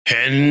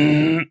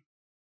Henshin.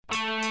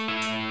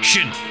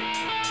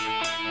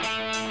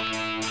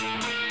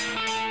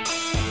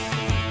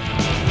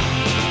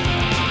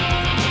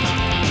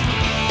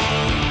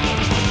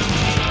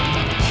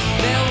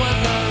 There was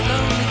a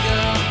lonely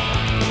girl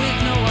with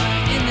no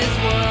one in this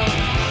world.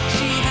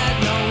 She had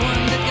no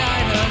one to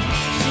guide her.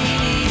 She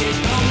needed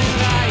Kamen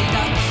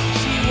Rider.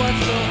 She was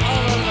so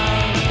all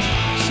alone.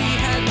 She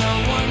had no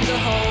one to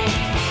hold.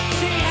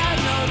 She had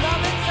no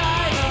love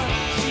inside her.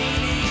 She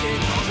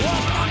needed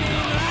Kamen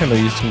Rider. Hello,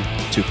 you listening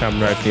to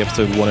Kamen Rider, the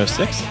episode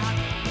 106.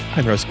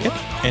 I'm Rose Kip,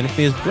 and with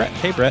me is Brett.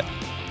 Hey, Brett.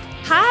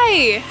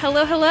 Hi.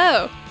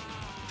 Hello.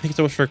 Thank you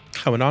so much for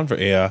coming on for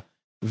a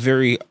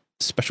very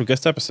special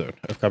guest episode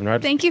of Kamen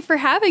Rider. Thank you for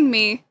having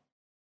me.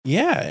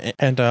 Yeah,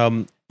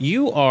 and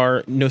you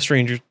are no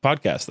stranger to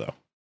podcasts, though,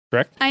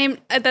 correct? I am.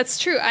 That's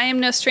true. I am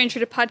no stranger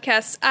to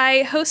podcasts.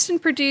 I host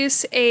and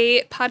produce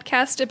a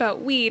podcast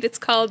about weed. It's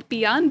called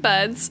Beyond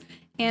Buds,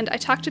 and I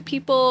talk to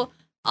people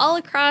all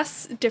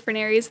across different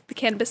areas of the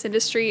cannabis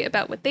industry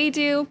about what they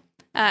do.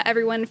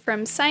 Everyone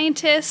from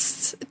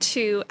scientists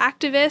to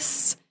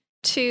activists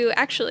to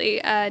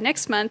actually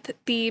next month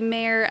the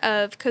mayor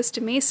of Costa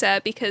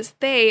Mesa, because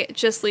they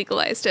just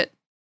legalized it.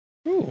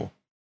 Ooh,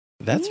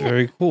 that's Yeah.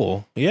 very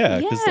cool. Yeah,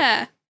 because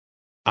Yeah.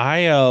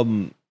 I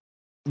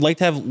like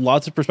to have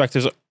lots of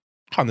perspectives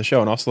on the show,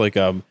 and also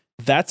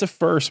that's a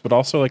first, but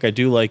also I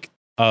do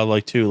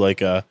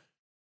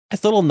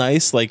it's a little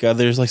nice.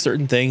 There's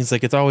certain things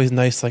it's always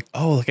nice. I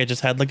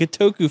just had a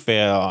Toku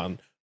fan on.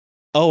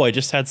 Oh, I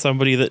just had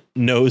somebody that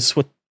knows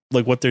what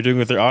they're doing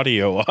with their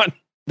audio on.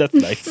 That's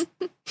nice.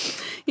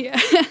 Yeah.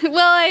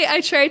 Well,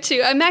 I try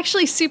to. I'm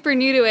actually super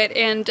new to it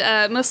and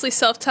mostly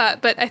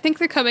self-taught, but I think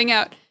they're coming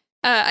out.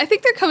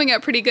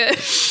 Pretty good.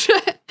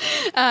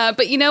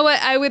 But you know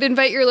what? I would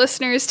invite your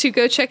listeners to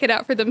go check it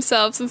out for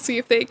themselves and see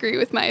if they agree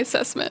with my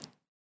assessment.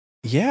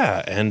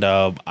 Yeah, and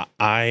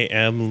I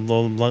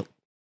am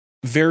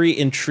very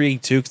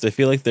intrigued too, because I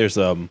feel like there's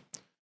a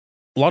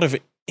lot of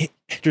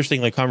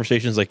interesting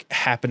conversations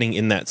happening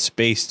in that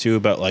space too,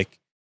 about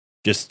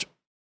just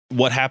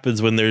what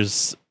happens when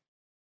there's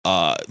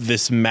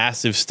this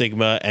massive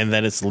stigma and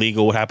then it's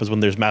legal. What happens when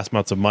there's mass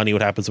amounts of money?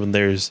 What happens when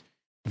there's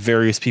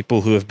various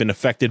people who have been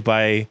affected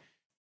by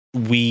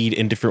weed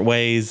in different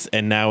ways,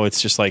 and now it's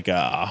just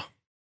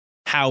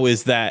how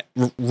is that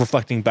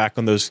reflecting back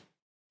on those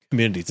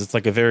communities? It's a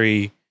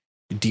very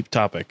deep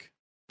topic.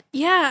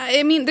 Yeah,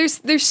 I mean,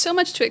 there's so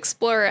much to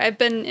explore. I've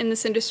been in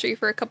this industry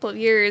for a couple of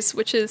years,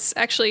 which is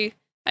actually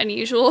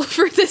unusual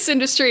for this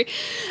industry.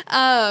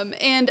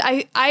 And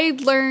I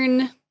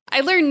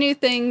learn new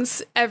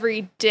things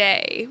every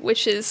day,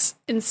 which is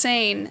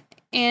insane.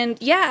 And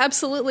yeah,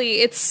 absolutely.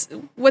 It's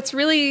what's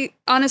really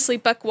honestly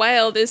buck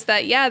wild is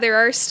that, yeah, there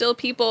are still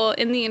people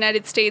in the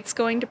United States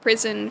going to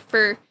prison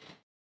for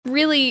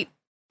really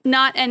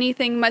not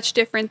anything much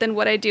different than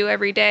what I do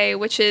every day,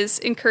 which is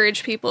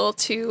encourage people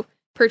to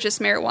purchase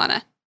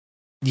marijuana.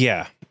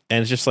 Yeah,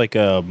 and it's just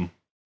a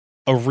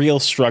real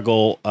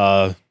struggle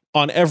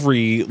on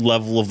every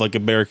level of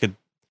American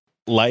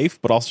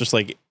life, but also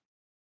just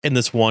in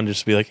this one,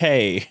 just be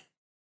hey,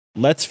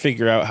 let's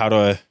figure out how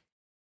to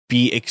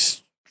be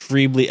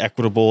extremely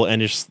equitable,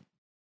 and just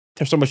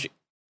there's so much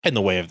in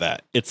the way of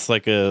that. It's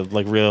a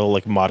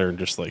real modern,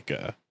 just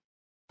a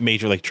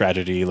major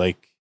tragedy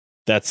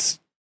that's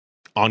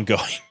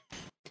ongoing.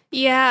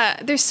 Yeah,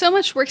 there's so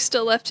much work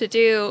still left to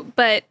do,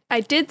 but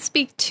I did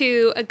speak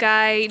to a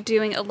guy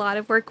doing a lot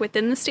of work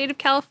within the state of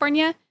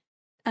California.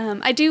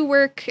 I do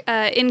work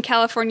in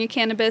California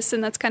cannabis,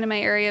 and that's kind of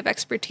my area of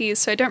expertise,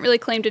 so I don't really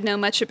claim to know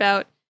much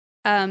about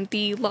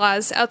the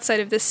laws outside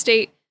of this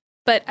state.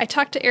 But I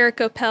talked to Eric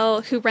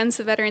Opel, who runs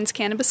the Veterans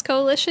Cannabis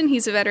Coalition.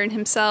 He's a veteran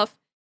himself,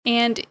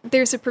 and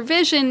there's a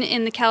provision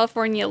in the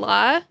California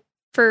law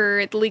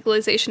for the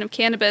legalization of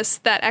cannabis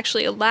that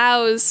actually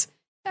allows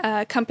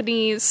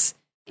companies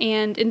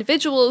and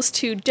individuals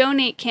to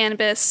donate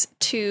cannabis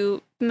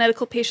to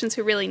medical patients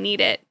who really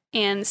need it.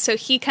 And so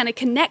he kind of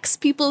connects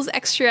people's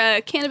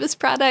extra cannabis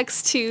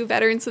products to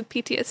veterans with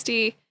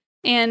PTSD,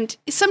 and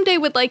someday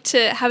would like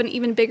to have an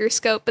even bigger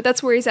scope, but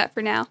that's where he's at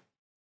for now.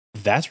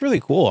 That's really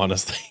cool,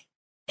 honestly.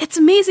 It's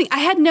amazing. I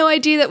had no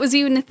idea that was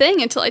even a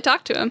thing until I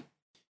talked to him.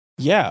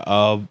 Yeah,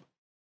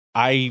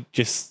 I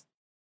just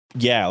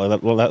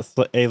that's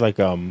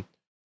a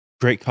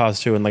great cause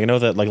too, and I know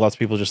that lots of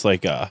people just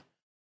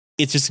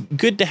it's just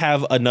good to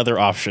have another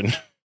option.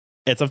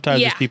 And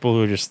sometimes there's people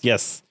who are just,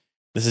 yes,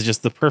 this is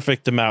just the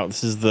perfect amount.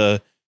 This is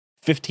the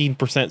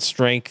 15%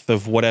 strength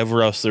of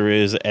whatever else there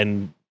is,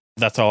 and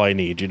that's all I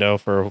need,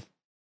 for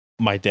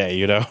my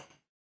day,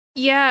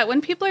 Yeah, when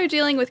people are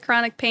dealing with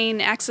chronic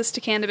pain, access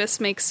to cannabis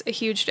makes a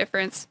huge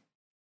difference.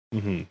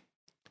 Mm-hmm.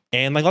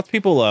 And lots of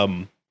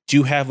people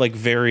do have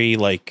very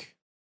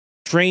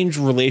strange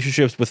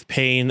relationships with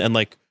pain and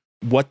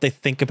what they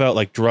think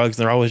about drugs.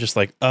 And they're always just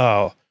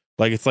oh,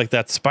 it's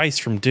that Spice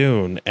from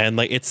Dune, and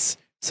it's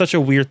such a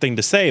weird thing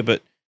to say,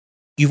 but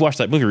you've watched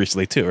that movie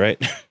recently too,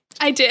 right?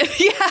 I did.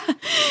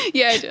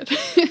 Yeah, I did.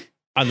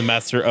 I'm the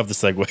master of the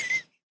segue.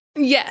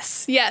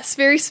 Yes, yes,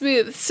 very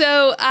smooth.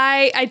 So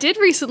I did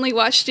recently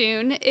watch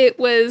Dune. It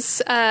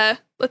was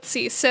let's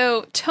see.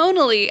 So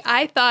tonally,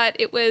 I thought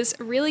it was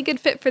a really good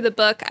fit for the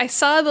book. I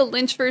saw the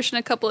Lynch version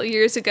a couple of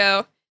years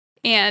ago,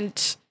 and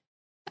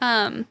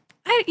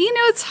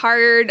it's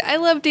hard. I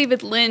love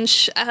David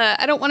Lynch.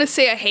 I don't want to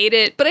say I hate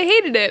it, but I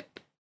hated it.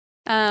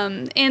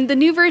 And the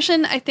new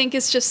version, I think,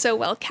 is just so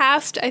well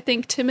cast. I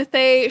think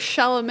Timothée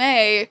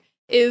Chalamet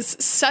is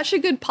such a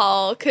good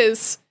Paul,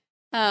 because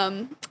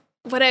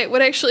what I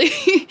actually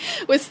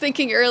was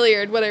thinking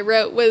earlier and what I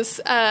wrote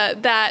was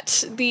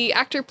that the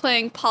actor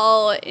playing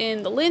Paul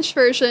in the Lynch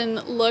version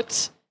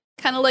looked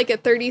kind of like a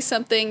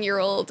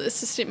 30-something-year-old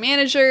assistant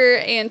manager,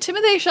 and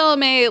Timothée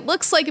Chalamet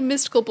looks like a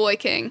mystical boy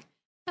king.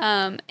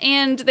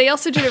 And they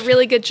also did a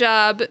really good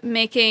job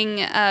making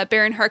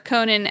Baron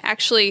Harkonnen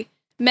actually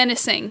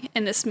menacing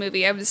in this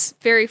movie. I was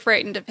very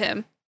frightened of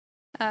him.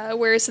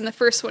 Whereas in the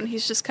first one,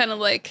 he's just kind of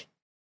like,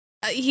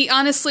 he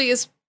honestly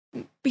is,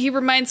 he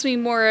reminds me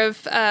more of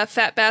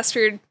Fat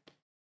Bastard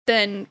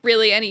than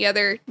really any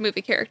other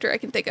movie character I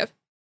can think of.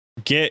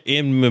 Get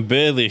in my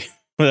belly.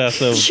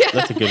 That's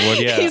a good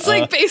one. Yeah. He's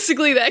like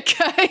basically that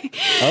guy.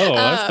 Oh,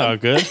 that's not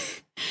good.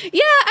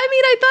 Yeah, I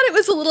mean, I thought it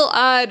was a little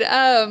odd.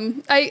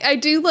 I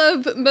do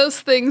love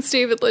most things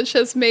David Lynch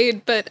has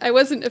made, but I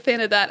wasn't a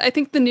fan of that. I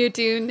think the new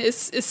Dune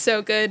is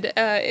so good.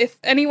 If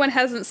anyone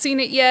hasn't seen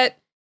it yet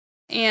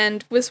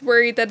and was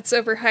worried that it's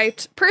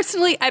overhyped,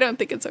 personally, I don't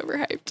think it's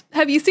overhyped.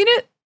 Have you seen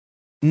it?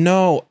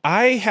 No,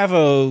 I have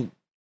well,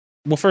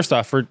 first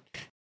off, for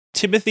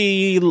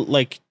Timothy,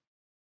 like,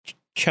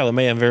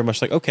 Chalamet, I'm very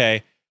much like,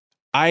 okay,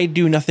 I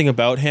knew nothing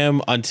about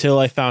him until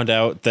I found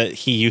out that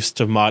he used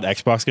to mod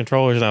Xbox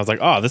controllers, and I was like,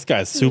 oh, this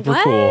guy's super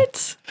cool.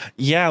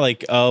 Yeah,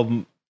 like,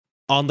 on,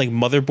 like,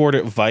 Motherboard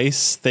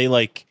Advice, they,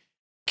 like,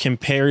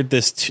 compared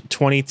this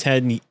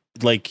 2010,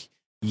 like,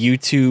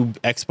 YouTube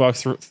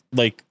Xbox,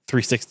 like,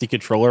 360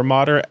 controller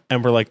modder,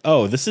 and we're like,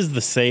 oh, this is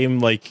the same,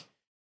 like,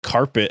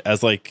 carpet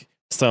as, like,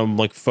 some,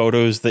 like,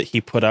 photos that he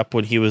put up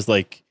when he was,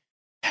 like,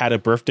 had a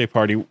birthday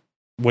party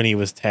when he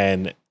was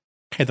 10.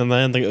 And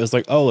then like, it was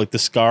like, oh, like the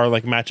scar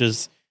like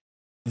matches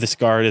the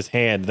scar in his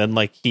hand. Then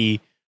like he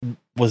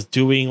was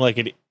doing like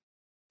an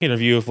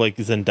interview of like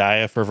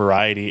Zendaya for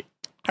Variety.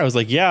 I was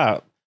like, yeah,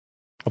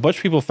 a bunch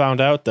of people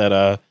found out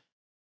that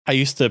I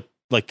used to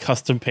like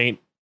custom paint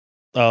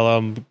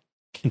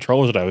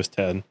controllers when I was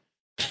 10.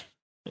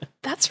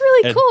 That's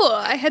really cool.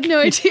 I had no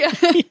idea.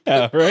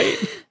 Yeah, right.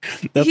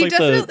 That's he like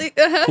definitely,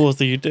 the coolest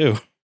thing you do.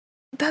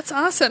 That's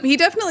awesome. He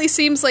definitely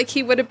seems like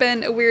he would have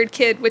been a weird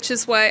kid, which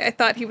is why I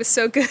thought he was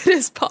so good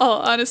as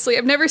Paul, honestly.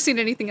 I've never seen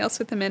anything else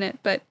with him in it,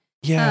 but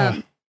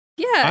yeah.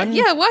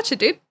 Watch it,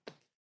 dude.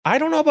 I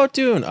don't know about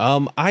Dune.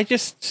 I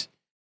just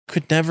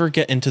could never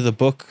get into the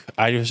book.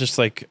 I was just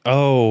like,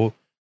 oh,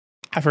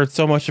 I've heard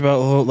so much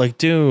about like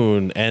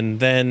Dune, and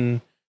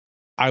then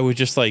I would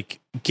just like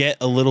get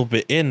a little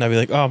bit in. I'd be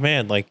like, oh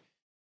man, like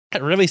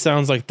it really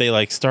sounds like they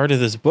like started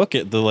this book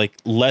at the like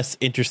less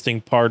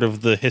interesting part of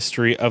the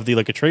history of the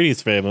like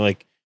Atreides family.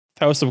 Like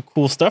that was some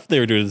cool stuff they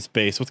were doing in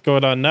space. What's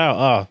going on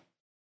now?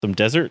 Some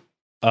desert.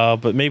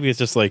 But maybe it's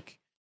just like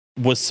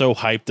was so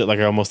hyped that like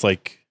I almost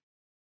like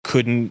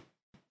couldn't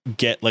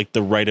get like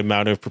the right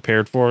amount of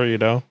prepared for, you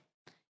know?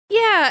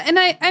 Yeah, and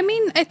I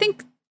mean I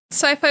think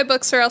sci-fi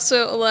books are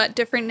also a lot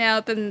different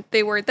now than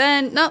they were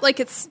then. Not like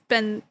it's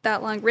been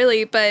that long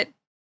really, but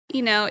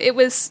you know, it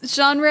was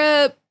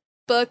genre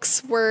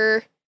books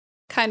were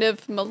kind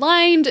of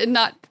maligned and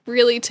not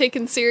really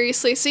taken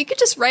seriously. So you could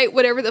just write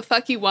whatever the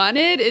fuck you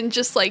wanted and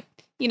just like,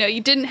 you know,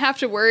 you didn't have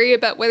to worry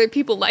about whether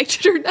people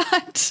liked it or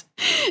not.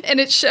 And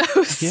it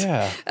shows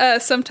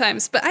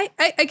sometimes. But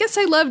I guess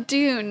I love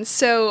Dune.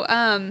 So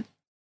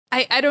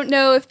I don't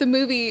know if the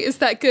movie is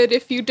that good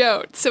if you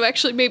don't. So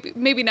actually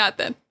maybe not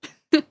then.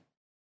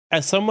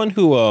 As someone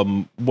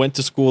who went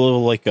to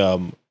school like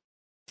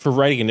for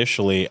writing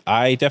initially,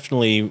 I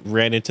definitely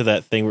ran into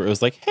that thing where it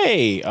was like,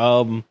 hey,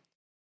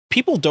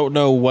 people don't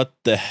know what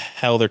the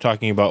hell they're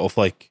talking about with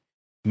like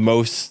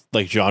most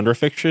like genre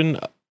fiction.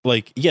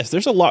 Like, yes,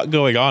 there's a lot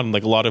going on,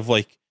 like a lot of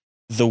like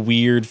the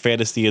weird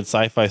fantasy and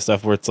sci-fi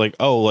stuff where it's like,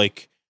 oh,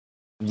 like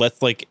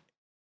let's like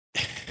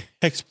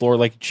explore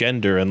like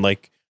gender and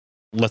like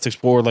let's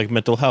explore like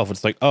mental health.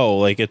 It's like, oh,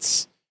 like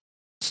it's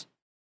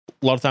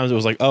a lot of times it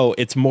was like, oh,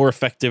 it's more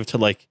effective to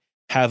like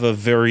have a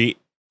very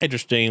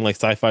interesting like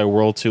sci-fi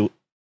world to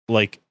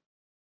like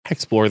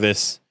explore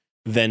this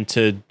than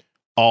to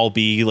all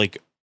be like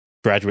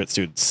graduate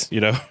students, you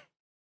know?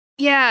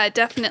 Yeah,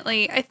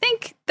 definitely. I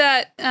think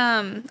that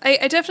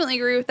I definitely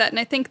agree with that, and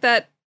I think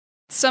that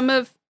some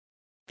of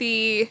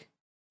my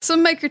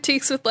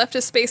critiques with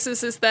leftist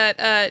spaces is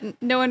that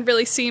no one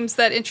really seems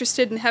that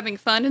interested in having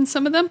fun in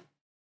some of them.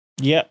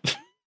 Yep.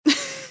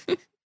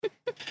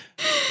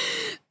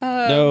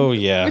 No,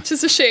 yeah. Which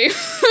is a shame.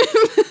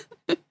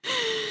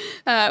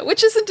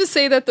 Which isn't to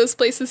say that those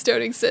places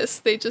don't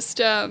exist. They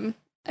just, I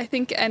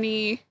think I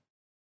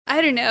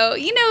don't know.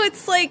 You know,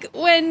 it's like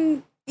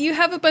when you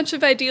have a bunch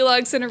of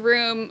ideologues in a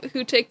room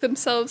who take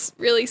themselves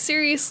really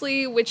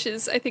seriously, which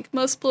is, I think,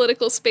 most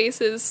political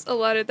spaces, a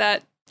lot of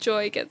that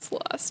joy gets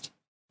lost.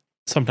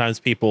 Sometimes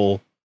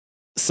people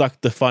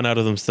suck the fun out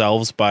of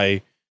themselves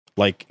by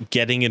like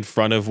getting in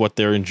front of what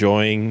they're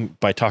enjoying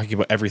by talking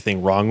about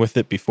everything wrong with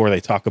it before they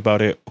talk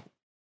about it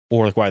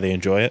or like why they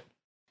enjoy it.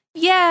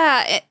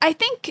 Yeah, I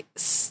think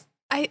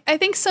I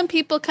think some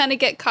people kind of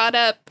get caught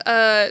up.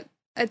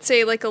 I'd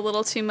say like a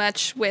little too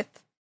much with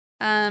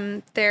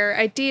their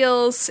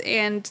ideals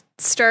and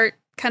start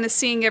kind of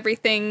seeing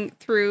everything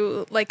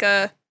through like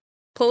a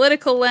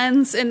political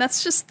lens, and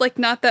that's just like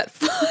not that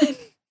fun.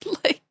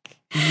 Like,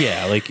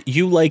 yeah, like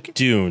you like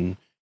Dune,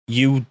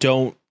 you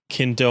don't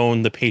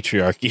condone the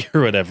patriarchy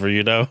or whatever,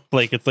 you know?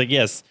 Like it's like,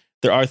 yes,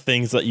 there are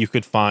things that you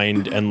could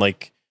find and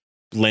like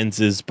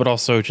lenses, but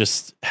also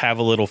just have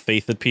a little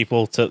faith in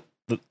people to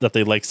that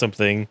they like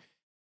something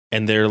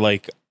and they're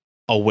like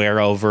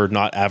aware of or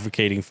not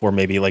advocating for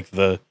maybe like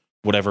the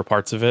whatever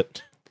parts of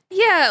it.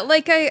 yeah,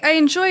 like I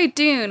enjoy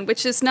Dune,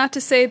 which is not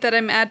to say that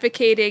I'm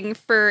advocating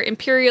for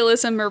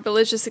imperialism or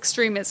religious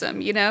extremism,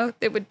 you know?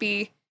 It would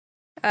be,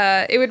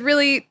 it would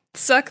really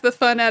suck the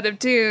fun out of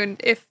Dune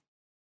if,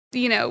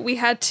 you know, we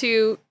had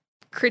to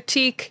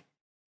critique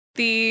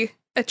the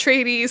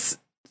Atreides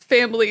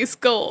family's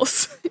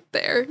goals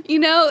there. You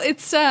know,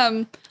 it's,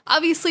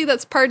 obviously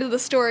that's part of the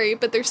story,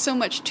 but there's so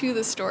much to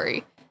the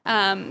story.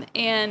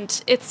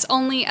 And it's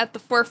only at the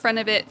forefront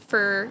of it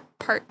for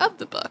part of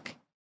the book.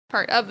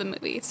 Part of the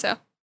movie, so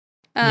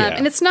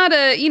and it's not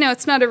a, you know,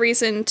 it's not a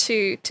reason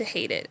to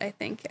hate it. I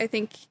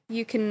think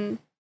you can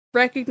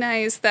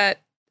recognize that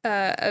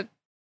a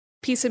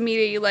piece of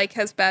media you like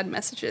has bad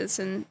messages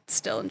and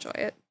still enjoy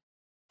it.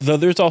 Though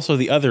there's also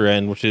the other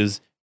end, which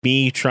is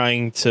me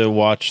trying to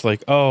watch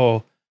like,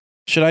 oh,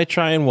 should I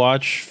try and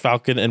watch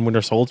Falcon and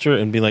Winter Soldier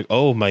and be like,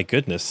 oh my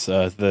goodness,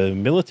 the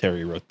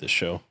military wrote this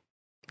show.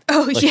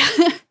 Oh like, yeah.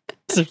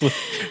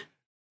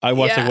 I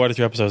watched Yeah. like 1 or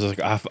 2 episodes. I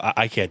was like,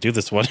 I can't do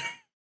this one.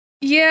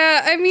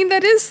 Yeah, I mean,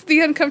 that is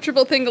the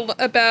uncomfortable thing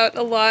about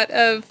a lot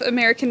of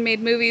American-made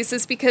movies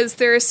is because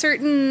there are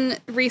certain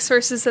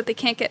resources that they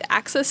can't get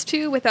access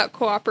to without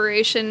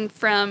cooperation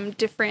from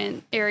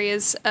different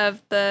areas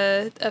of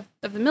the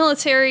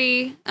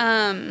military,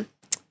 and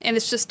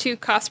it's just too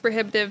cost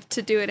prohibitive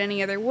to do it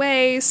any other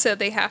way, so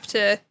they have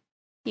to,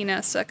 you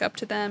know, suck up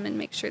to them and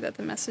make sure that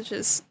the message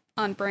is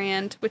on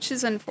brand, which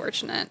is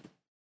unfortunate.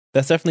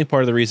 That's definitely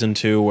part of the reason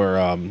too, where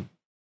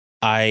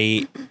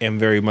I am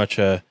very much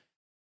a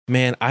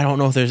man. I don't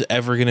know if there's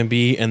ever going to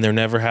be, and there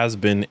never has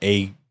been,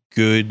 a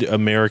good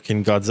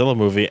American Godzilla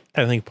movie.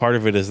 I think part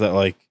of it is that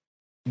like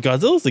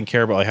Godzilla doesn't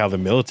care about like how the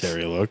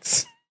military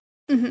looks,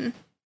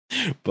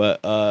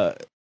 but that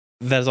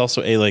is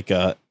also a like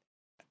a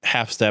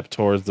half step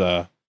towards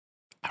our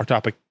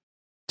topic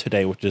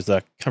today, which is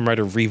Kamen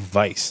Rider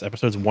Revice,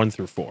 episodes 1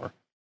 through 4.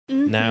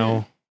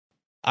 Now,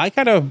 I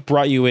kind of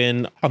brought you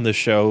in on the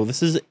show.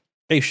 This is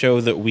a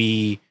show that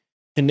we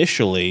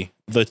initially,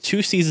 the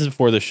 2 seasons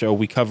before the show,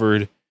 we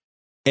covered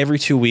every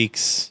 2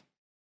 weeks,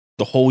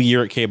 the whole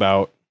year it came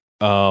out.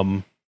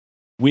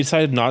 We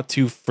decided not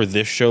to for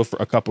this show for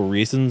a couple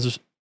reasons.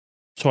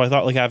 So I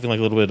thought like having like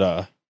a little bit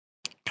of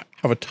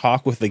a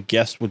talk with the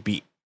guest would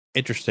be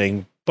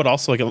interesting, but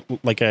also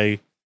like I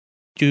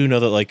do know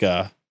that like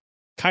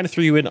kind of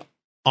threw you in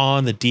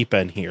on the deep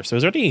end here. So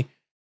is there any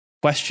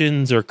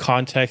questions or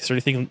context or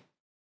anything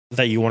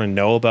that you want to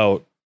know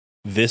about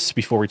this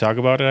before we talk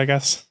about it, I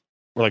guess?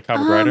 Or like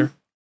Kamen Rider?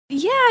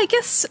 Yeah, I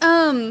guess,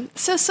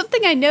 so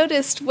something I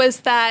noticed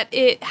was that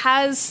it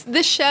has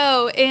this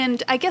show,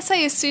 and I guess I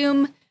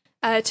assume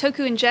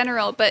Toku in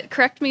general, but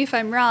correct me if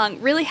I'm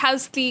wrong, really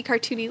has the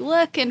cartoony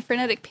look and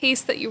frenetic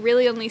pace that you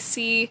really only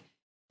see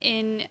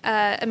in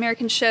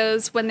American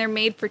shows when they're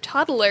made for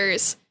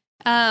toddlers.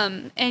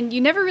 And you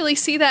never really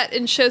see that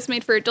in shows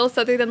made for adults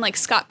other than like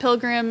Scott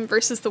Pilgrim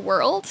versus the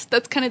World.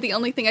 That's kind of the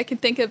only thing I can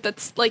think of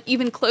that's like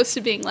even close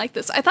to being like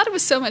this. I thought it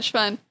was so much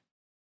fun.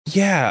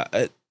 Yeah.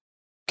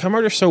 Kamen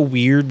Rider's so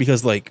weird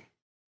because like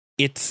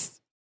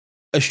it's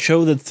a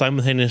show that's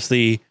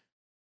simultaneously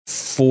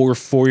for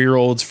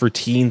 4-year-olds, for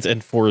teens,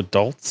 and for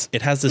adults.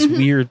 It has this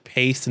weird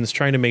pace and it's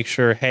trying to make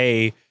sure,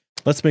 hey,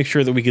 let's make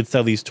sure that we could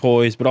sell these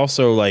toys, but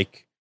also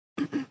like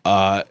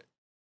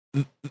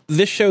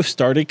this show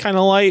started kind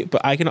of light,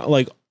 but I can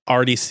like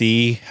already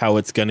see how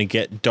it's gonna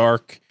get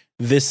dark.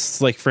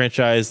 This like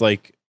franchise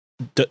like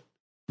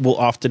will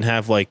often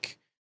have like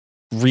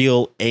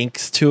real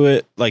angst to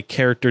it, like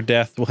character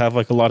death will have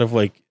like a lot of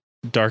like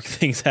dark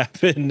things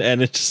happen,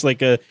 and it's just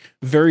like a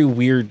very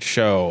weird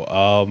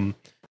show.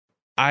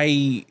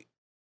 I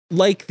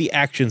like the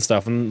action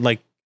stuff and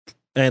like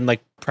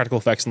practical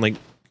effects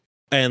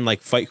and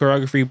like fight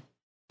choreography,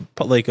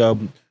 but like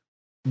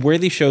where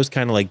these shows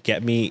kind of like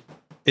get me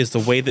is the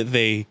way that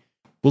they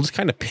will just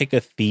kind of pick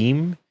a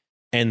theme,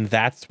 and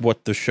that's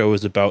what the show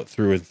is about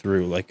through and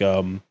through. Like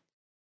a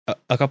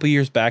couple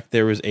years back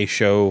there was a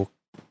show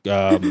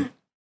called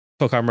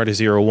Kamen Rider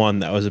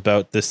Zero-1 that was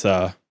about this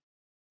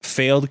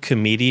failed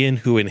comedian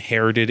who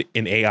inherited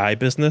an AI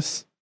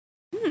business.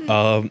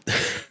 And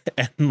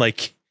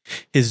like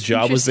his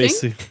job was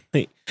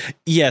basically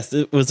yes,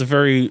 it was a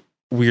very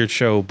weird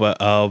show,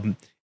 but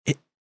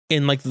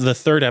in like the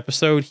third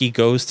episode, he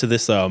goes to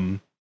this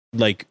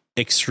like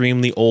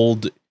extremely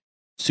old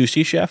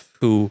sushi chef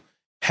who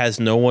has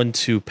no one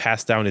to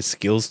pass down his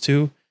skills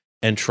to,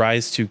 and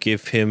tries to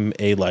give him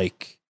a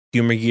like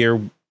humor gear,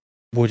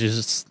 which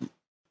is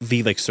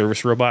the like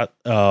service robot.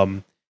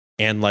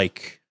 And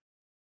like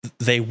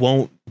they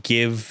won't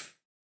give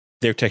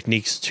their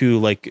techniques to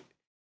like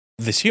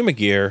this humor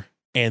gear,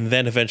 and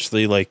then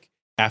eventually like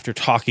after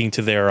talking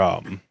to their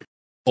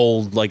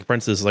old like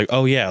apprentices, like,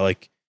 oh yeah,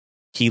 like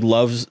he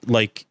loves,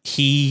 like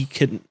he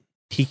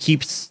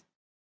keeps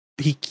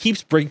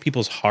breaking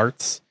people's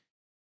hearts.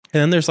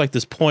 And then there's like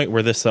this point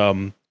where this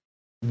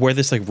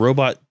like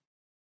robot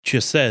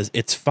just says,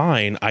 "It's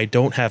fine, I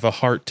don't have a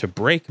heart to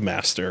break,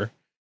 master.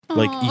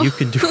 Like Aw. you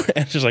can do it."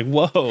 And it's just like,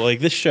 whoa, like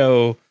this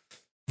show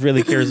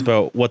really cares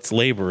about what's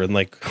labor and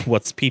like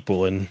what's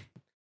people. And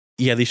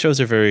yeah, these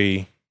shows are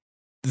they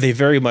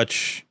very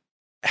much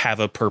have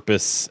a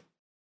purpose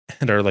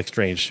and are like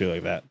strange too,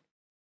 like that.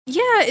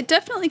 Yeah, it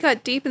definitely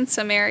got deep in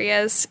some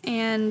areas.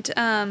 And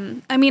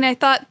I mean, I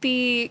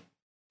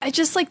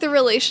just like the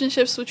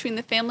relationships between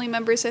the family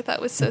members, I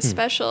thought was so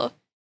special.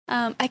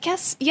 I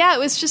guess, yeah, it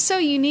was just so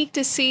unique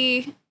to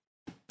see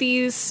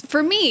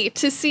for me,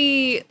 to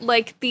see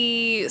like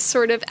the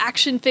sort of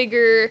action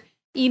figure,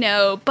 you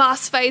know,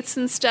 boss fights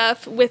and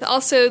stuff with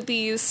also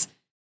these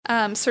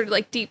sort of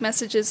like deep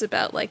messages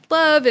about like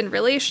love and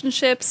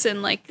relationships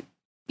and like,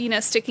 you know,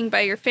 sticking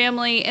by your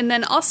family. And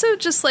then also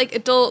just like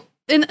adult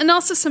and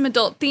also some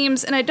adult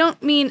themes. And I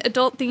don't mean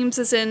adult themes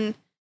as in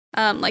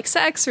like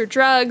sex or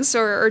drugs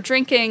or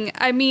drinking.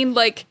 I mean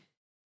like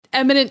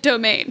eminent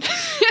domain.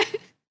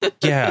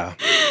 Yeah.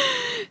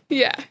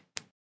 Yeah.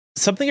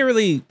 Something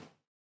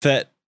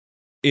that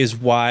is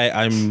why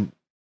I'm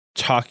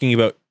talking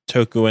about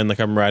Toku and the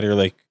Kamen Rider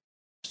like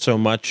so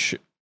much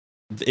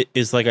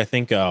is like, I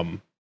think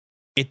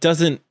it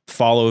doesn't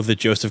follow the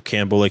Joseph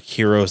Campbell like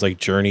hero's like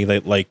journey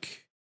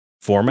like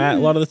format a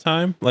lot of the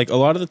time. Like a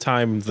lot of the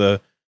time the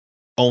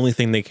only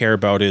thing they care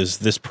about is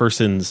this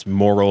person's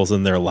morals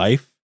in their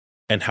life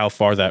and how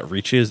far that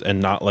reaches, and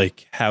not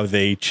like how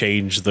they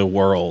change the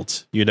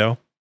world, you know?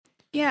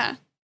 Yeah.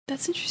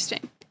 That's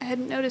interesting. I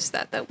hadn't noticed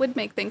that. That would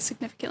make things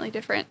significantly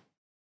different.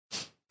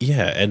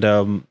 Yeah,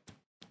 and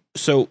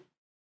so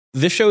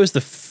this show is the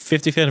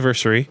 50th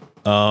anniversary.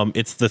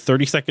 It's the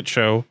 32nd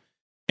show,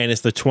 and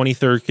it's the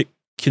 23rd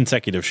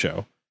consecutive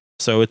show.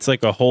 So it's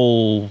like a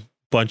whole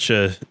bunch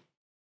of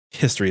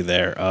history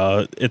there.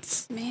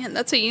 It's Man,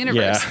 that's a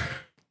universe.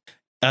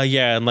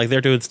 yeah, and like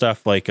they're doing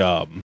stuff like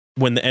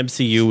when the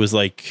MCU was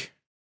like,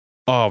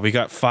 oh, we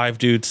got 5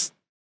 dudes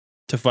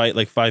to fight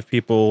like 5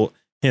 people,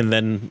 and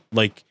then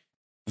like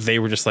they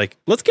were just like,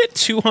 let's get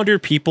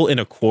 200 people in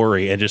a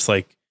quarry and just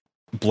like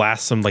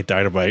blast some like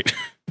dynamite,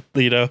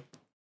 you know?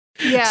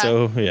 Yeah.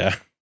 So yeah,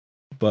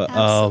 but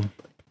Absolutely.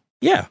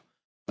 yeah.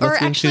 Or Let's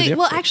get into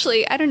the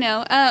actually, episode. I don't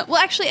know.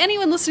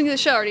 Anyone listening to the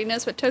show already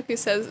knows what Toku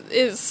says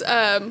is,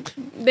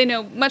 they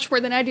know much more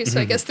than I do, so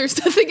I guess there's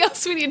nothing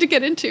else we need to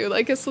get into.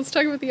 I guess let's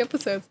talk about the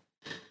episodes.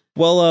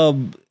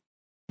 Well,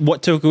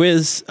 what Toku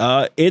is,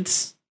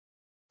 it's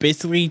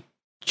basically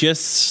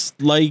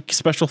just like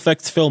special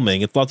effects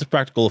filming. It's lots of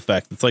practical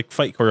effects. It's like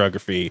fight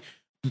choreography.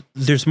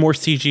 There's more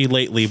CG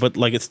lately, but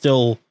like it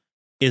still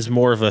is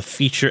more of a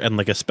feature and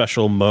like a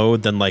special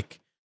mode than like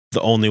the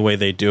only way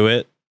they do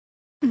it.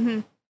 Mm-hmm.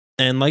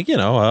 And like, you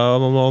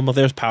know,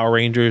 there's Power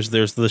Rangers,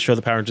 there's the show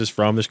the Power Rangers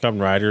from, there's Kamen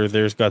Rider,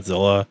 there's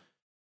Godzilla.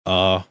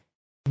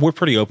 We're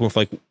pretty open with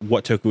like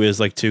what Toku is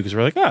like too, because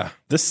we're like,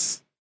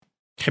 this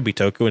can be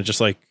Toku, and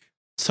just like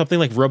something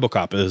like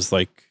RoboCop is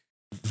like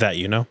that,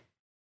 you know?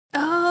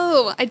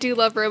 Oh, I do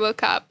love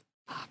RoboCop.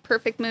 Oh,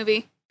 perfect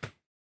movie.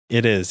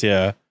 It is,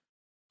 yeah.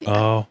 Yeah.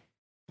 Oh,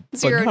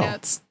 Zero no.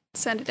 notes.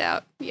 Send it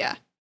out. Yeah.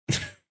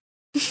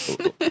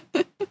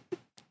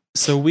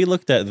 so we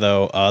looked at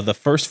though the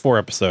first 4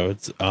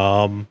 episodes.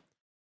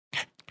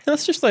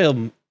 Let's just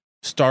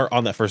start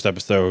on that first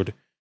episode.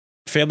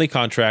 Family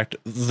Contract,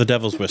 The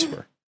Devil's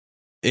Whisper.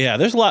 Yeah,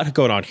 there's a lot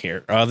going on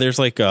here. There's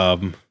like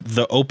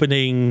the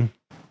opening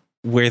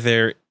where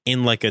they're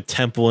in like a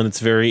temple and it's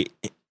very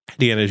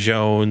Indiana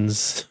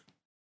Jones,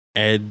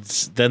 and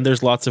then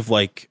there's lots of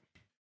like,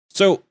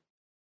 so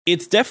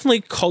it's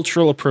definitely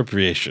cultural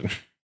appropriation.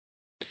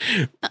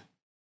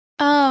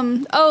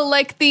 Oh,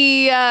 like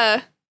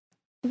the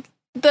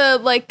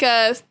like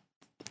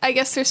I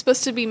guess they're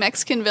supposed to be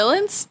Mexican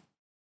villains.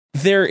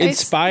 They're I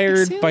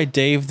inspired assume. by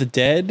Day of the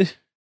Dead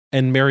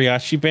and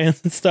mariachi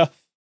bands and stuff.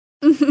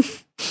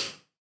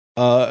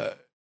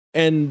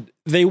 And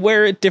they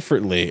wear it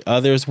differently.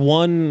 There's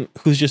one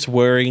who's just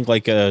wearing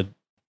like a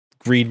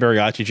green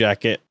mariachi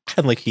jacket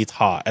and like he's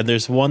hot, and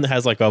there's one that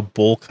has like a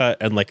bowl cut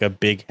and like a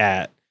big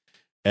hat,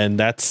 and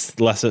that's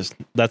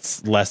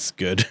less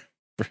good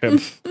for him.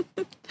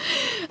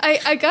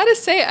 I gotta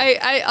say,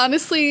 I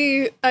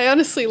honestly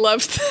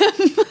loved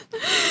them.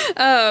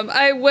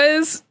 I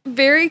was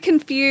very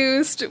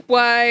confused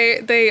why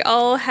they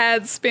all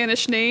had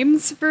Spanish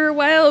names for a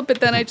while,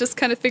 but then I just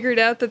kind of figured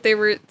out that they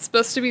were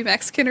supposed to be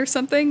Mexican or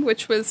something,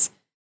 which was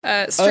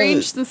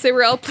Strange since they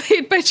were all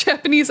played by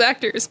Japanese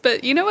actors,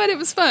 but you know what? It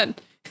was fun.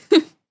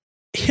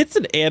 It's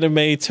an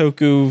anime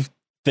toku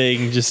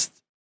thing.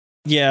 Just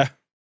yeah.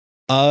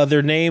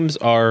 Their names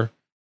are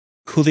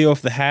Julio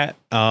of the Hat.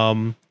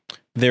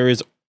 There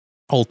is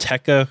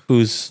Olteca,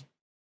 who's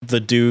the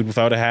dude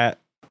without a hat,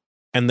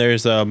 and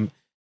there's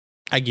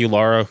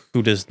Aguilara,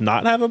 who does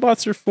not have a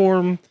monster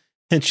form,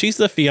 and she's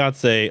the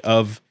fiance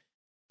of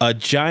a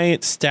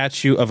giant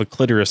statue of a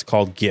clitoris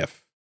called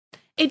GIF.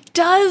 It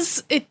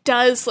does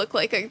look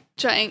like a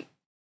giant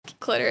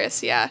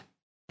clitoris. Yeah.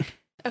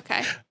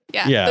 Okay.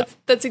 Yeah. Yeah.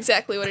 That's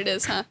exactly what it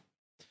is, huh?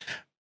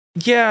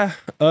 Yeah.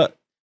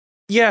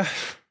 Yeah.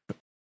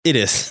 It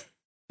is.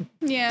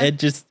 Yeah. It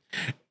just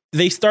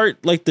they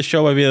start like the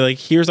show by being like,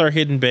 here's our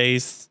hidden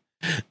base.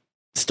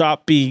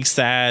 Stop being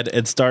sad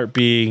and start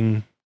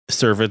being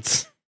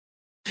servants.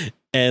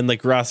 And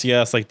like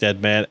Gracias, like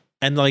dead man.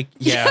 And like,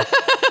 yeah.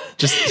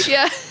 Just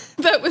yeah.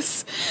 That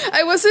was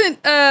I wasn't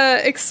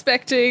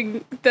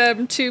expecting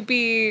them to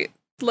be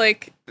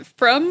like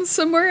from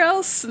somewhere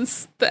else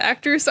since the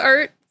actors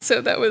aren't, so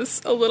that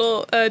was a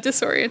little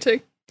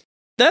disorienting.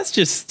 that's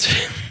just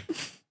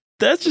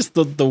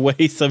the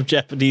way some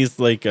Japanese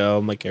like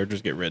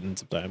characters get written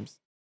sometimes.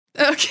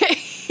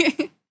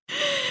 Okay.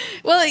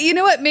 Well, you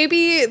know what?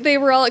 Maybe they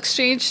were all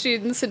exchange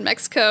students in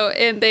Mexico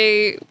and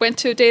they went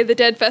to a Day of the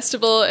Dead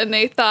festival and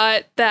they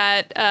thought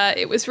that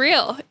it was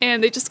real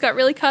and they just got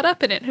really caught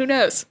up in it. Who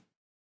knows?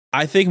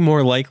 I think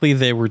more likely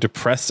they were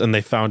depressed and they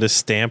found a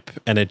stamp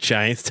and a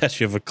giant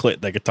statue of a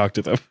clit that could talk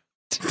to them.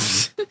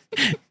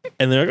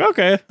 And they're like,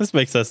 okay, this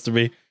makes sense to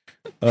me.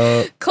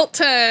 Cult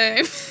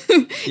time.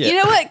 Yeah. You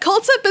know what?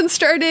 Cults have been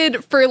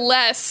started for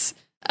less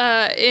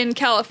in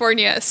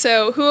California,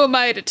 so who am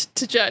I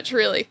to judge,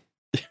 really?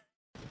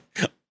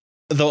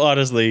 Though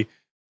honestly,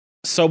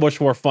 so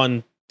much more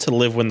fun to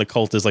live when the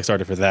cult is like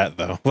started for that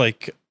though.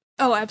 Like,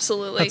 Oh,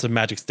 absolutely. lots of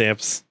magic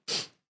stamps.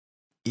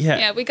 Yeah.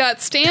 Yeah, we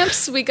got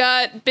stamps, we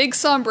got big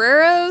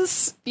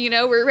sombreros,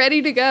 we're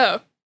ready to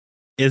go.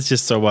 It's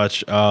just so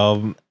much.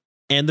 And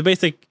the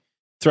basic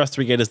thrust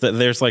we get is that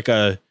there's like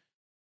a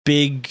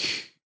big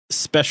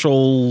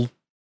special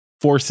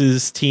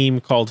forces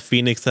team called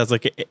Phoenix that has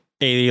like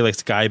a like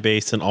sky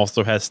base and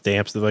also has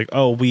stamps. They're like,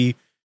 oh, we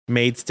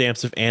made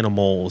stamps of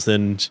animals,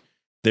 and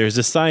there's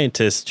a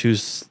scientist who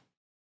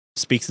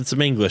speaks in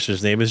some English.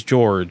 His name is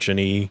George, and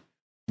he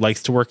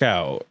likes to work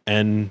out,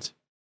 and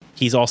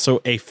he's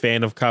also a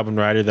fan of Kamen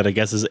Rider, that I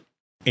guess is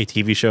a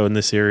TV show in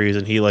this series,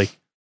 and he like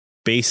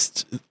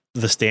based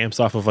the stamps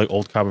off of like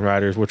old Kamen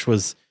Riders, which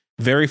was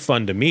very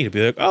fun to me to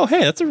be like, oh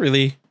hey, that's a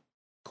really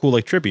cool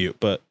like tribute.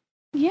 But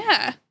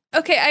Yeah.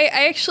 Okay, I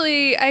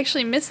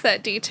actually missed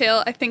that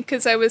detail, I think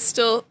because I was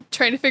still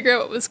trying to figure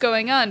out what was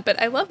going on,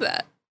 but I love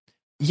that.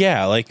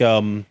 yeah, like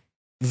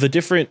the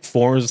different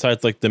forms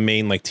besides like the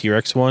main like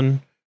T-Rex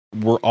one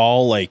were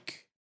all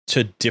like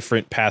to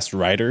different past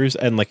writers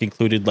and like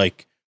included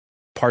like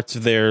parts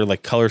of their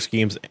like color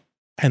schemes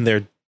and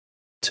their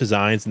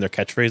designs and their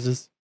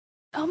catchphrases.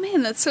 Oh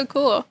man, that's so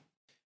cool.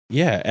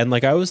 Yeah, and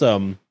like I was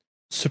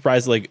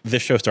surprised like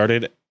this show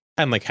started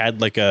and like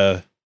had like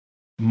a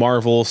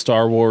Marvel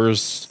Star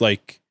Wars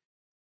like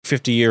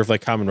 50 year of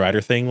like Kamen Rider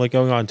thing like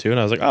going on too, and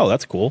I was like, oh,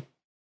 that's cool.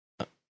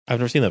 I've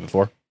never seen that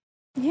before.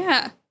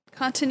 Yeah,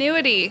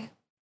 continuity.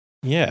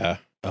 Yeah.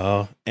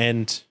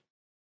 And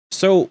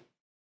so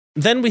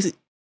then we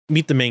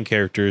meet the main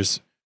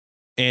characters,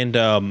 and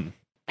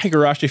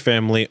Higurashi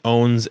family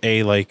owns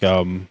a like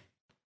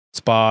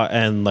spa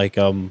and like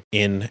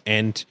inn,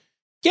 and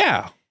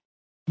yeah.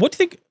 What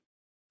do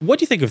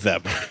you think of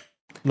them?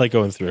 Like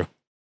going through?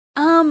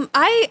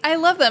 I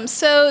love them.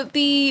 So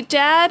the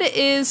dad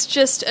is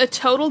just a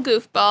total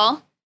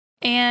goofball,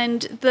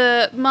 and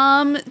the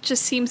mom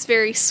just seems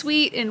very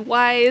sweet and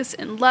wise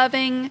and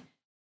loving.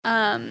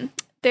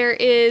 There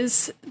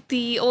is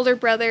the oldest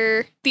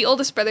brother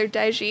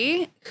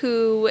Daiji,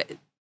 who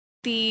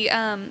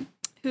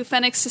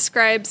Phoenix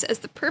describes as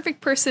the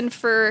perfect person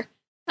for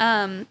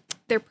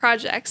their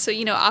project. So,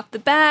 off the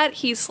bat,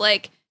 he's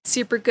like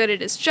super good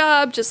at his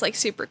job, just like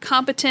super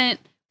competent,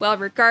 well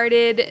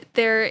regarded.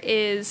 There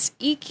is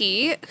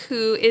Iki,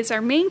 who is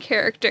our main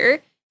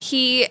character.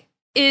 He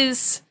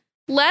is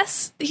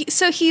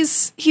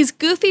he's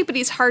goofy, but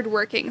he's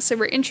hardworking. So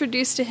we're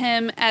introduced to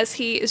him as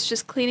he is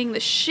just cleaning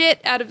the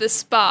shit out of the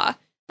spa.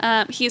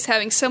 He's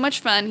having so much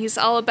fun. He's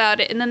all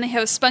about it. And then they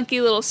have a spunky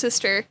little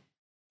sister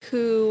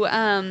who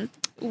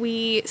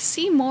we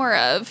see more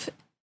of,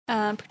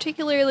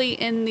 particularly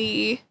in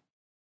the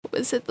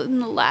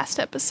last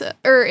episode,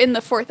 or in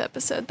the fourth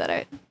episode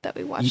that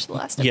we watched. The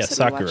last episode. Yeah,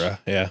 Sakura.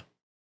 Yeah,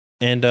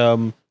 and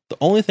the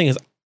only thing is,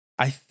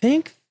 I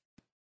think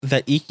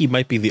that Iki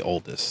might be the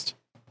oldest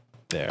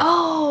there.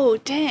 Oh,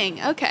 dang.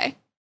 Okay.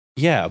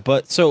 Yeah,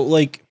 but so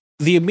like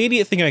the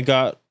immediate thing I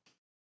got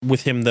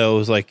with him though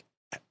is like,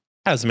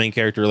 as the main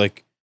character,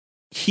 like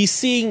he's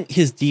seeing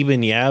his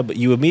demon, yeah, but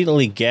you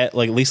immediately get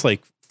like, at least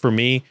like for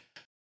me,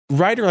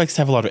 Ryder likes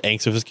to have a lot of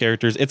angst with his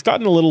characters. It's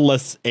gotten a little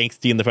less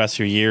angsty in the past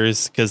few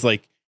years because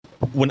like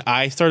when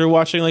I started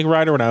watching like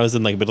Ryder when I was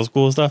in like middle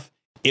school and stuff,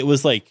 it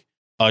was like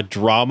a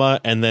drama,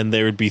 and then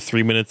there would be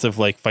 3 minutes of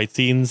like fight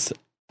scenes,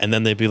 and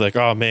then they'd be like,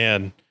 "Oh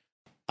man,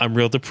 I'm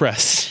real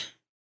depressed,"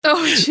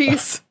 Oh,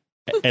 jeez.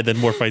 and then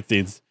more fight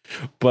scenes.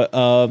 But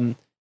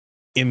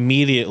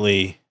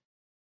immediately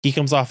he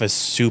comes off as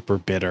super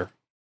bitter.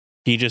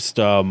 He just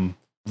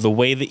the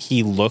way that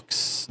he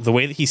looks, the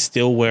way that he's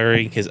still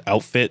wearing his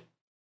outfit,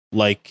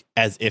 like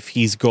as if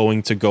he's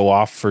going to go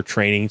off for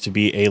training to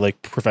be a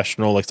like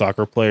professional like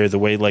soccer player, the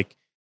way like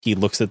he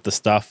looks at the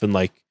stuff and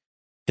like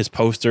his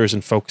posters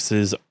and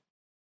focuses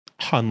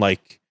on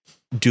like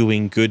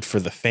doing good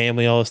for the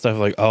family, all this stuff,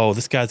 like, oh,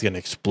 this guy's gonna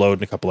explode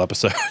in a couple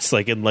episodes.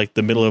 Like in like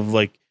the middle of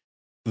like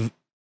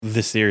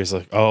this series,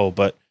 like, oh,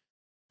 but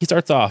he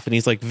starts off and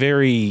he's like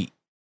very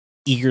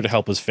eager to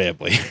help his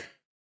family.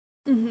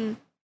 Mm-hmm.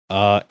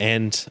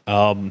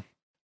 I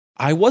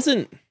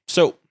wasn't,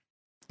 so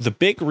the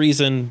big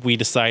reason we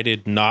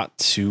decided not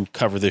to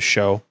cover this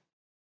show,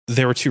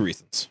 there were two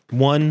reasons.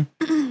 One,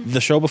 the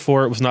show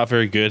before it was not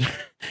very good,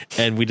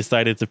 and we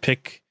decided to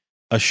pick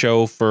a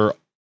show for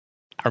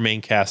our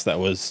main cast that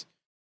was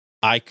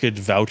I could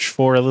vouch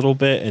for a little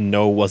bit and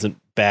know wasn't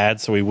bad,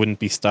 so we wouldn't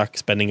be stuck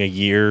spending a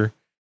year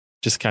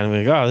just kind of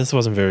like, oh, this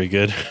wasn't very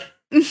good.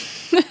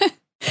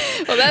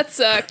 Well, that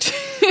sucked.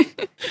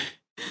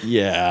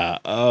 Yeah.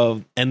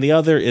 And the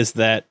other is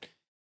that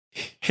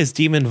his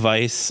Demon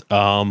Vice,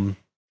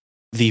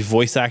 the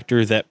voice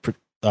actor that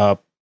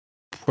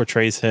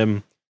portrays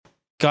him,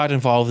 got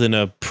involved in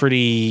a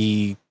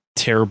pretty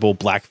terrible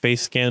blackface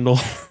scandal.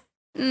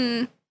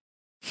 Mm.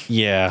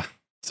 Yeah.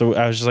 So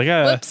I was just like,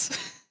 Whoops.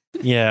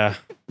 yeah,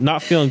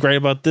 not feeling great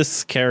about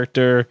this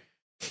character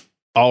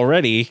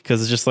already,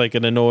 because it's just like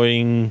an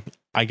annoying,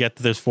 I get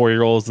that there's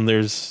 4-year-olds and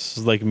there's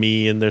like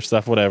me and there's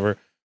stuff, whatever.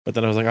 But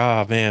then I was like,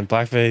 oh man,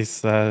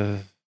 blackface,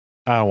 I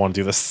don't want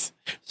to do this.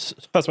 So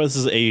that's why this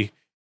is a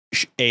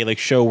like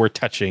show we're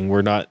touching.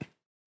 We're not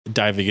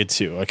diving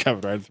into like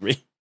Kamen Rider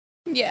 3.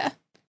 Yeah.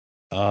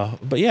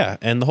 But yeah,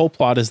 and the whole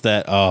plot is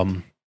that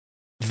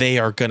they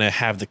are gonna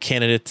have the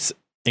candidates,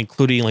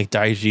 including like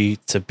Daiji,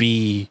 to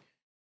be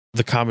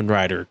the Kamen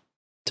Rider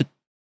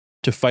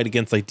to fight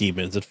against like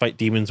demons and fight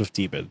demons with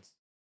demons.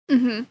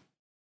 Mm-hmm.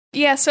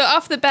 Yeah, so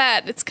off the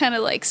bat, it's kind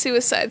of like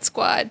Suicide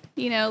Squad,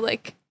 you know,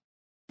 like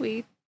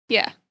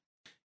yeah.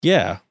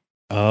 Yeah.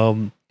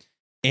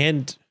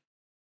 And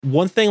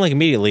one thing like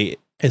immediately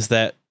is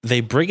that they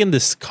bring in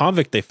this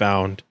convict they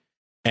found,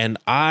 and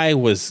I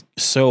was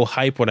so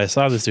hyped when I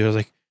saw this dude. I was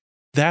like,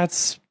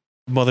 that's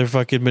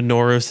motherfucking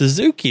Minoru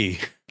Suzuki.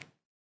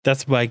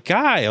 That's my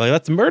guy. Like,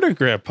 that's Murder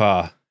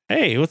Grandpa.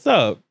 Hey, what's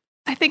up?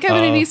 I think I'm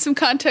going to need some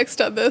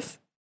context on this.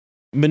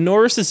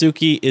 Minoru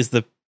Suzuki is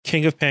the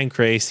king of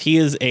Pancrase. He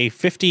is a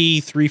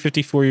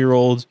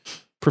 54-year-old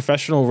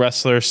professional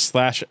wrestler /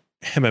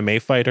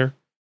 MMA fighter.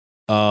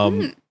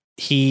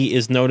 He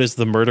is known as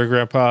the Murder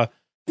Grandpa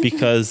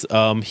because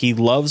he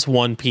loves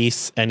One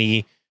Piece, and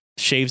he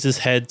shaves his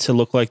head to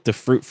look like the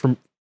fruit from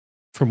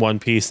One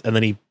Piece, and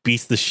then he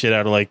beats the shit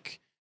out of like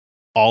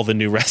all the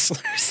new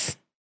wrestlers.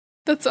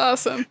 That's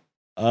awesome.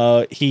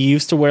 He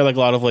used to wear like a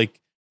lot of like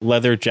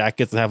leather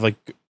jackets and have like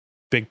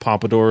big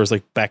pompadours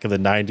like back in the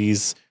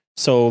 90s.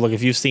 So like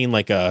if you've seen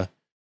like a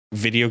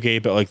video game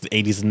about like the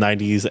 80s and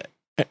 90s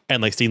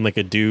and like seen like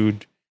a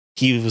dude,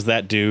 he was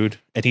that dude,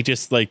 and he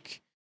just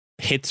like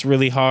hits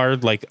really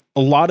hard. Like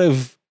a lot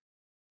of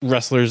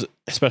wrestlers,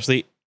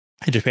 especially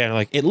in Japan, are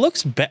like, it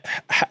looks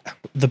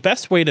the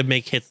best way to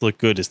make hits look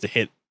good is to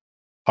hit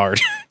hard.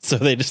 So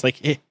they just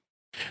like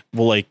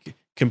will like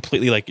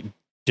completely like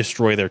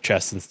destroy their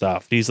chests and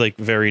stuff. He's like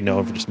very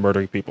known for just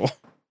murdering people.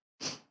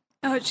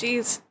 Oh,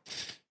 jeez.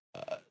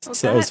 Well,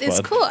 So that it was is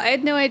fun. cool. I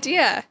had no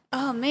idea.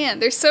 Oh man,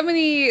 there's so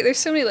many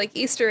like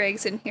Easter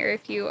eggs in here.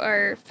 If you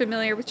are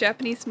familiar with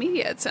Japanese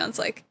media, it sounds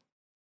like.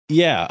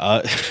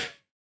 Yeah,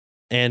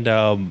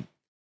 and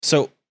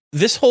so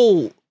this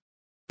whole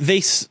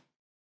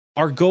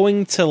are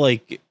going to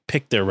like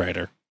pick their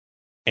writer,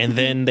 and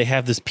then they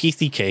have this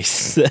PC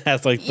case that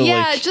has like the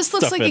Yeah, like, it just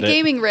looks stuff like a in it.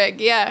 gaming rig.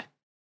 Yeah.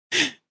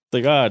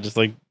 Like just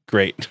like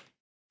great.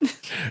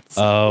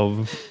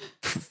 Yeah.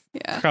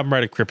 Kamen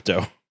Rider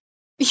Crypto,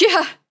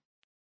 Yeah.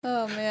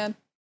 Oh man.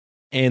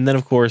 and then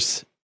of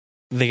course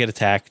they get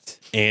attacked,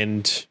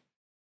 and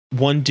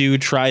one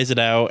dude tries it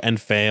out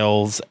and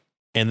fails,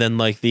 and then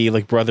like the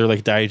like brother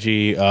like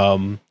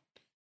Daiji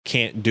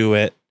can't do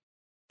it,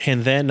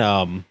 and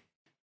then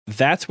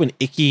that's when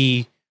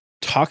Ikki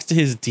talks to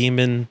his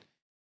demon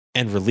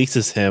and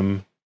releases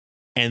him,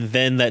 and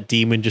then that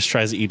demon just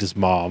tries to eat his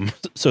mom.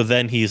 So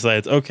then he's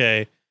like,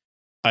 okay,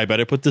 I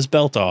better put this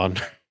belt on.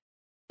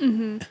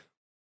 Mm-hmm.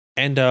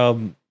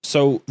 And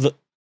so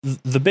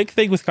the big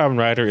thing with Kamen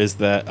Rider is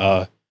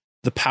that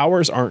the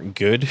powers aren't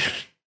good.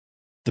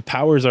 The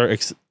powers are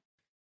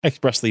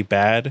expressly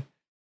bad.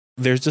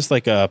 There's just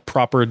like a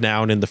proper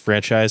noun in the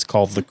franchise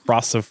called the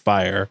Cross of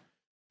Fire,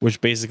 which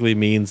basically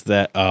means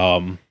that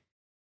a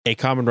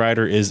Kamen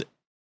Rider is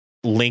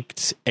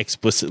linked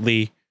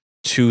explicitly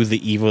to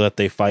the evil that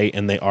they fight,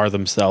 and they are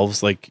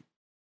themselves like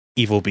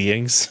evil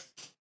beings.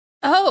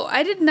 Oh,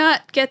 I did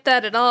not get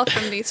that at all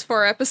from these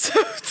 4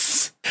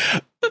 episodes.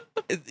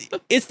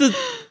 it's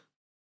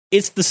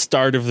the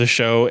start of the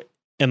show,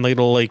 and like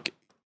it'll like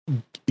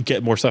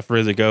get more stuff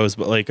as it goes.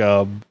 But like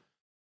a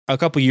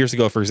couple years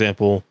ago, for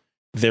example,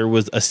 there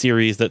was a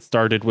series that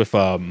started with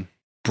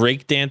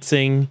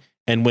breakdancing,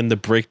 and when the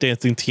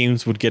breakdancing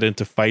teams would get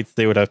into fights,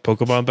 they would have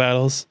Pokemon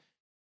battles,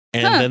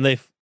 and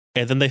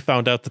then they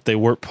found out that they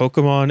weren't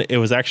Pokemon. It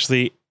was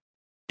actually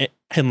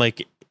in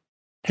like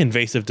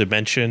invasive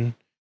dimension,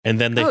 and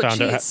then they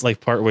found out like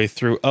partway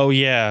through. Oh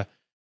yeah,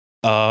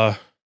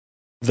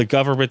 the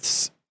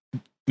government's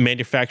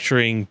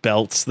manufacturing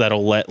belts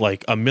that'll let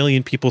like 1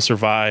 million people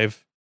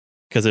survive,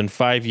 because in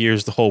 5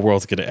 years the whole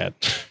world's gonna end.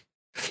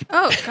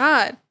 Oh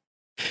God.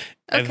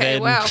 And Okay,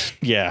 then, wow.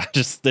 Yeah,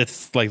 just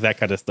it's like that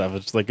kind of stuff.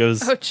 It's like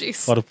goes Oh a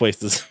jeez. lot of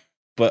places.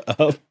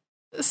 But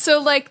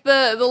So like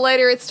the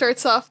lighter it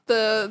starts off,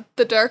 the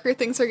darker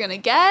things are gonna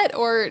get,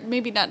 or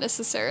maybe not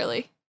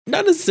necessarily.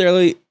 not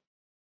necessarily.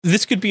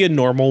 This could be a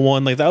normal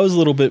one. Like that was a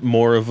little bit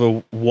more of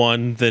a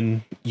one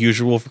than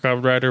usual for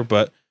Kamen Rider,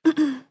 but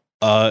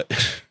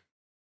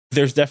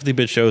there's definitely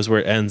been shows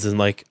where it ends in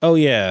like, oh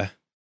yeah,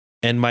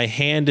 and my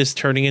hand is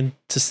turning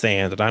into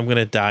sand, and I'm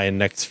gonna die in the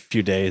next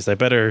few days. I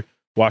better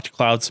watch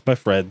Clouds with my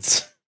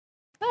friends.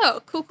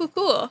 Oh,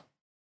 cool.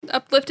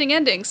 Uplifting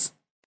endings.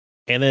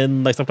 And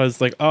then like sometimes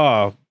it's like,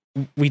 oh,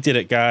 we did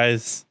it,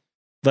 guys.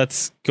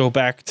 Let's go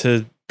back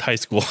to high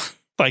school.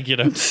 Like, you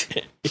know,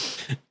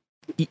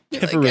 you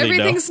Like, never really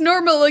know. everything's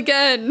normal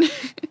again.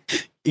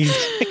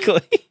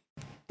 Exactly.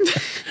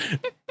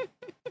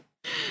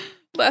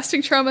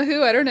 Lasting trauma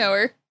who? I don't know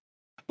her.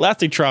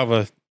 Lasting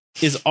trauma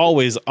is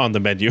always on the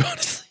menu,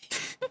 honestly,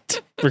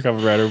 for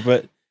Kamen Rider.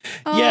 But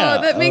Oh, yeah,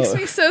 that makes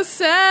me so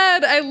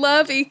sad. I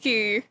love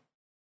Iki.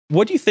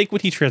 what do you think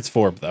when he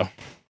transformed, though?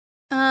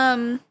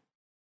 I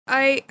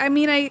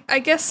mean, I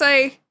guess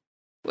I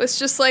was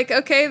just like,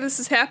 okay, this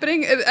is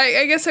happening.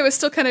 I guess I was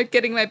still kind of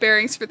getting my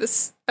bearings for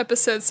this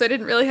episode, so I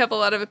didn't really have a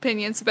lot of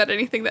opinions about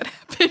anything that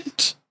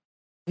happened.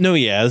 No,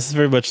 yeah, this is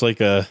very much like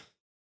a,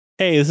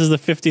 hey, this is the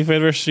 50th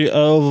anniversary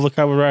of the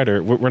Kamen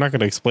Rider. We're not going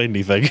to explain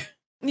anything.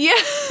 Yeah,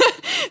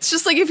 it's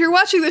just like if you're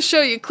watching the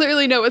show, you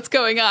clearly know what's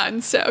going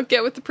on, so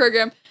get with the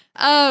program.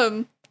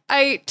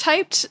 I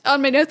typed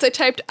on my notes,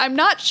 I'm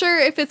not sure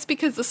if it's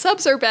because the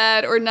subs are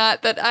bad or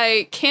not, that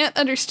I can't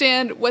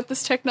understand what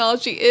this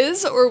technology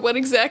is or what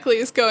exactly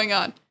is going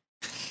on.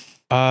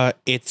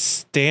 It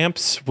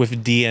stamps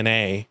with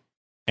DNA,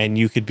 and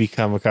you could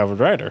become a Kamen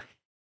Rider.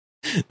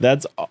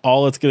 That's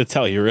all it's going to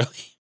tell you, really.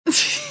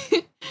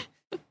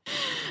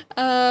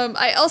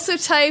 I also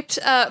typed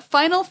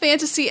Final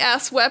Fantasy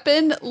ass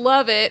weapon,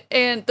 love it,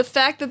 and the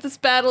fact that this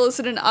battle is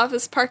in an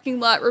office parking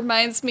lot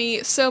reminds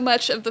me so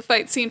much of the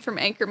fight scene from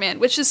Anchorman,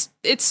 which is,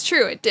 it's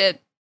true, it did.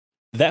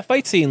 That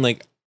fight scene,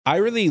 like, I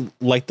really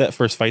liked that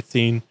first fight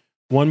scene.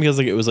 One, because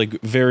like it was like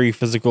very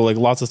physical, like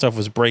lots of stuff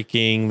was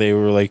breaking. They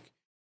were like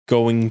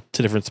going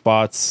to different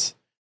spots.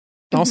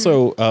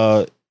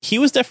 Also, he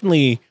was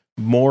definitely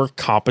more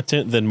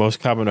competent than most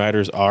Kamen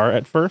Riders are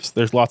at first.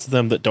 There's lots of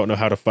them that don't know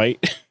how to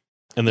fight.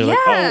 And they're like,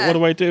 oh, what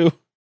do I do?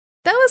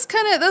 That was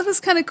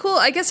kind of cool.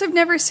 I guess I've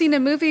never seen a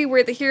movie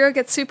where the hero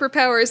gets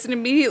superpowers and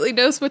immediately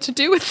knows what to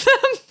do with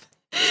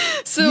them.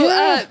 So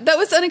that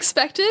was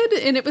unexpected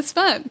and it was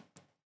fun.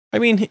 I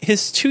mean,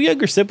 his two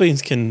younger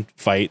siblings can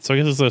fight, so I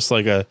guess it's just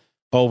like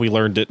we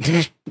learned it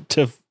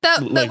to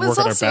That like, was work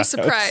on our also a backouts.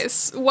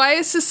 surprise. Why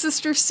is his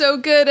sister so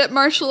good at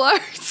martial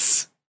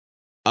arts?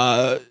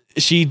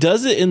 She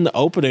does it in the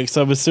opening,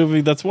 so I'm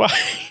assuming that's why.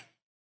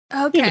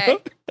 Okay. You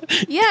know?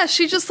 Yeah,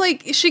 she just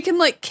she can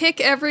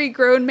kick every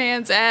grown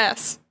man's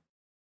ass.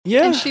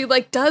 Yeah. And she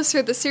does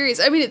for the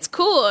series. I mean, it's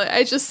cool. I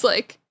was just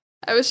like,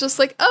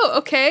 oh,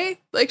 okay.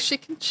 Like she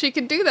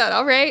can do that.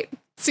 All right.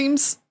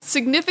 Seems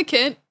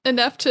significant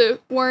enough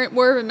to warrant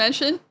more of a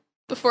mention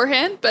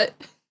beforehand, but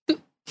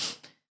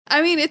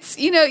I mean, it's,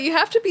 you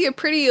have to be a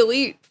pretty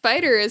elite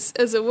fighter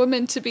as a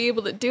woman to be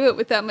able to do it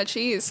with that much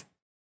ease.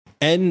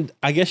 And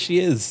I guess she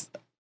is.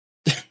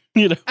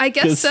 I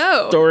guess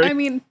so. Story. I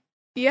mean,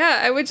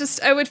 yeah,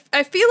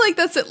 I feel like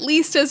that's at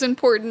least as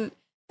important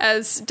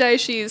as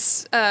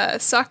Daishi's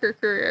soccer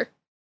career.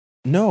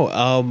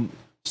 No,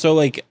 so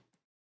like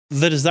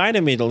the design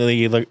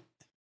immediately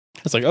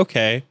it's like,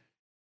 okay,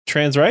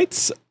 trans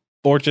rights,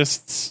 or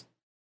just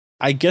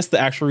I guess the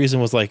actual reason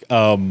was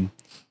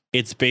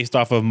it's based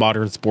off of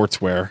modern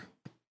sportswear,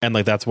 and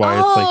that's why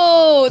it's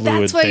blue and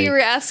that's why pink. you were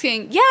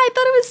asking. Yeah, I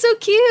thought it was so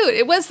cute.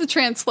 It was the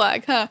trans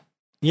flag, huh?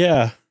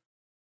 Yeah.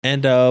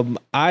 And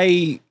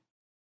I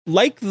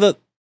like the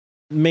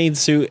main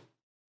suit,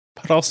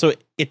 but also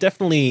it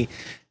definitely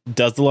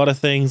does a lot of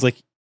things. Like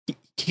he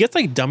gets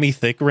dummy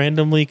thick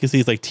randomly because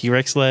he's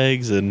T-Rex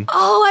legs, and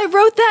Oh, I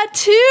wrote that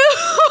too.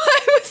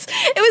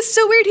 It was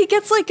so weird. He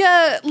gets like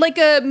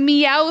a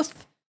Meowth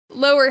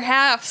lower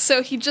half,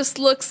 so he just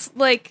looks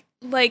like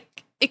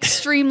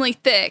extremely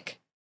thick.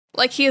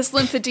 Like he has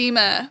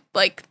lymphedema,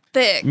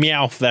 thick.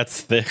 Meowth, that's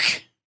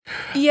thick.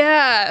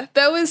 Yeah,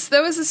 that was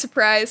a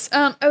surprise.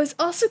 I was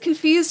also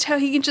confused how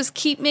he can just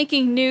keep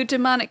making new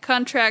demonic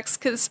contracts,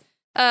 because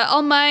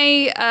All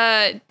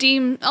my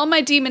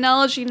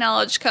demonology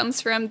knowledge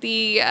comes from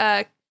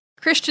the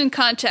Christian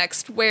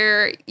context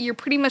where you're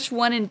pretty much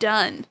one and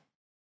done.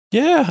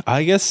 Yeah,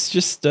 I guess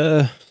just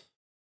the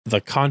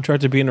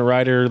contract of being a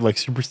writer like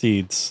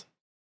supersedes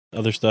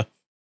other stuff.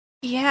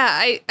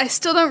 Yeah, I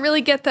still don't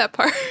really get that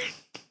part.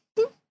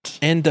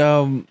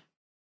 And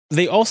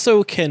they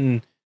also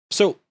can.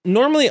 So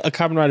normally a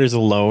Kamen Rider is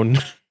alone,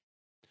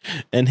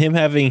 and him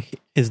having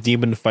his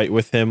demon fight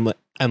with him,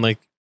 and like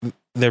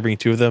there being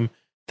two of them,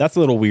 that's a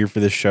little weird for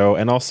this show.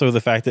 And also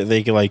the fact that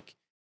they can like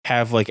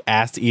have like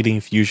ass eating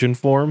fusion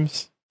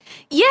forms.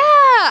 Yeah,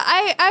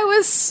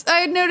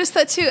 I noticed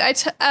that too.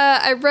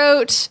 I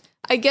wrote,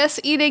 I guess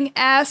eating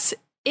ass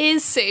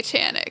is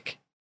satanic.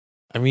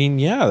 I mean,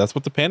 yeah, that's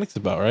what the panic's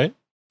about, right?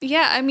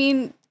 Yeah, I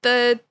mean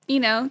that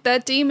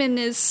demon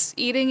is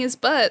eating his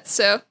butt,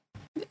 so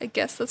I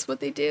guess that's what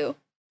they do.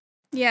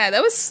 Yeah,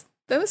 that was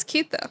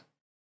cute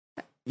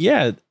though.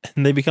 Yeah,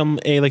 and they become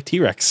a like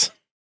T-Rex.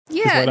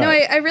 Yeah, no,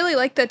 I really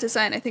like that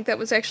design. I think that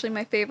was actually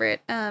my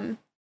favorite. I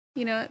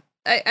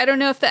don't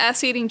know if the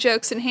ass eating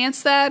jokes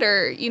enhance that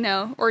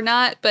or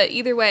not, but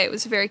either way, it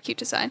was a very cute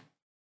design.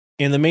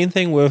 And the main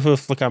thing with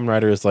Kamen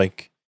Rider is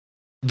like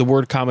the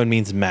word common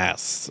means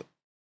mass.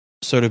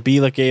 So to be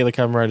like a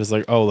Kamen Rider is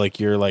like, oh, like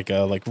you're like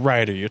a like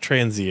rider, you're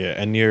transient,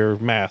 and you're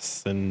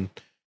mass, and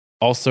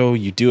also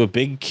you do a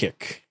big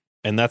kick,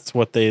 and that's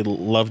what they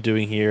love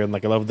doing here. And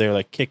like I love their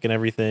like kick and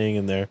everything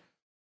and their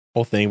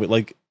whole thing. But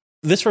like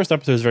this first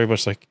episode is very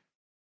much like,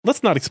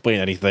 let's not explain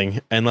anything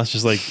and let's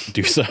just like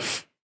do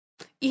stuff.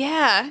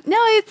 Yeah, no,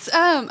 it's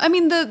I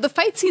mean the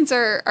fight scenes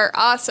are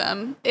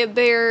awesome.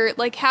 They're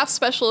like half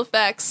special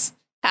effects,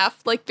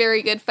 half like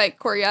very good fight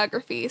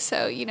choreography.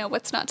 So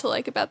what's not to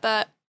like about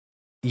that?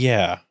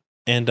 Yeah,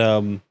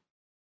 and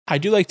I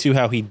do like too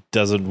how he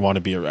doesn't want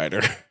to be a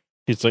writer.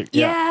 He's like,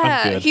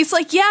 yeah, I'm good. He's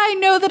like, yeah, I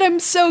know that I'm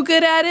so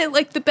good at it,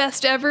 like the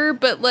best ever,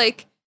 but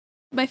like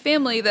my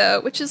family though,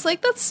 which is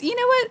like that's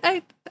what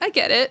I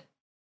get it.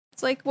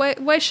 It's like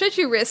why should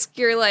you risk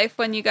your life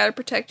when you got to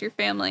protect your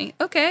family?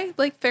 Okay,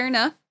 like fair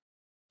enough.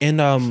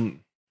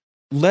 And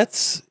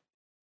let's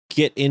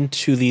get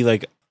into the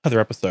like other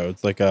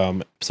episodes. Like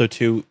episode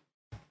 2,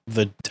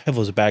 the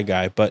devil is a bad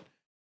guy, but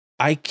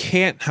I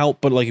can't help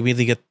but like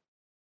immediately get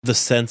the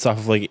sense off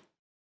of like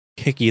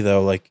Hickey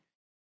though, like,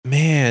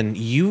 man,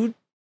 you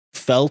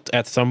felt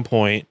at some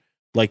point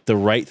like the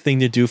right thing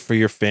to do for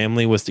your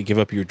family was to give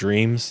up your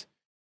dreams,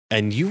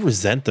 and you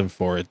resent them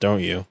for it,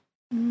 don't you?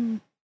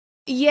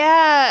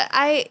 Yeah,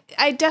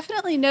 I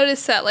definitely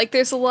noticed that. Like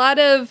there's a lot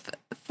of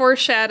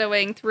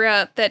foreshadowing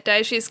throughout that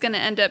Daiji's going to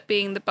end up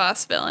being the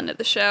boss villain of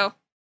the show.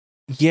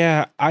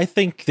 Yeah, I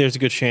think there's a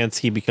good chance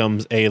he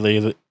becomes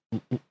a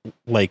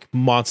like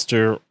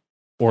monster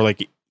or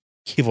like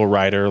evil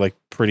rider, like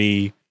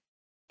pretty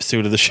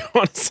soon of the show,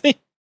 honestly.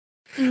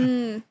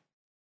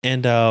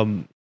 And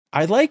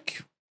I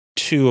like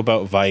too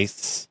about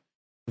Vice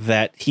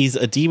that he's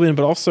a demon,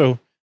 but also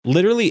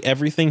literally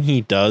everything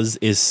he does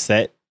is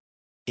set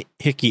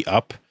Hickey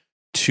up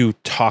to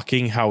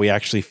talking how he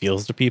actually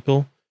feels to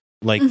people.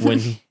 Like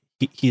when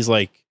he's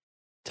like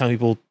telling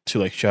people to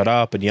like shut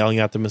up and yelling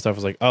at them and stuff,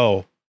 is like,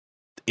 oh,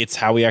 it's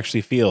how he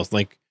actually feels.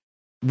 Like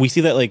we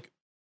see that like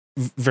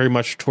very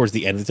much towards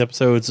the end of these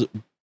episodes,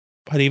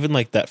 but even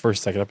like that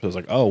second episode is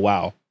like, oh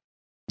wow,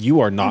 you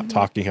are not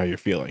talking how you're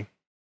feeling.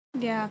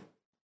 Yeah.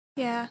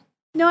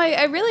 No,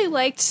 I really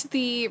liked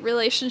the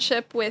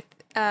relationship with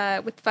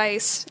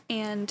Vice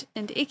and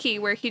Icky,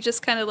 where he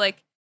just kind of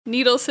like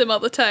needles him all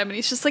the time, and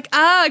he's just like,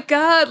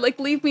 God, like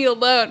leave me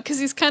alone, because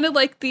he's kind of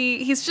like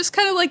he's just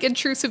kind of like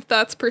intrusive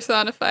thoughts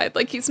personified.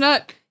 Like he's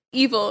not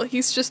evil,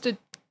 he's just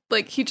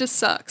he just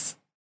sucks.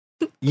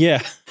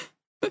 Yeah.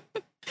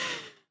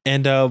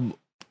 And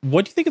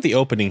what do you think of the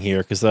opening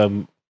here? Because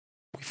we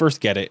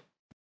first get it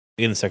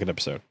in the second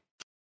episode.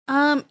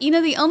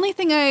 The only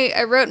thing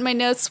I wrote in my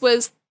notes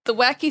was the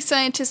wacky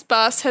scientist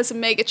boss has a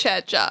mega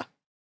chat jaw.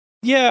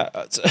 Yeah.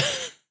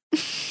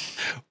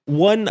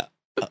 One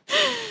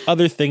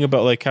other thing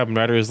about like Kamen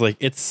Rider is like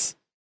it's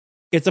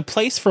a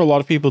place for a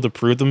lot of people to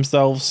prove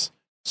themselves.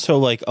 So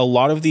like a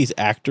lot of these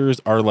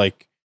actors are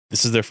like,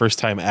 this is their first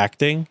time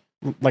acting.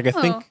 Like I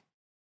think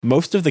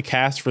most of the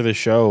cast for the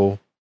show,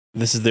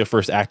 this is their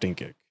first acting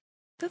gig.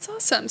 That's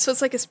awesome. So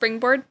it's like a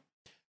springboard.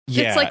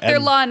 Yeah, it's like their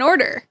Law and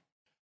Order.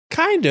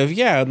 Kind of,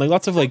 yeah. And like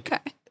lots of like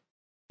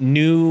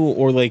new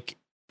or like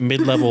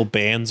mid-level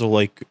bands will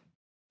like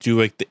do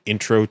like the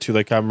intro to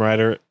like Kamen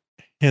Rider,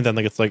 and then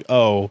like it's like,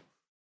 oh,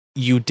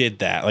 you did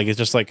that. Like it's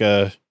just like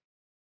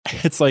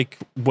it's like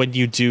when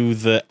you do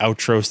the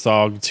outro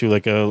song to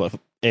like a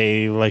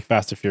like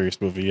Fast and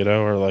Furious movie,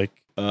 or like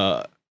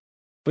but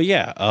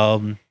yeah,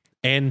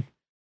 and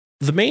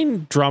the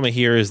main drama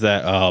here is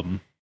that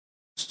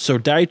so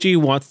Daiji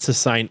wants to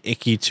sign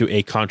Icky to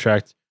a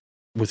contract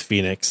with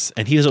Phoenix,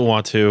 and he doesn't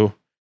want to.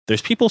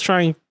 There's people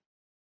trying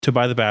to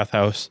buy the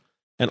bathhouse,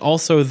 and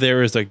also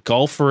there is a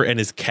golfer and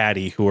his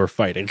caddy who are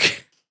fighting.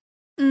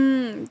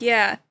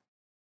 Yeah.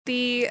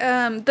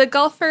 The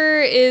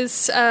golfer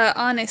is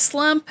on a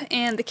slump,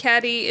 and the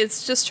caddy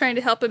is just trying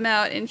to help him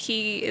out, and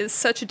he is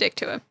such a dick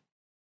to him.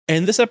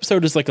 And this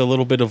episode is like a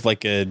little bit of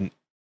like an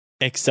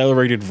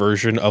accelerated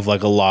version of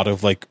like a lot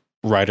of like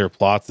writer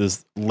plots.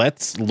 Is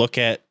let's look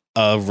at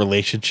a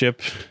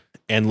relationship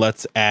and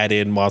let's add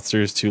in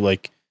monsters to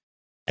like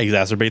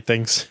exacerbate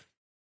things.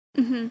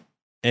 Mm-hmm.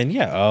 And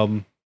yeah,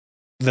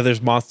 then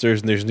there's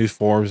monsters and there's new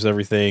forms and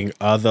everything.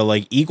 The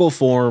like eagle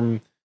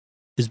form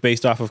is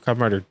based off of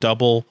Kamen Rider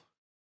Double,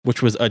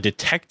 which was a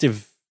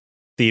detective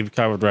themed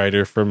Kamen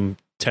Rider from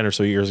 10 or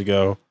so years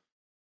ago.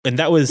 And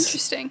that was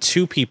Interesting.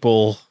 two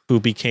people who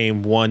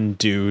became one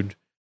dude,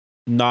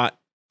 not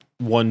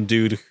one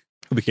dude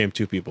who became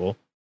two people.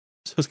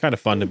 So it's kind of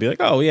fun to be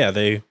like, oh yeah,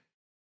 they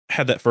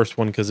had that first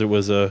one because it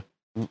was a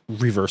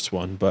reverse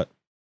one. But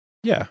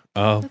yeah.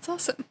 That's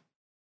awesome.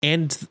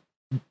 And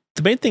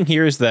the main thing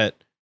here is that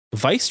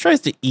Vice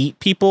tries to eat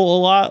people a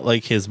lot,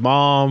 like his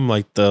mom,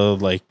 like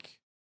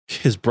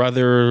his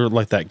brother,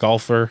 like that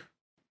golfer.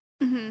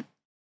 Mm-hmm.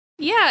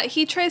 Yeah,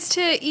 he tries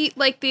to eat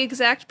like the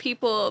exact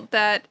people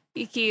that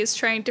Iki is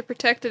trying to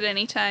protect at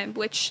any time,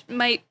 which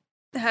might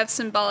have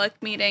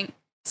symbolic meaning,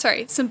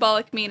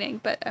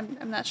 but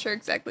I'm not sure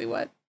exactly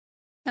what.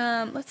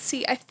 Let's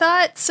see. I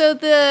thought so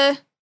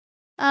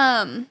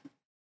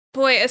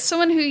boy, as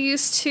someone who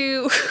used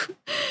to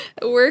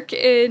work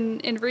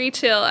in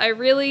retail, I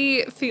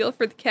really feel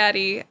for the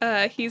caddy.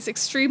 He's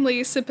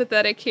extremely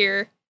sympathetic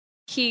here.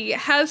 He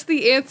has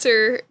the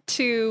answer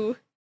to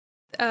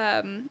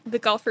the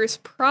golfer's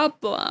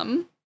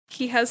problem.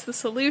 He has the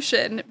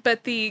solution,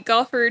 but the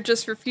golfer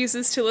just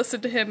refuses to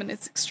listen to him and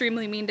is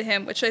extremely mean to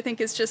him, which I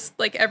think is just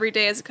like every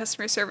day as a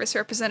customer service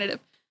representative.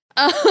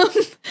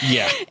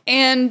 Yeah.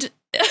 And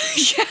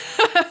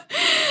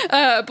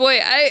boy,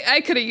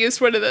 I could have used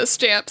one of those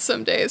stamps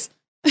some days.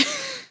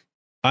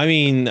 I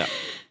mean,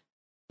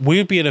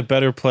 we'd be in a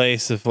better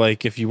place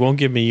if you won't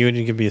give me you and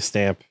you give me a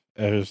stamp.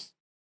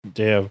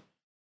 Damn.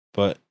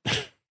 But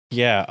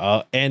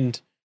yeah, and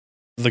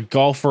the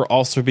golfer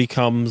also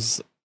becomes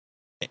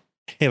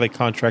a like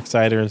contract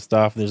cider and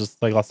stuff. There's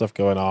just like lots of stuff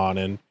going on,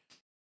 and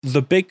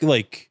the big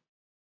like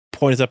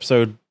point of this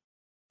episode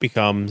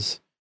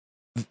becomes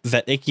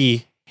that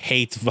Iki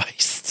hates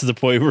Vice to the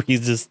point where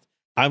he's just,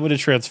 I'm going to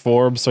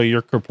transform so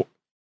you're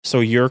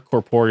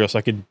corporeal so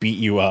I can beat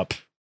you up.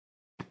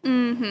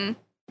 Mm-hmm.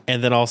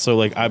 And then also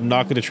like I'm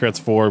not going to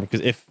transform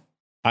because if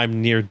I'm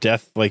near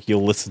death, like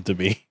you'll listen to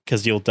me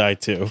because you'll die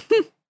too.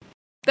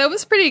 That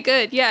was pretty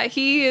good. Yeah,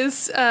 he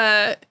is.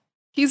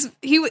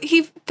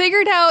 He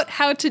figured out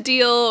how to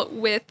deal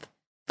with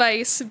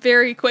Vice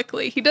very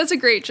quickly. He does a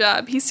great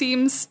job. He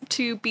seems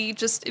to be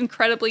just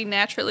incredibly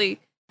naturally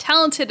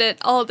talented at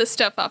all of this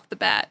stuff off the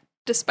bat,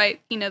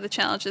 despite the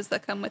challenges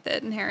that come with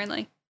it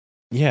inherently.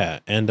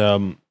 Yeah,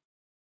 and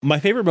my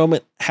favorite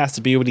moment has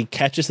to be when he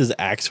catches his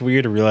axe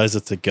weird and realizes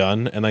it's a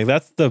gun, and like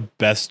that's the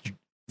best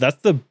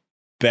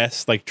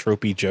like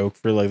tropey joke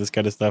for like this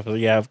kind of stuff.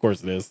 Like, yeah, of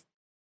course it is.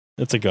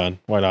 It's a gun.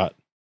 Why not?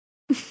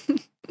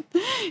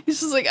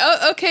 He's just like,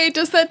 oh, okay, it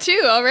does that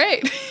too. All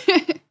right.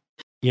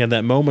 Yeah,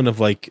 that moment of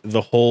like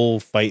the whole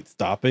fight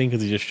stopping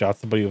because he just shot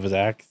somebody with his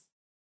axe.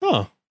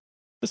 Oh,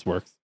 this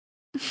works.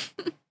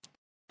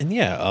 And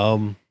yeah,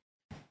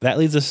 that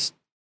leads us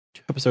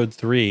to episode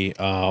 3.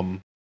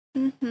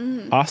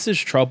 Mm-hmm.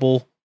 Hostage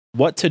Trouble,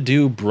 What to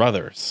Do,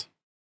 Brothers.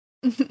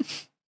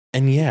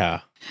 And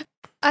yeah.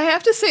 I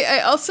have to say, I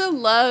also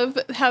love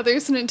how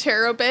there's an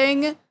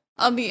interrobang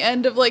on the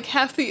end of like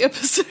half the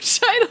episode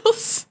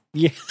titles.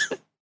 Yeah.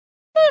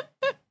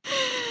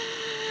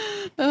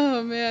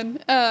 Oh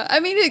man. I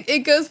mean, it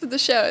goes with the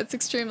show. It's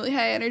extremely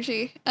high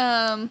energy.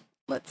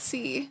 Let's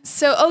see.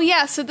 So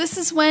this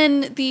is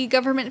when the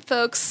government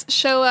folks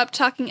show up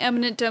talking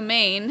eminent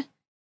domain.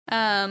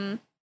 Let's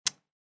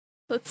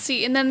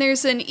see. And then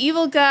there's an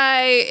evil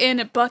guy in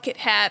a bucket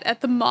hat at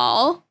the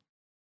mall.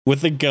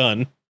 With a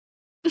gun.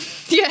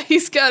 Yeah,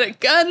 he's got a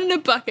gun and a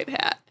bucket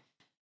hat.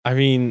 I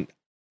mean,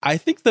 I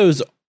think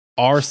those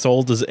are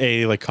sold as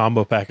a like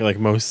combo pack at like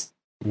most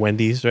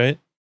Wendy's, right?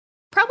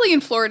 Probably in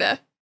Florida.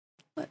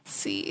 Let's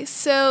see.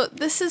 So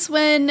this is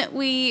when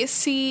we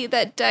see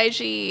that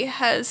Daiji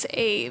has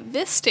a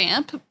Vis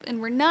stamp,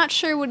 and we're not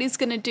sure what he's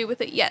going to do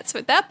with it yet. So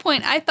at that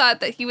point, I thought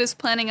that he was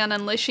planning on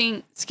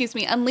unleashing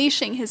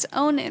his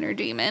own inner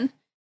demon.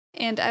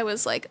 And I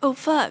was like, oh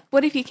fuck,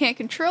 what if he can't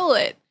control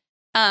it?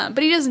 But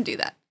he doesn't do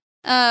that.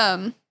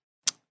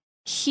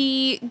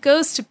 He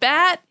goes to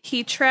bat.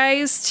 He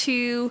tries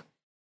to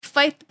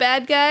fight the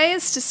bad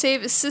guys to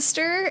save his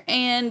sister,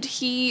 and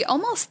he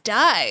almost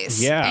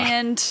dies. Yeah.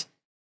 And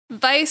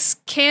Vice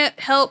can't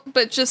help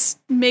but just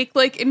make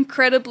like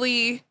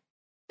incredibly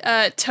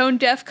tone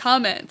deaf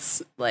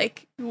comments.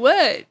 Like,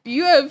 what?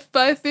 You have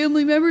 5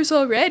 family members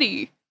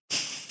already.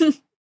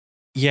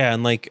 Yeah,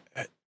 and like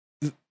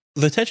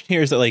the tension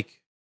here is that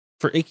like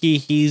for Iki,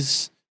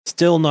 he's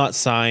still not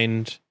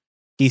signed.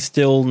 He's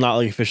still not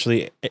like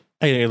officially a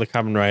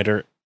Kamen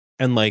Rider,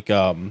 and like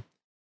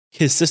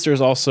his sister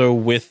is also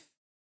with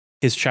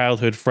his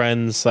childhood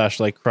friends /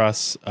 like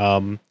Cross.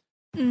 And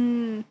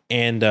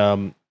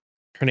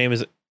her name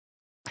is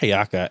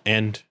Hayaka,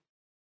 and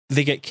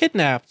they get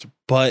kidnapped,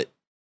 but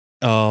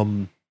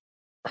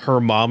her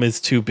mom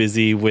is too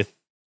busy with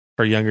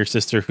her younger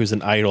sister, who's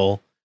an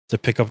idol, to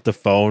pick up the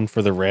phone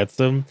for the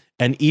ransom.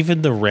 And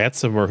even the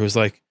ransomer, who's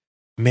like,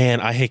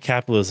 man, I hate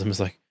capitalism, is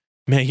like,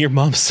 man, your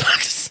mom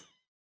sucks.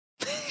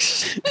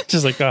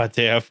 Just like, God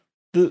damn.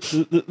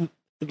 It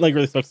like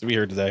really sucks to be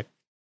here today.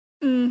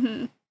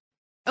 Mm-hmm.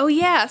 Oh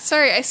yeah,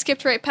 sorry, I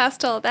skipped right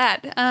past all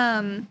that.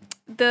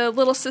 The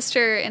little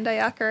sister and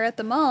Ayaka are at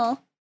the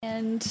mall,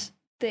 and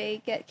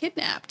they get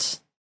kidnapped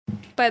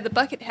by the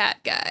bucket hat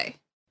guy.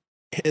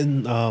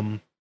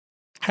 And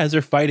as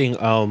they're fighting,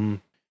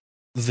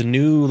 the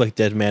new like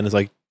dead man is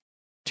like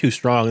too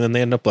strong, and then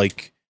they end up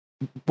like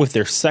with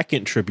their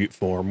second tribute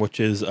form, which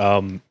is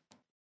to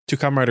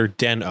Kamen Rider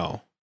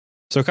Den-O.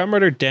 So Kamen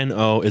Rider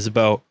Den-O is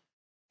about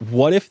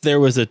what if there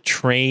was a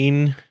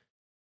train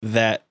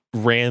that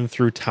ran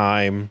through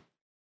time,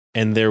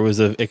 and there was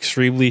an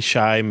extremely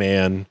shy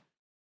man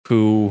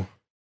who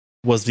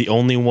was the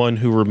only one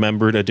who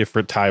remembered a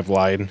different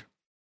timeline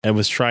and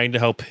was trying to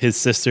help his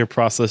sister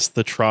process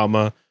the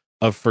trauma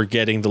of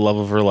forgetting the love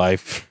of her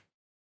life.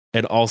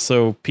 And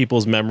also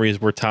people's memories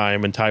were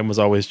time, and time was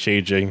always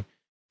changing,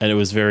 and it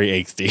was very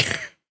angsty.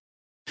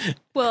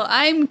 Well,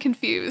 I'm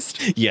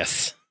confused.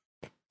 Yes,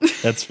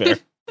 that's fair.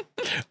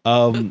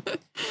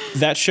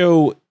 That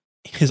show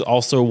is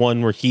also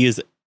one where he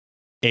is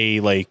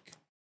a like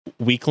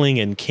weakling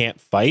and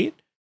can't fight,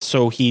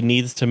 so he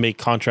needs to make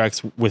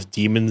contracts with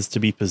demons to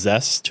be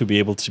possessed to be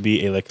able to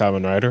be a like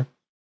Kamen Rider.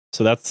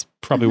 So that's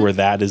probably where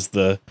that is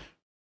the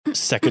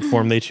second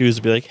form they choose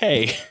to be like,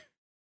 hey,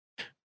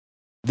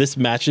 this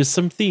matches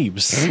some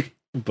themes.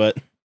 But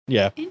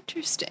yeah,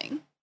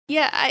 Interesting.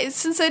 Yeah,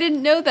 since I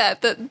didn't know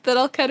that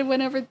all kind of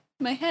went over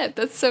my head.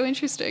 That's so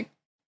interesting.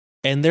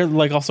 and they're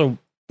like also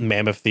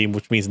mammoth theme,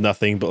 which means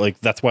nothing, but like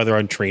that's why they're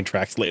on train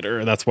tracks later,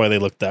 and that's why they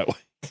look that way.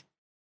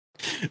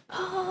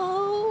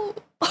 Oh,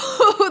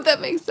 that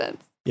makes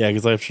sense. Yeah,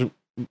 because I should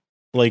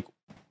like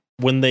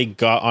when they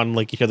got on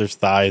like each other's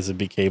thighs, it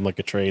became like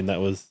a train that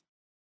was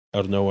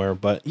out of nowhere.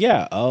 But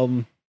yeah,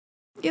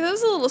 Yeah, that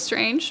was a little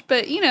strange,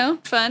 but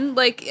fun.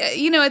 Like,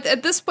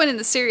 at this point in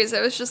the series,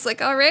 I was just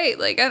like, all right,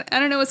 like I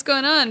don't know what's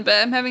going on, but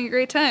I'm having a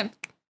great time.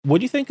 what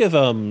do you think of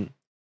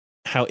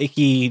how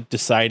Icky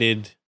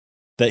decided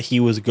that he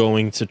was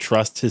going to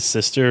trust his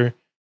sister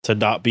to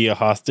not be a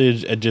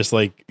hostage and just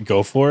like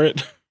go for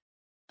it?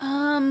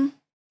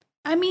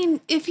 I mean,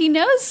 if he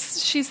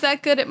knows she's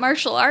that good at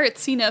martial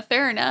arts,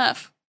 fair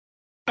enough.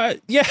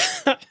 Yeah,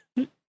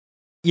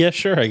 yeah,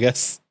 sure, I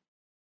guess.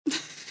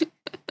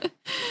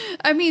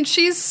 I mean,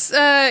 she's,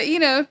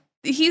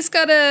 he's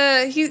got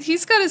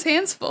his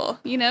hands full.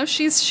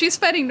 She's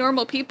fighting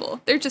normal people.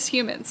 They're just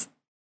humans.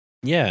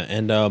 Yeah,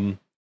 and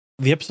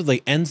the episode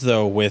like ends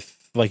though with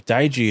like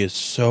Daiji is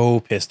so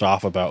pissed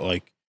off about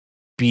like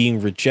being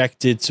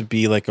rejected to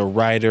be like a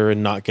rider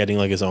and not getting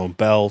like his own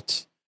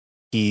belt.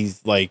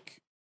 He's like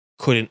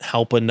couldn't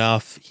help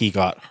enough. He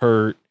got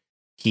hurt.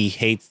 He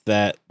hates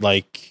that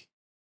like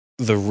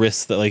the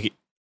risk that like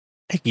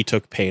he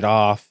took paid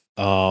off.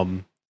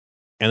 And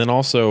then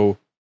also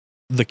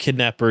the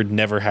kidnapper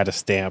never had a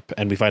stamp,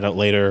 and we find out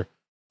later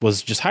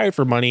was just hired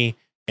for money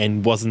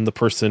and wasn't the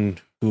person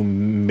who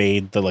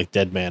made the like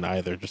dead man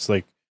either. Just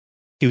like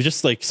he was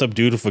just like some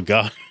dude with a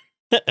gun.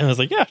 And I was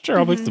like, yeah, sure,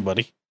 I'll make some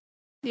money.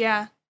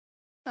 Yeah.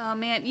 Oh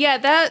man, yeah.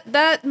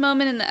 That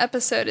moment in the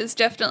episode is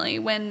definitely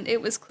when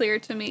it was clear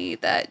to me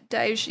that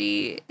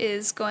Daiji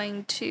is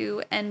going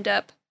to end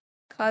up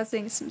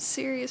causing some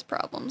serious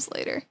problems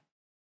later.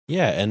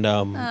 Yeah,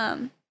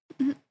 and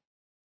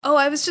Oh,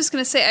 I was just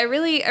gonna say, I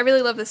really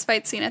love this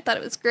fight scene. I thought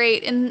it was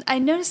great, and I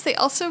noticed they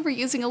also were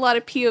using a lot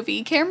of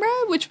POV camera,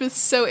 which was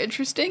so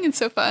interesting and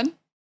so fun.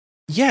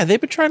 yeah,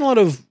 they've been trying a lot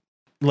of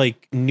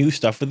like new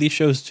stuff with these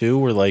shows too,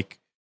 where like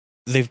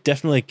they've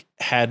definitely like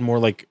had more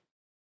like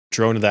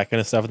drone and that kind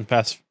of stuff in the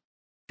past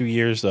few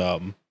years.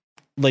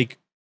 Like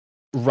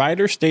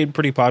Rider stayed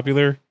pretty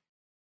popular.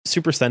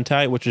 Super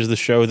Sentai, which is the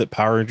show that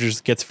Power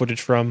Rangers gets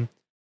footage from,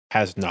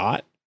 has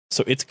not.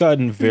 So it's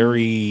gotten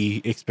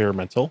very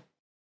experimental.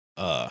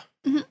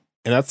 And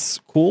that's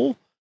cool.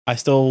 I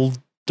still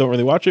don't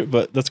really watch it,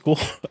 but that's cool.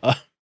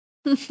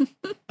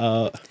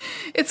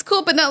 It's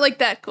cool, but not like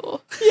that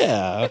cool.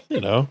 Yeah,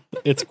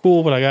 it's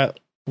cool, but I got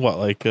what,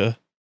 like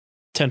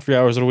 10 free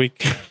hours in a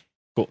week.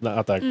 Cool,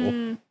 not that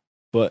cool.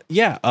 But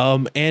yeah,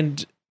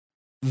 and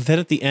then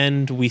at the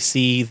end we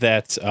see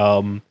that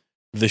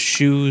the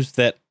shoes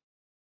that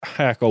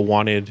Hayako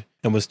wanted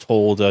and was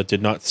told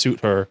did not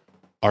suit her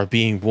are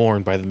being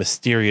worn by the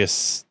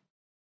mysterious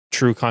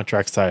true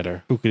contract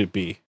cider. Who could it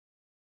be?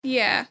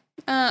 Yeah.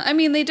 I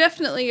mean, they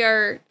definitely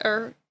are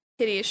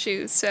hideous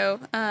shoes, so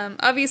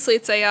obviously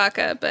it's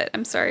Ayaka, but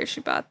I'm sorry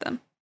she bought them.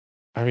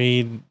 I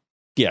mean,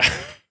 yeah.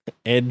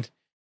 And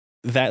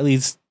that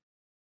leads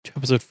to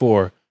episode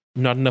 4.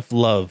 Not enough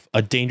love.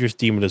 A dangerous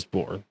demon is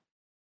born.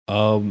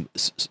 So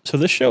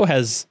this show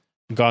has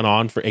gone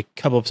on for a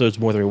couple episodes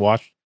more than we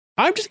watched.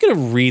 I'm just gonna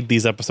read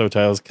these episode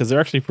titles because they're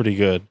actually pretty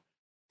good.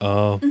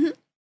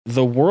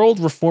 the world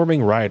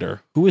reforming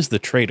rider, who is the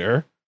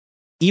traitor,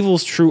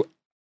 evil's true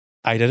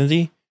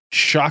identity,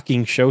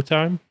 shocking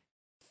showtime,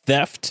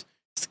 theft,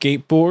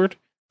 skateboard,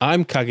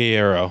 I'm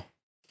Kageyaro,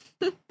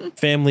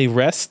 family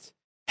rest,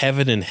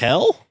 heaven and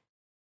hell,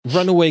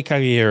 runaway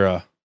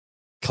Kageyara,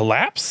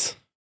 collapse,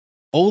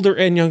 older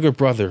and younger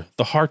brother,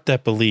 the heart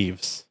that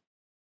believes,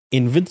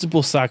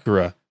 invincible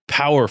Sakura,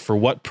 power for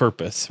what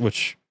purpose,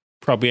 which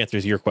probably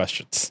answers your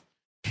questions.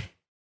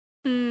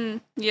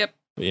 Yep.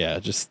 Yeah,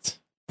 just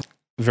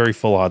very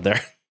full on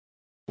there.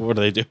 What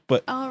do they do?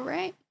 But All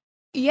right.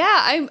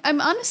 Yeah,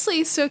 I'm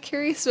honestly so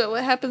curious about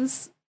what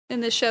happens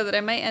in this show that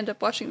I might end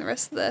up watching the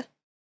rest of the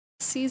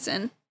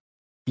season.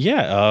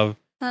 yeah,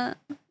 Uh,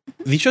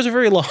 these shows are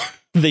very long.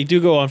 They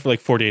do go on for like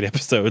 48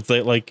 episodes.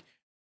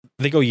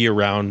 They go year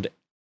round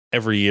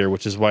every year,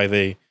 which is why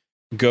they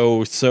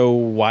go so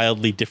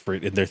wildly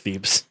different in their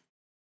themes.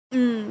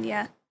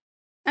 yeah.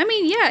 I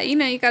mean, yeah,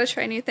 you got to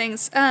try new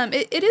things.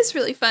 It is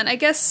really fun. I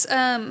guess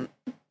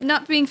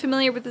not being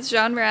familiar with this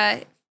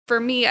genre, for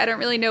me, I don't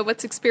really know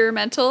what's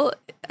experimental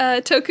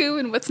toku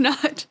and what's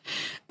not.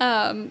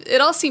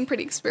 It all seemed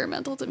pretty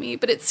experimental to me,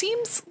 but it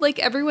seems like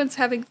everyone's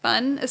having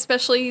fun,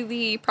 especially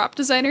the prop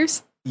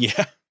designers.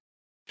 Yeah.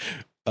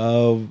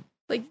 You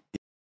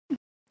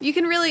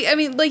can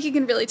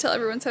really tell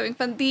everyone's having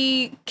fun.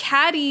 The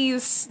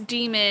Caddy's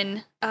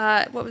demon,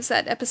 what was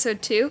that,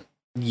 episode 2?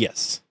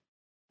 Yes.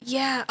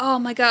 Yeah, oh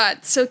my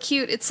god, so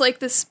cute. It's like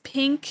this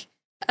pink,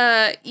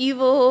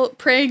 evil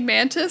praying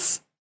mantis.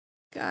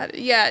 God,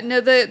 yeah,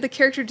 no, the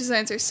character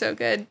designs are so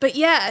good. But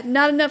yeah,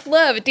 not enough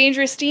love. A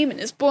dangerous demon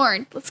is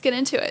born. Let's get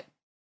into it.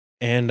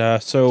 And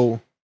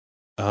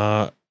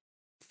for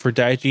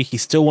Daiji, he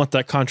still wants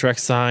that contract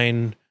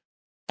signed.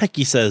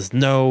 Heki says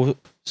no,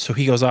 so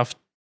he goes off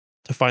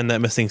to find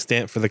that missing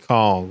stamp for the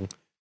Kong.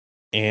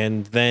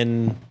 And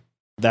then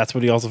that's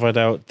when he also find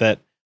out that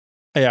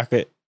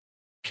Hayaka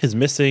is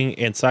missing,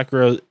 and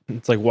Sakura,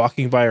 it's like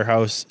walking by her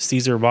house,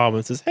 sees her mom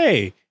and says,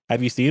 "Hey,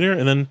 have you seen her?"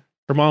 And then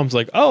her mom's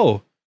like,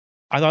 "Oh,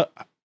 I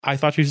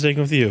thought she was staying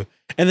with you,"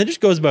 and then just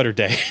goes about her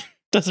day.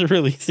 Doesn't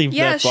really seem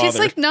that bothered. She's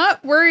like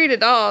not worried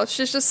at all.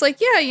 She's just like,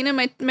 yeah,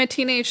 my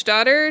teenage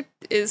daughter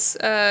is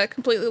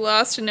completely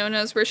lost and no one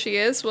knows where she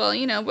is. Well,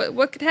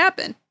 what could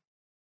happen?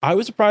 I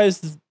was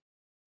surprised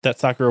that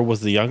Sakura was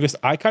the youngest.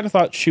 I kind of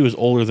thought she was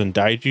older than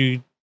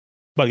Daiji,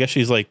 but I guess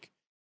she's like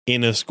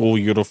in a school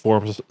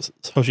uniform,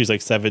 so she's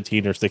like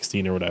 17 or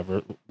 16 or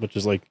whatever, which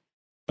is like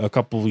a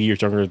couple of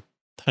years younger than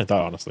I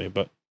thought, honestly.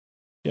 But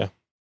yeah.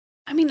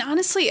 I mean,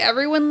 honestly,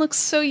 everyone looks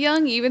so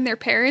young, even their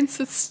parents.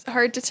 It's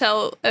hard to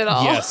tell at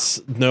all. Yes.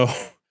 No.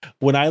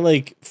 When I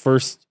like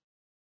first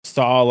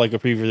saw like a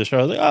preview of the show,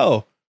 I was like,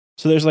 oh,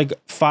 so there's like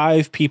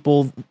 5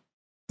 people.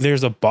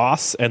 There's a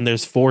boss and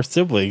there's 4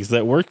 siblings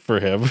that work for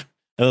him. And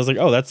I was like,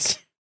 oh, that's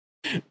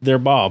their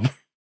mom.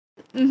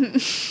 Mm-hmm.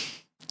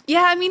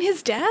 Yeah, I mean,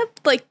 his dad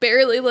like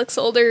barely looks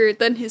older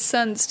than his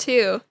sons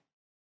too.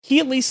 He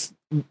at least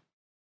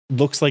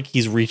looks like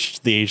he's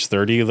reached the age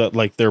 30. That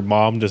like their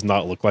mom does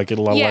not look like it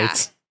a lot of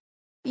lights.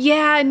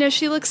 Yeah, no,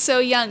 she looks so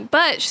young,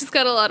 but she's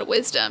got a lot of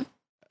wisdom.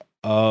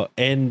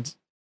 And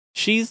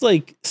she's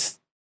like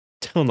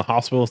still in the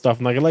hospital and stuff.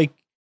 And like, I like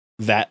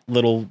that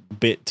little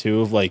bit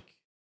too of like,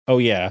 oh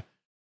yeah,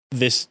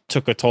 this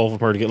took a toll from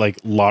her to get like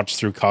launched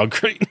through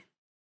concrete.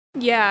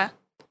 Yeah.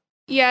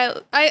 Yeah,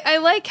 I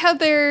like how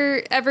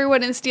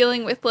everyone is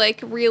dealing with like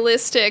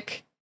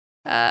realistic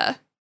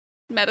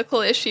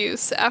medical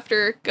issues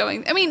after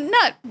going, I mean,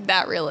 not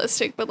that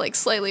realistic, but like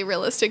slightly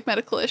realistic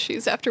medical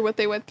issues after what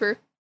they went through.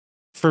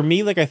 For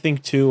me, like I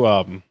think too,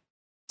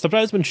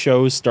 sometimes when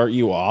shows start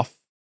you off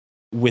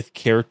with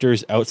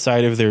characters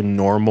outside of their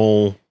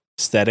normal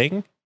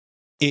setting,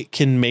 it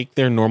can make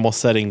their normal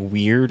setting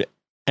weird.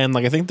 And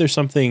like I think there's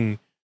something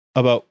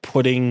about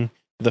putting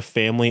the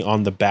family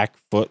on the back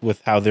foot with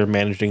how they're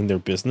managing their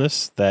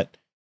business that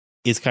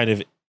is kind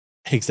of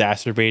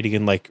exacerbating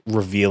and like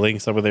revealing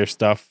some of their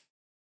stuff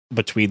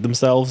between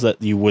themselves that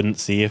you wouldn't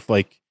see if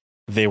like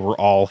they were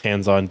all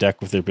hands on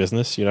deck with their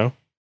business,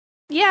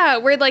 Yeah,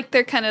 where like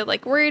they're kind of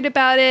like worried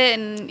about it,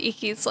 and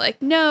Iki's like,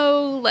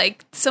 no,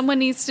 like someone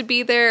needs to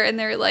be there, and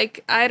they're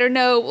like, I don't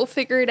know, we'll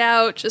figure it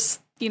out,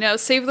 just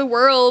save the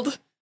world.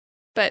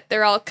 But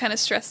they're all kind of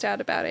stressed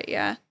out about it.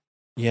 Yeah.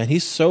 Yeah, and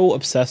he's so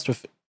obsessed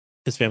with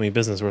his family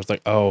business where it's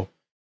like, oh,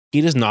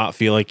 he does not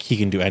feel like he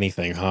can do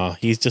anything, huh?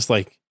 He's just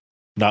like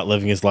not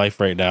living his life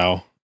right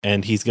now,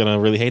 and he's gonna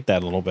really hate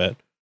that a little bit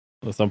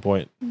at some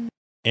point.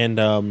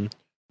 And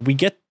we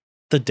get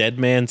the dead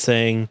man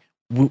saying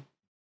we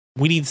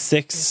need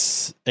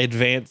 6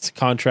 advanced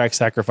contract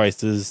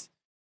sacrifices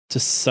to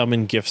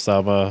summon Gift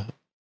Sama,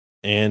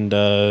 and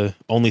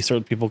only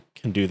certain people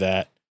can do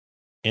that.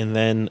 And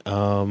then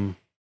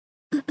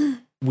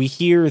we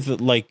hear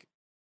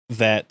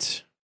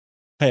that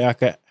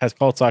Hayaka has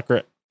called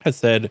Sakura, has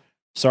said,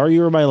 sorry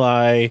you were my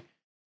lie.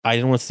 I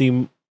didn't want to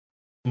see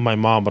my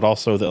mom, but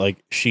also that like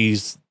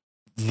she's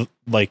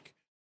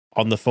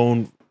on the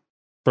phone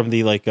from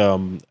the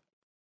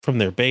from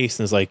their base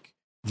and is like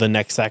the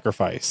next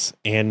sacrifice.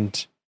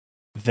 And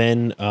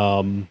then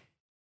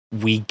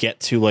we get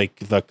to like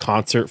the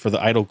concert for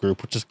the idol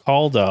group, which is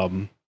called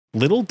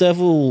Little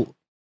Devil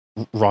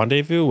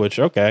Rendezvous, which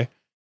okay,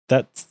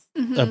 that's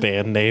a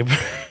band name.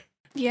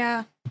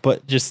 Yeah.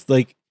 But just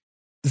like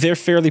they're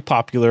fairly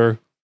popular,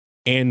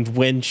 and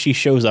when she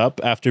shows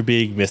up after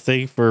being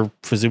missing for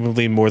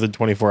presumably more than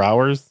 24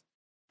 hours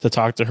to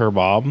talk to her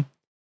mom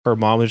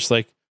is just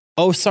like,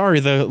 "Oh, sorry,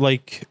 the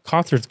like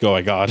concert's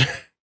going on."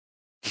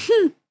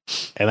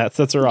 And that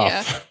sets her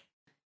off.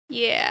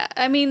 Yeah,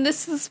 I mean,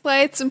 this is why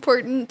it's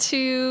important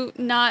to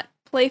not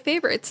play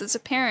favorites as a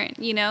parent,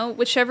 you know?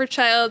 Whichever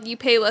child you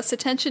pay less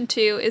attention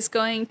to is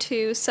going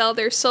to sell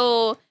their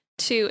soul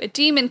to a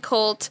demon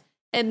cult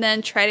and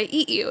then try to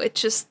eat you.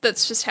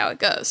 That's just how it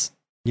goes.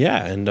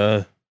 Yeah,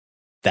 and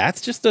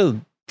that's just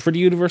a pretty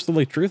universal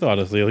like truth,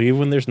 honestly, like, even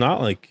when there's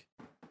not like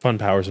fun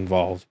powers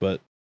involved,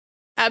 but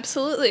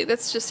Absolutely,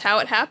 that's just how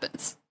it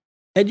happens.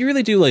 and you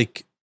really do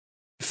like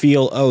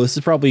feel, oh, this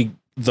is probably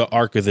the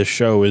arc of this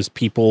show is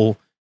people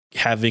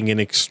having an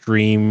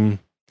extreme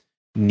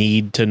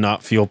need to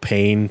not feel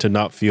pain, to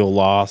not feel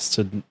loss,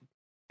 to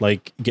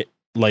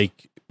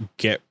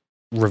get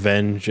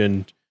revenge,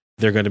 and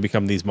they're going to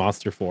become these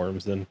monster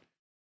forms. And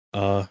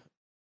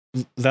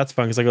that's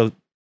fun because like a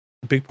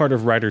big part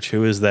of Rider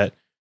 2 is that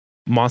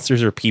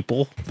monsters are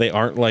people. They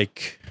aren't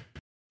like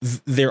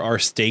there are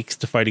stakes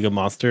to fighting a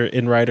monster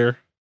in Rider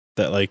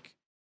that like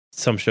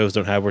some shows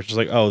don't have, where it's just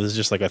like, oh, this is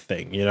just like a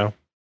thing, you know?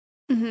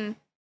 Mm-hmm.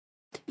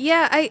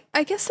 Yeah,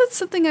 I guess that's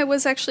something I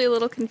was actually a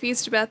little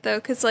confused about, though,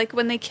 because, like,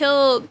 when they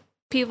kill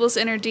people's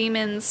inner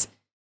demons,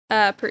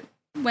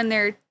 when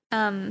they're,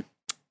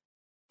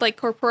 like,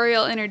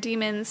 corporeal inner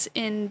demons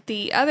in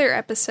the other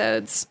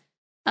episodes,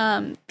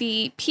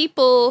 the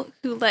people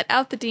who let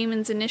out the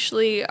demons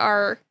initially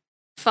are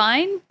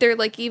fine. They're,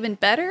 like, even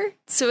better.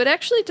 So it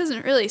actually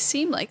doesn't really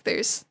seem like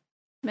there's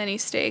many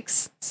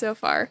stakes so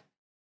far.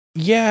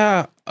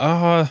 Yeah,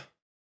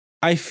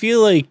 I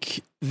feel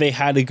like they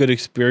had a good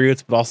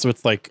experience, but also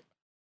it's like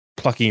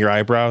plucking your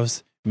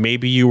eyebrows.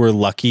 Maybe you were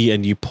lucky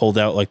and you pulled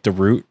out like the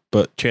root,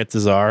 but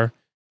chances are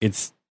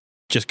it's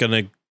just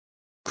gonna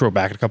grow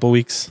back in a couple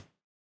weeks.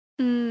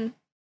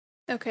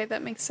 Okay,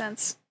 that makes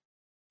sense.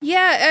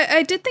 Yeah,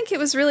 I did think it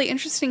was really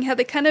interesting how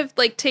they kind of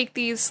like take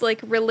these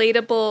like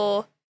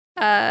relatable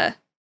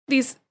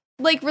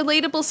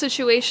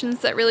situations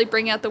that really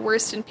bring out the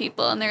worst in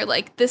people, and they're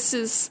like, this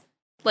is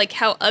like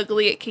how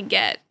ugly it can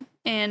get.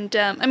 And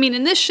I mean,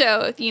 in this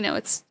show, you know,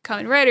 it's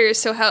Kamen Riders,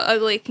 so how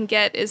ugly it can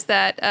get is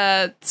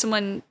that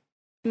someone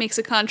makes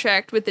a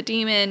contract with the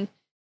demon,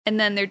 and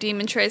then their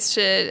demon tries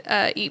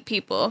to eat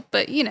people.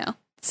 But you know,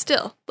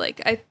 still,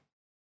 like I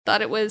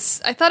thought it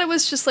was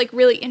just like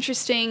really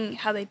interesting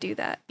how they do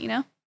that. You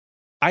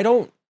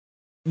know,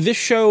 This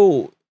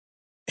show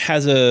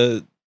has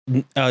a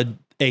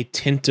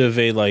tint of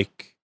a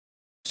like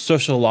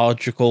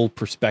sociological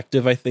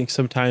perspective, I think,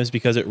 sometimes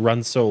because it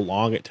runs so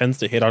long. It tends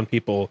to hit on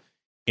people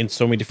in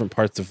so many different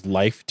parts of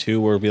life too,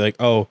 where it'll be like,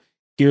 oh,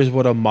 here's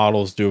what a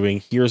model's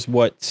doing, here's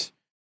what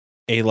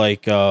a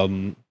like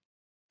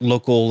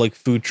local like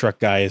food truck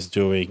guy is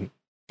doing,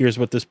 here's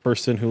what this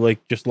person who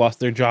like just lost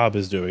their job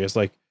is doing. It's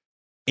like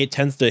it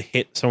tends to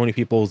hit so many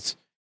people's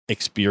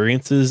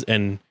experiences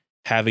and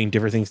having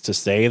different things to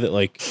say that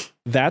like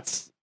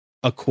that's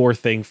a core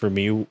thing for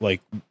me,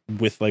 like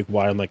with like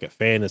why I'm like a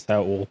fan, is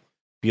how it will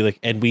be like.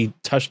 And we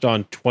touched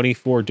on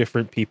 24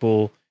 different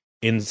people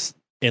in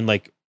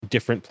like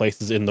different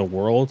places in the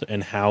world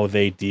and how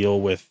they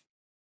deal with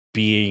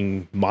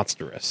being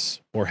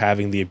monstrous or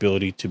having the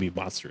ability to be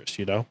monstrous,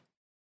 you know?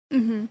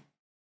 mm-hmm.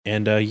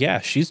 And yeah,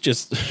 she's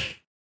just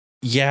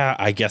yeah,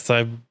 I guess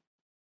I'm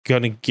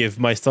gonna give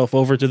myself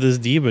over to this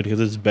demon because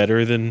it's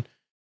better than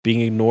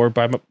being ignored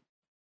by my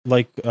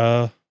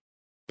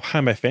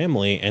by my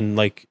family. And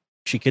like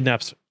she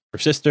kidnaps her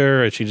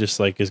sister and she just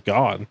like is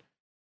gone.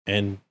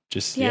 And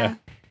just yeah.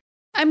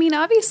 I mean,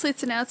 obviously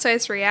it's an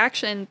outsized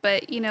reaction,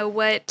 but you know,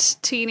 what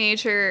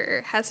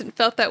teenager hasn't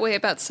felt that way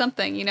about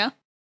something, you know?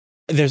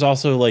 There's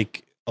also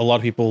like a lot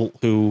of people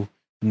who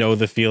know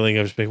the feeling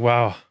of just being,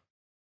 wow,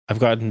 I've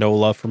got no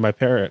love for my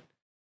parent.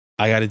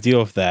 I got to deal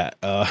with that.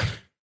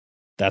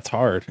 That's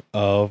hard.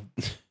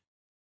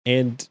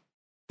 And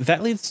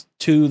that leads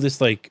to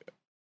this like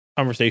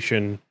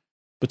conversation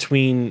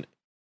between,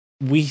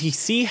 we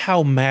see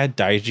how mad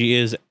Daiji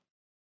is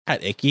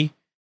at Ikki.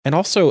 And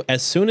also,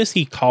 as soon as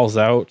he calls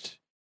out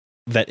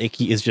that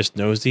Ikki is just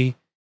nosy,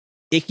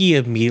 Ikki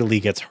immediately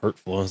gets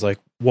hurtful and is like,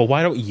 well,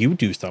 why don't you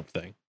do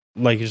something?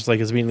 Like, it's just like,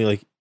 it's immediately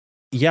like,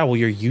 yeah, well,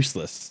 you're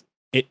useless.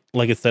 It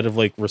like, instead of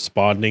like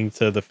responding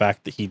to the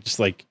fact that he just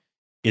like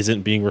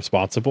isn't being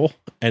responsible,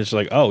 and it's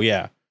like, oh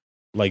yeah,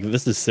 like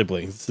this is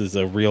siblings. This is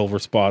a real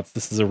response.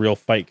 This is a real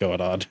fight going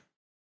on.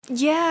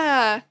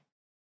 Yeah.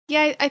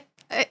 Yeah,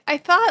 I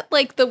thought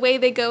like the way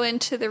they go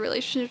into the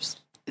relationships,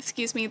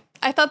 excuse me,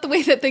 I thought the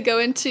way that they go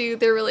into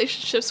their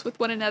relationships with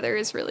one another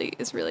is really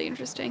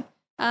interesting.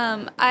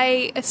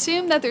 I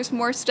assume that there's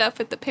more stuff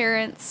with the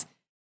parents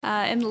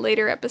in the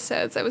later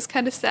episodes. I was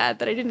kind of sad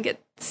that I didn't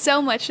get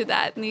so much of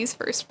that in these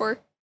first 4.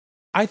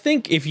 I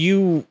think if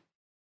you,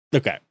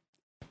 okay,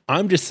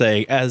 I'm just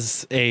saying,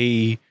 as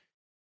a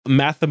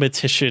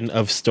mathematician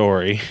of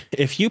story,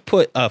 if you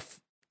put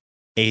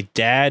a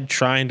dad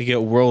trying to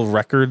get world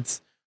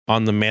records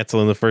on the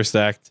mantle in the first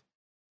act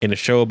in a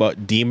show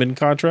about demon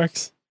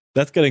contracts,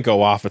 that's going to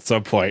go off at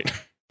some point,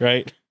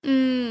 right?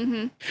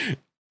 Mm-hmm.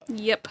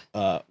 Yep.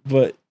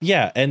 But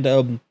yeah,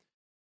 and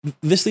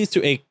this leads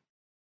to a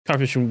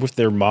conversation with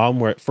their mom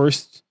where at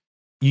first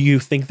you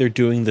think they're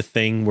doing the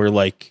thing where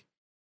like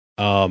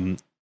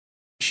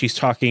she's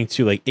talking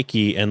to like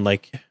Ikki and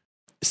like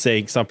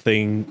saying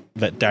something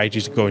that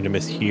Daiji's going to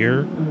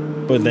mishear,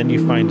 but then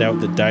you find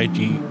out that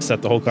Daiji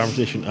set the whole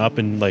conversation up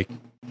and like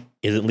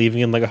isn't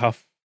leaving in like a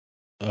huff,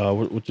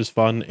 which is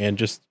fun. And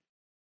just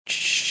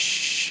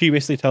she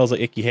basically tells like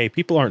Ikki, hey,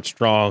 people aren't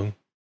strong,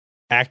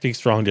 acting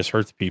strong just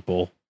hurts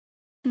people.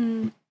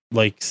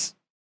 Like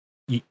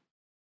you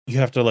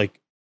have to like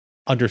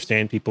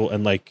understand people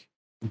and like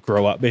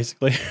grow up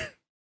basically.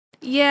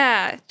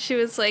 Yeah, she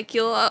was like,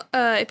 "You'll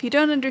if you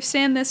don't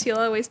understand this, you'll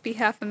always be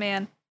half a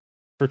man."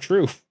 For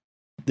true.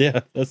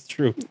 Yeah, that's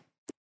true.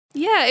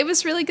 Yeah, it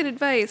was really good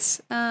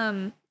advice.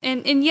 And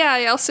yeah,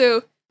 I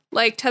also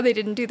liked how they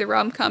didn't do the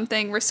rom-com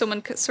thing where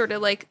someone sort of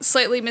like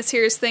slightly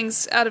mishears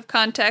things out of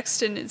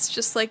context and it's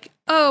just like,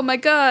 oh my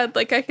god,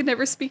 like I could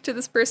never speak to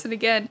this person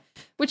again,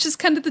 which is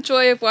kind of the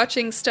joy of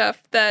watching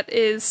stuff that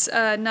is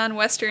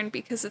non-Western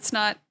because it's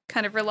not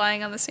kind of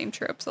relying on the same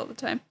tropes all the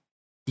time.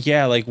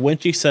 Yeah, like when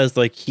she says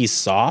like he's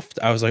soft,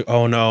 I was like,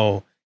 oh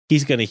no,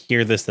 he's gonna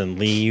hear this and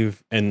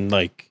leave and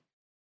like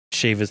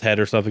shave his head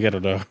or something. I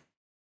don't know.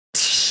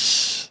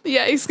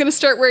 Yeah, he's gonna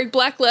start wearing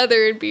black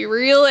leather and be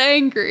real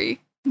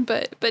angry.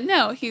 But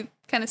no, he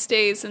kind of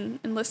stays and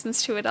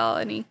listens to it all,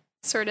 and he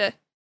sort of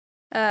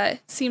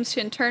seems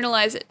to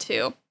internalize it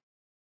too.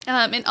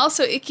 And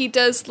also, Ikki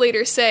does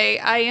later say,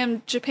 I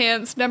am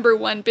Japan's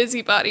 #1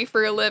 busybody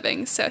for a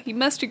living, so he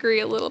must agree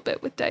a little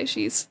bit with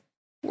Daiji's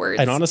words.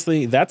 And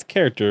honestly, that's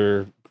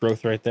character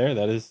growth right there.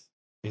 That is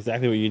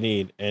exactly what you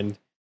need. And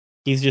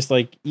he's just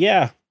like,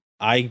 yeah,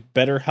 I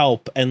better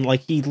help. And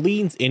like he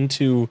leans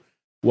into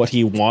what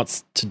he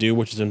wants to do,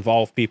 which is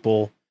involve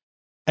people.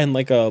 And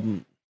like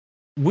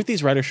with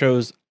these writer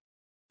shows,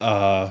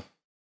 a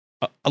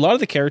lot of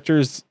the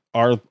characters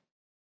are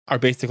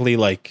basically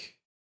like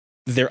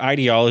their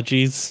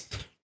ideologies,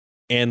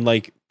 and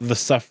like the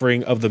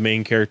suffering of the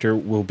main character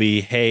will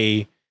be,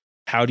 hey,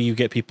 how do you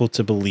get people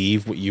to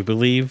believe what you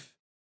believe?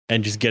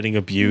 And just getting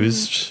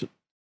abused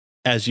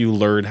as you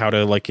learn how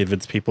to like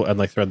convince people and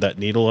like thread that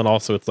needle. And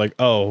also it's like,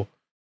 oh,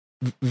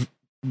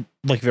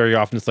 like very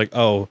often it's like,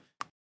 oh,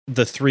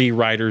 the 3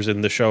 writers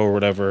in the show or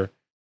whatever,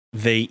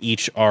 they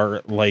each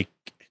are like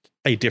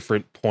a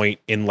different point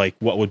in like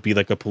what would be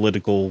like a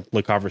political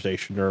like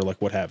conversation or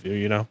like what have you,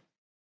 you know?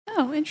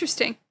 Oh,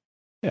 interesting.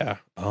 Yeah.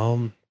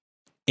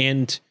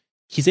 And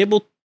he's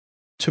able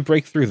to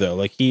break through though.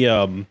 Like he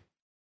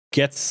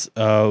gets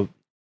her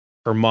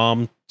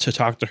mom to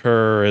talk to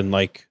her and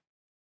like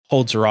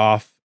holds her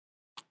off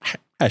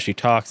as she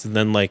talks, and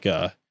then like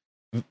and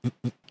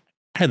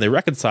they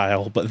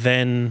reconcile, but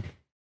then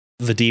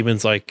the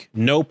demon's like,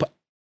 nope,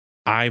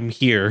 I'm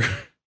here,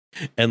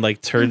 and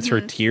like turns her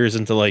tears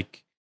into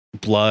like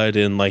blood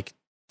and like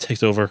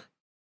takes over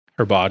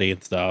her body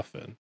and stuff.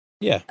 And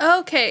yeah.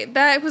 Okay,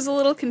 that was a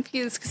little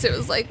confused because it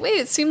was like, wait,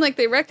 it seemed like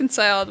they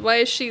reconciled. Why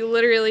is she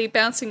literally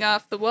bouncing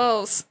off the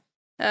walls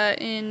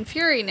in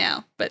fury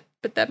now? But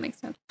that makes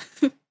sense.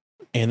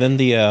 And then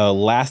the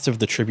last of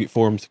the tribute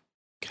forms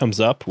comes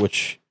up,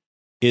 which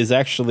is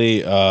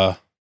actually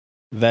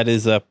that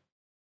is a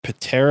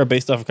Patera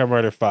based off of Kamen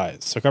Rider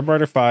Faiz. So Kamen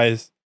Rider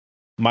Faiz,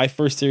 my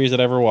first series that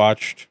I ever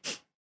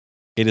watched.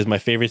 It is my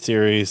favorite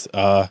series.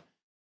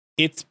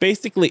 It's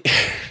basically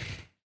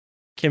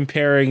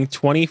comparing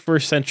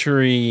 21st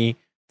century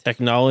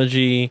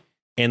technology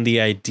and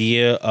the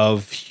idea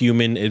of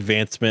human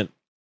advancement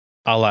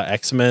a la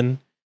X-Men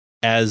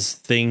as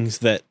things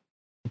that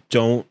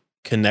don't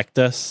connect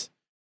us,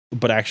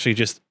 but actually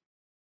just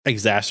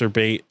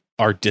exacerbate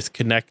our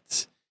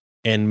disconnect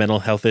and mental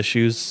health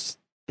issues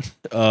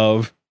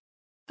of...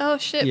 Oh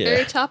shit, Yeah.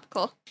 very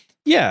topical.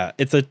 Yeah,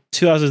 it's a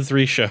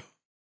 2003 show.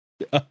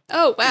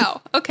 Oh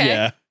wow, okay.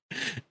 Yeah.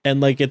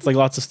 And like it's like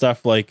lots of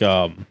stuff like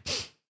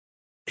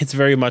it's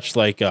very much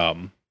like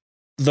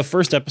the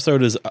first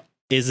episode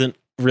isn't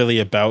really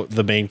about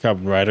the main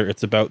Kamen Rider.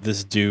 It's about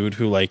this dude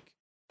who like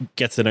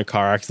gets in a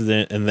car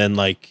accident and then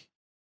like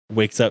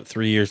wakes up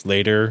 3 years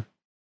later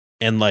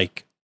and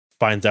like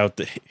finds out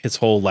that his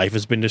whole life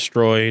has been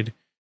destroyed,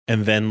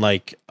 and then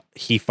like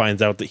he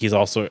finds out that he's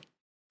also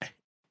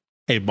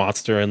a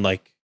monster, and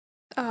like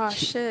Oh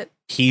shit.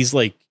 he's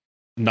like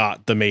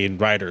not the main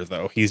writer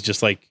though. He's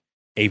just like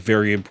a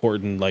very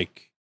important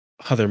like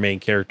other main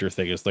character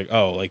thing. It's like,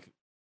 oh, like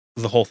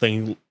the whole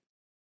thing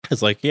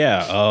is like,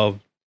 yeah,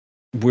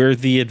 we're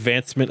the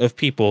advancement of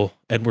people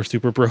and we're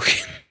super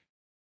broken.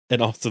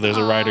 And also there's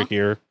a writer Aw.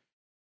 here.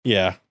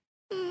 Yeah.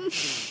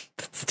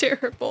 That's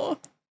terrible.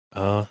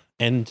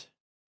 And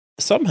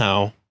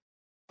somehow,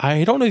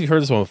 I don't know if you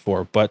heard this one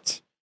before,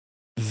 but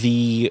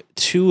the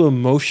 2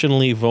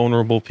 emotionally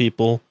vulnerable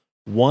people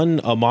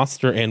one a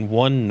monster and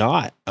one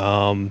not,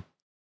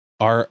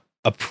 are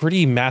a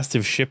pretty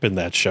massive ship in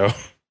that show.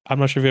 I'm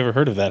not sure if you ever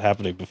heard of that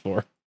happening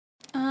before.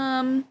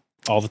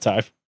 All the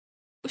time.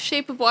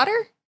 Shape of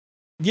Water?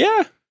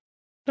 Yeah.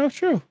 No,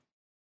 true.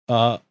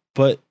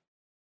 But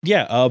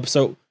yeah,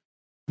 so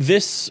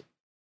this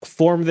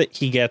form that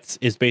he gets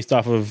is based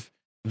off of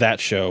that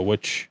show,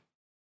 which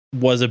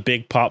was a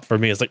big pop for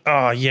me. It's like,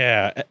 oh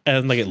yeah.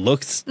 And like it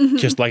looks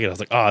just like it. I was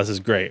like, oh, this is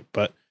great.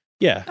 But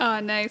yeah. Oh,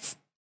 nice.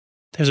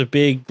 There's a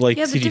big like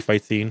Yeah, the CG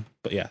fight scene.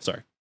 But yeah,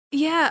 sorry.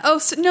 Yeah. Oh,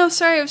 no,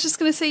 sorry. I was just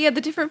going to say, yeah, the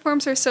different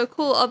forms are so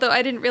cool, although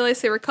I didn't realize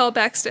they were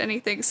callbacks to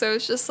anything. So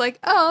it's just like,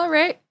 oh, all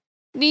right.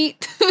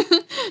 Neat.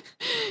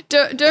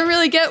 don't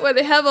really get why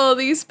they have all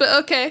these,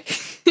 but okay.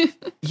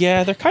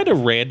 Yeah, they're kind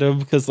of random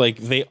because like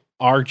they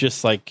are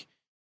just like,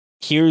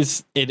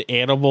 here's an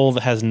animal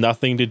that has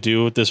nothing to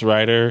do with this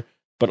writer,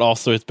 but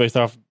also it's based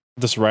off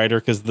this writer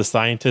because the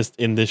scientist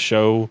in this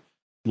show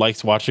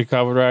likes watching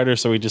Kamen Rider,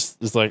 so he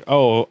just is like,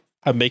 oh,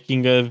 I'm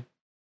making a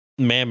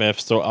mammoth,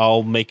 so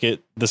I'll make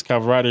it this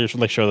Kamen Rider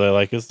like show that I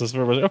like. Is this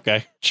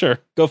okay? Sure,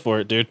 go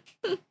for it, dude.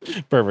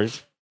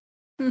 Perfect.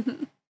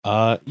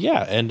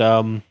 Yeah,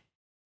 and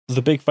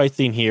the big fight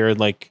scene here, and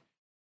like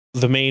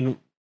the main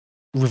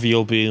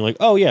reveal being like,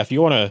 oh yeah, if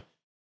you want to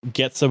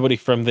get somebody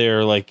from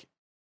their like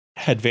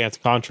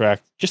advanced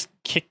contract, just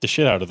kick the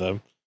shit out of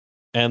them,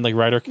 and like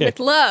Rider kick With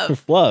love.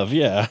 with love,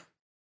 yeah.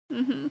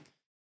 Mm-hmm.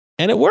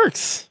 And it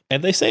works,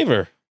 and they save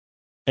her,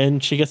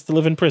 and she gets to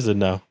live in prison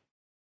now.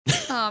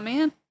 Oh,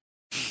 man.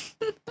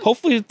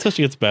 Hopefully, until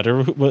she gets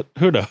better. But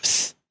who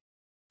knows?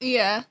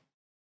 Yeah.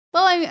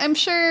 Well, I'm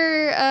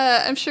sure.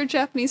 I'm sure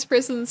Japanese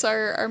prisons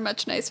are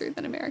much nicer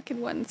than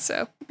American ones.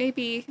 So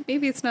maybe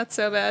it's not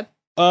so bad.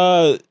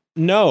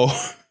 No.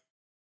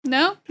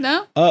 No.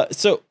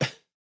 So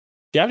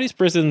Japanese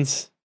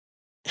prisons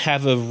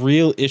have a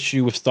real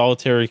issue with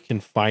solitary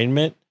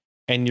confinement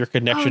and your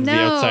connection to the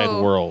outside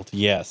no. world.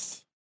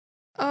 Yes.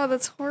 Oh,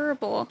 that's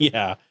horrible.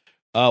 Yeah.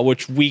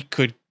 Which we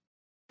could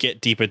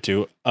get deep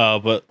into.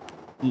 But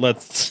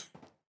let's.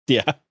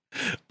 Yeah.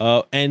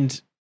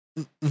 And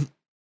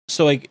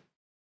so like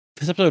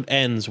this episode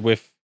ends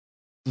with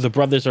the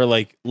brothers are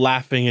like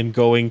laughing and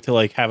going to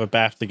like have a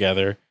bath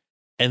together,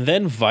 and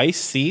then Vice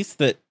sees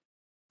that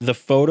the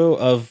photo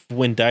of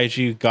when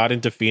Daiji got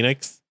into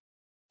Phoenix,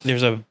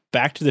 there's a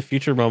Back to the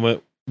Future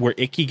moment where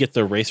Ikki gets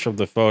erased from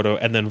the photo,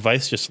 and then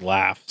Vice just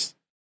laughs,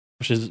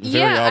 which is very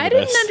Yeah, ominous. I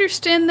didn't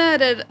understand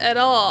that at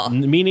all.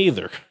 Me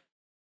neither.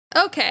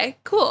 Okay,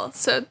 cool.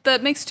 So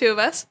that makes two of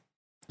us.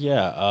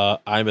 Yeah,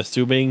 I'm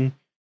assuming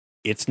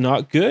it's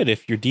not good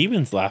if your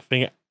demon's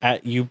laughing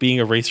at you being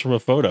erased from a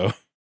photo.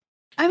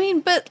 I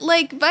mean, but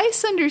like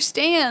Vice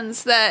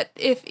understands that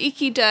if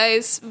Ikki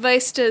dies,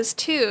 Vice does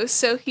too,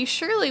 so he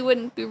surely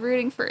wouldn't be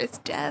rooting for his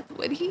death,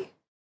 would he?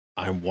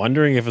 I'm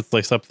wondering if it's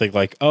like something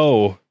like,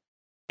 oh,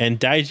 and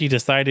Daiji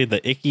decided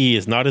that Ikki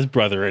is not his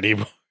brother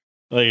anymore.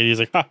 Like he's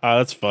like, haha,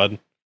 that's fun.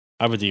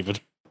 I'm a demon.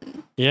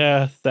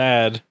 Yeah,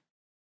 sad.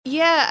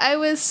 Yeah, I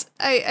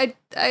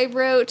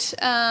wrote,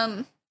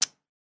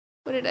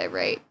 what did I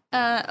write?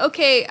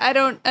 Okay, I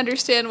don't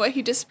understand why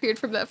he disappeared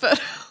from that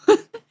photo.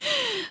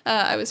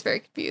 I was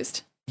very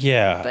confused.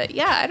 Yeah. But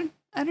yeah,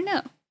 I don't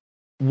know.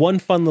 One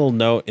fun little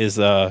note is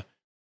this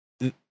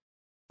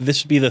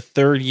would be the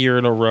third year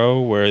in a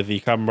row where the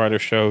Kamen Rider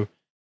show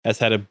has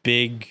had a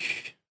big,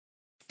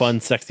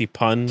 fun, sexy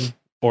pun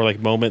or like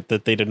moment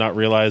that they did not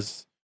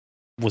realize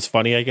was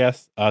funny, I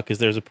guess. Because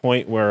there's a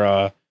point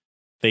where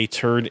they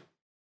turn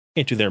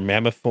into their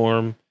mammoth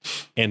form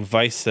and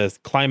Vice says,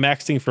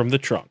 climaxing from the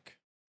trunk.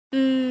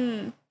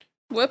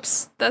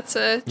 Whoops, that's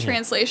a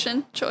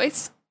translation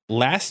choice.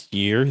 Last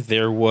year,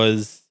 there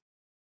was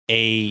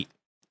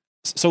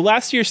so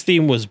last year's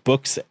theme was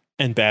books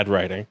and bad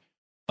writing.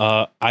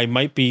 I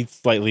might be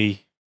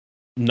slightly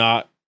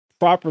not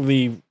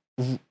properly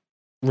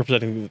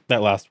representing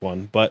that last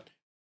one, but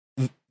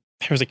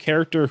there's a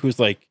character whose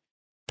like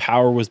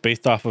power was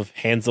based off of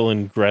Hansel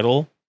and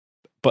Gretel,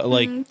 but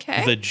like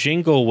the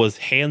jingle was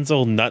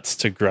Hansel nuts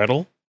to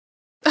Gretel.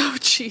 Oh,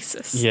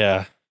 Jesus.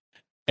 Yeah.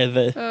 And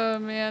oh,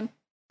 man.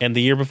 And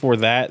the year before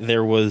that,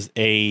 there was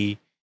a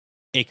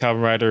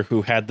Kamen Rider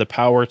who had the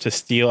power to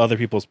steal other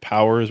people's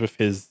powers with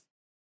his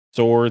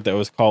sword that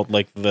was called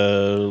like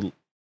the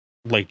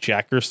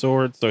Jacker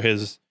sword. So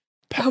his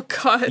oh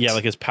god, yeah,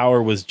 like his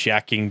power was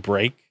jacking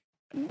break.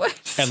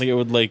 What? And like it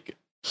would like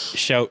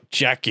shout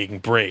jacking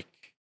break.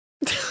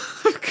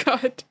 Oh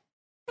god.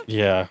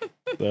 Yeah.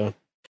 So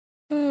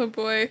oh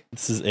boy,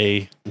 this is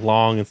a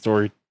long and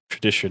storied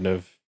tradition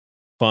of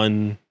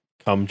fun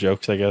cum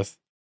jokes, I guess.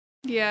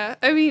 Yeah,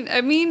 I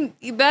mean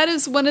that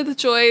is one of the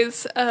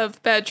joys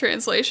of bad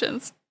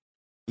translations.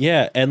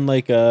 Yeah, and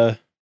like the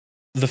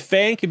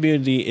fan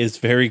community is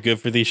very good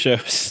for these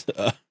shows.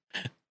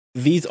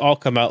 These all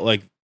come out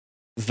like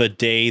the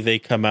day they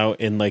come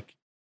out in like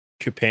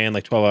Japan,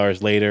 like 12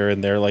 hours later,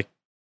 and they're like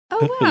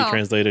wow.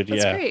 translated.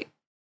 That's yeah, great.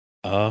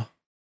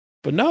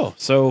 But no,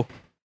 so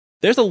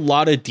there's a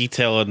lot of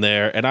detail in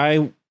there, and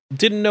I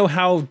didn't know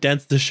how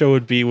dense the show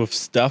would be with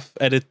stuff,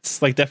 and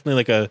it's like definitely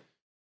like a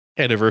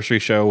anniversary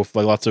show with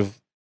like lots of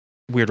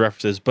weird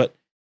references. But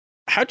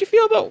how'd you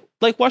feel about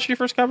like watching your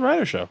first Kamen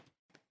Rider show?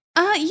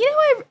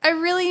 I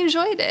really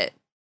enjoyed it.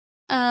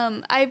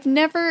 I've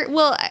never,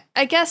 well,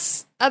 I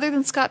guess other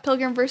than Scott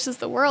Pilgrim versus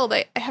the World,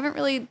 I haven't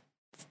really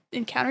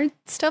encountered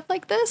stuff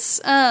like this.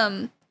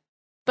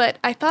 But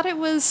I thought it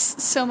was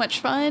so much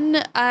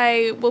fun.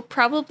 I will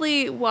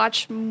probably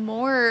watch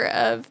more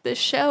of this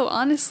show,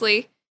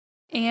 honestly.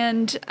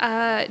 And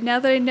now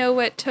that I know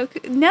what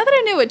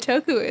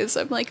Toku is,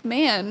 I'm like,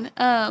 man,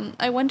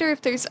 I wonder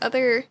if there's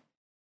other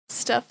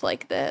stuff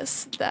like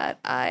this that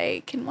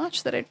I can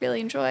watch that I'd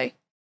really enjoy.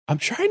 I'm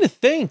trying to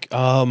think.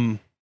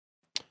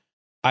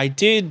 I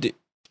did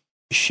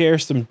share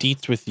some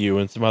deets with you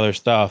and some other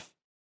stuff.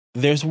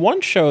 There's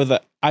one show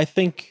that I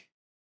think,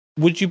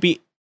 would you be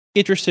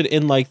interested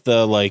in like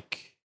the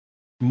like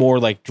more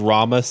like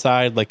drama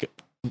side, like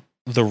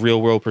the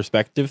real world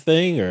perspective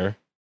thing, or?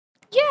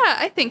 Yeah,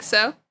 I think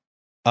so.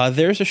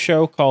 There's a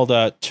show called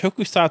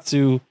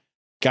Tokusatsu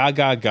Ga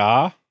Ga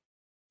Ga,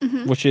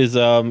 Mhm. which is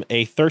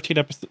a 13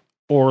 episode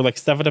or like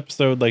 7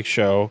 episode like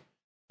show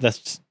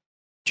that's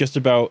just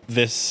about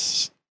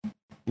this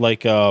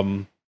like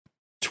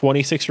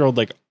 26-year-old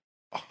like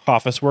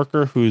office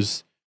worker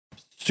who's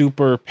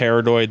super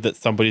paranoid that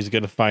somebody's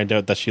gonna find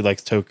out that she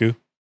likes Toku.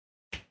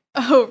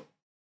 Oh.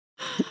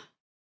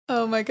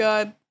 Oh my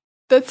god.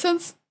 That's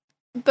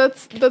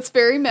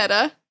very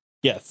meta.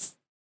 Yes.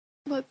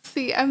 Let's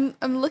see. I'm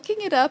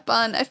looking it up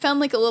on, I found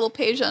like a little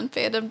page on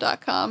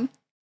fandom.com.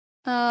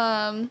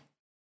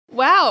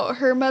 Wow,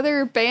 her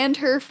mother banned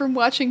her from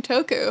watching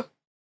Toku,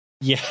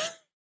 Yeah.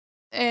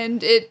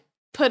 and it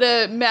put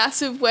a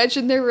massive wedge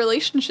in their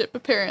relationship.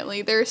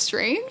 Apparently, they're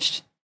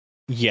estranged.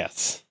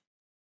 Yes.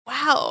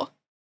 Wow.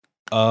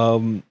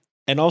 And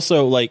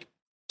also like,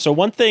 so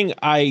one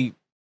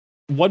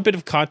bit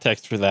of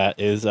context for that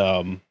is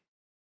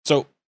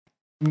so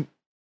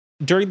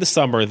during the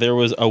summer there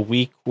was a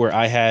week where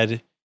I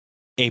had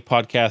a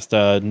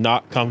podcast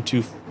not come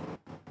to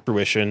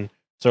fruition.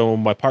 So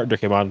my partner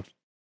came on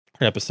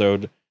an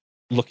episode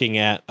looking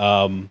at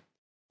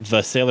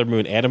the Sailor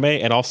Moon anime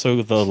and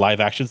also the live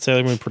action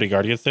Sailor Moon, Pretty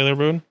Guardian Sailor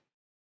Moon.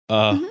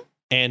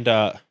 And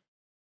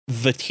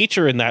the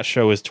teacher in that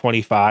show is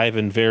 25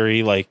 and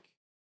very like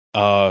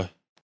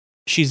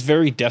she's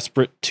very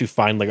desperate to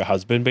find like a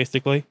husband,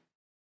 basically.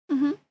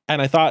 Mhm.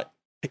 And I thought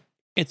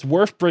it's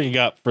worth bringing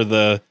up for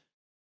the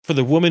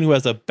woman who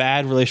has a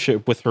bad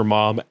relationship with her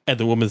mom and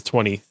the woman's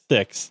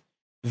 26.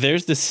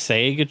 There's this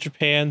saying in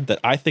Japan that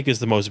I think is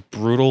the most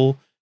brutal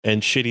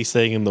and shitty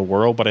saying in the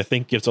world, but I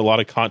think gives a lot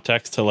of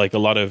context to like a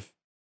lot of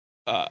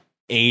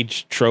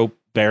age trope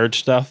marriage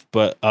stuff.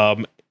 But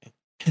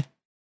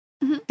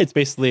it's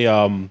basically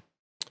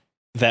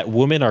that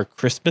women are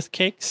Christmas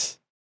cakes.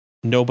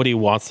 Nobody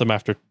wants them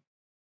after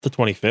the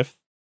 25th.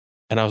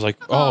 And I was like,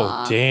 oh,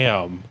 Aw.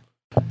 damn.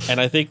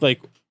 And I think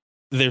like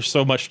there's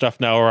so much stuff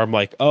now where I'm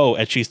like, oh,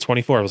 and she's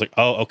 24. I was like,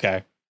 oh,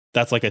 okay.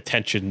 That's like a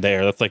tension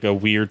there. That's like a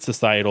weird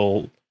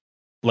societal,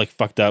 like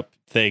fucked up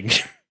thing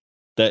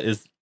that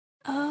is.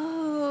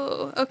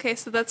 Oh, okay.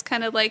 So that's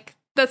kind of like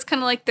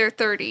they're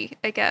 30,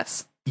 I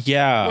guess.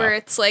 Yeah. Where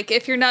it's like,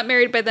 if you're not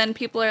married by then,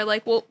 people are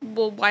like, well,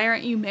 why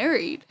aren't you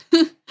married?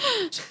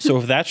 So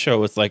if that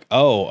show is like,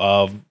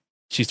 oh,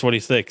 she's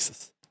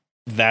 26,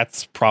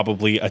 that's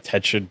probably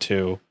attention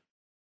to.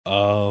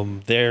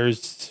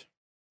 There's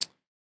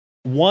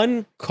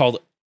one called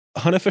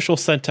Unofficial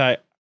Sentai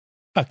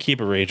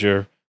Akiba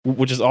Ranger,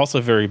 which is also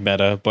very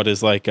meta, but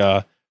is like,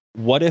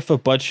 what if a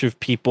bunch of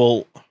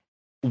people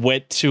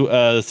went to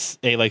a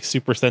like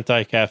Super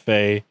Sentai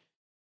cafe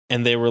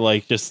and they were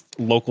like just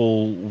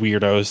local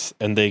weirdos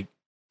and they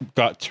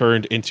got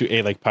turned into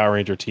a like Power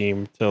Ranger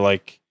team to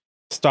like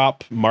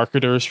stop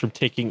marketers from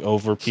taking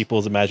over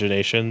people's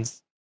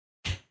imaginations.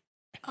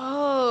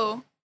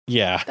 Oh,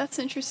 Yeah. that's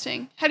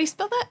interesting. How do you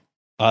spell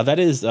that? That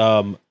is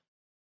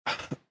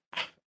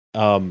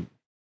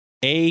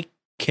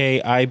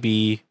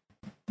AKIB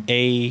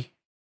A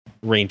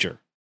Ranger.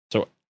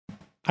 So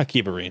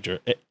Akiba Ranger.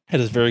 It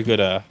has a very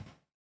good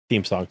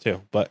theme song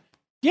too. But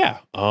yeah,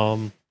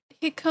 Hikonen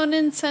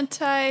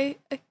Sentai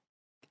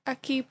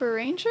Akiba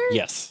Ranger?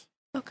 yes.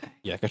 Okay.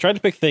 Yeah, I tried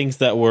to pick things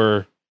that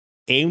were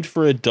aimed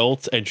for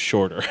adults and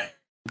shorter.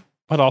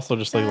 But also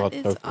just like a lot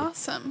That of is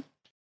awesome.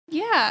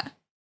 Yeah.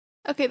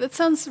 Okay, that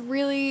sounds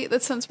really,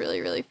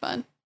 really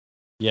fun.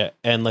 Yeah,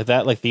 and like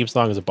that like theme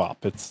song is a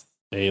bop. It's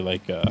a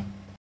like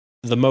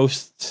the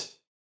most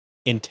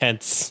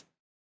intense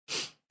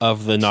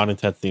of the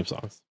non-intense theme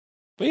songs.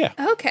 But yeah.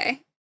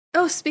 Okay.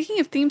 Oh, speaking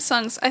of theme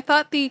songs, I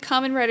thought the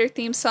Kamen Rider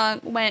theme song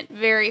went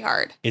very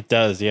hard. It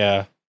does,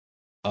 yeah.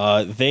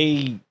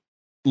 They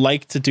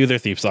like to do their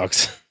theme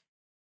songs.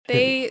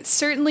 They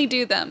certainly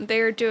do them. They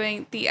are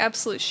doing the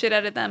absolute shit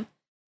out of them.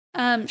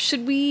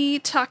 Should we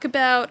talk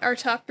about our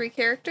top 3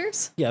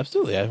 characters? Yeah,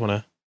 absolutely. I want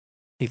to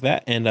take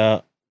that.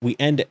 And we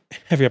end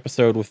every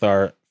episode with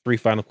our 3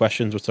 final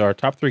questions, which are our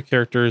top 3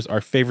 characters,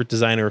 our favorite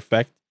designer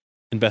effect,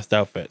 and best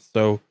outfit.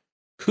 So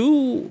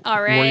who All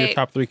were your right.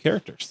 top 3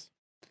 characters?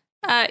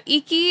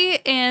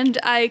 Iki, and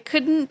I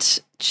couldn't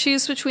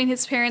choose between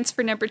his parents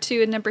for number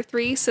 2 and number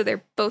 3, so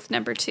they're both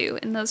number 2,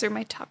 and those are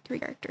my top 3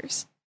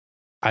 characters.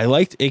 I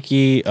liked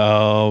Ikki.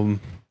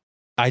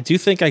 I do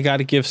think I got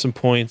to give some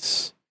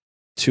points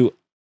to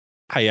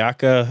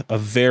Ayaka, a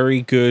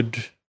very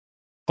good,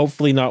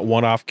 hopefully not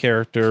one-off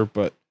character,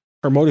 but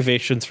her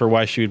motivations for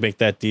why she would make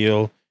that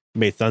deal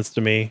made sense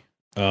to me.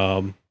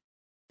 And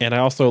I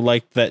also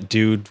liked that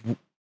dude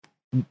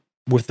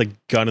with the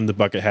gun in the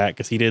bucket hat,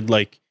 because he did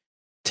like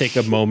take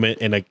a moment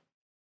in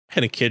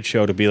a kid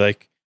show to be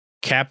like,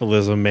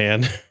 capitalism,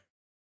 man.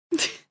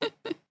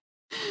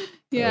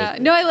 Yeah,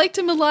 no, I liked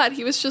him a lot.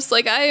 He was just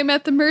like, I am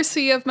at the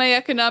mercy of my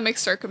economic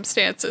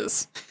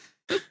circumstances.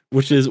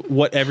 Which is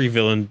what every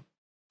villain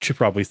should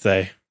probably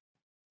say.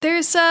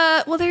 Who's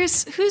the,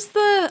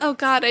 oh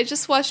god, I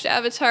just watched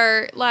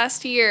Avatar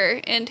last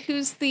year, and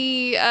who's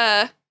the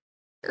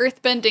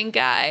earthbending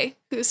guy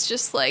who's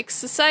just like,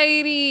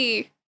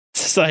 society.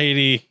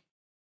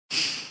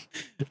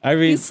 I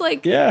mean, He's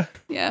like, yeah.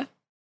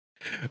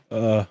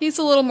 He's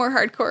a little more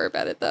hardcore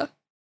about it, though.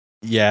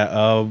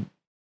 Yeah,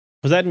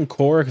 was that in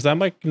Korra? Because I'm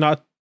like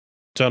not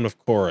done with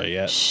Korra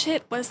yet.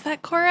 Shit, was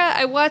that Korra?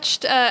 I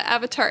watched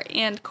Avatar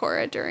and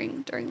Korra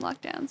during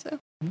lockdown, so.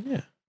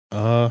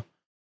 Yeah.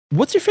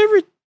 What's your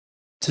favorite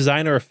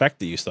design or effect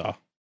that you saw?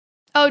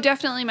 Oh,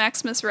 definitely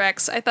Maximus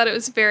Rex. I thought it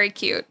was very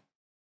cute.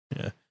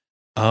 Yeah.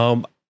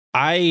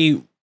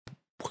 I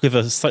give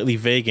a slightly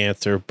vague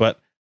answer, but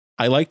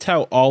I liked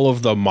how all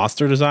of the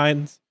monster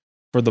designs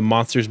for the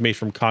monsters made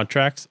from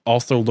contracts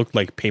also looked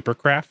like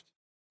papercraft.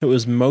 It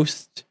was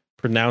most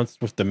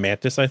pronounced with the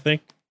mantis, I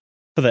think.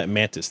 For that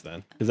mantis,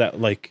 then, is that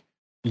like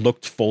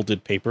looked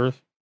folded paper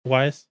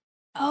wise?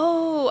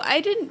 Oh,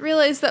 I didn't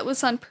realize that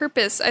was on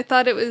purpose. I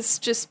thought it was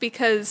just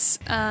because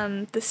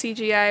the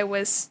CGI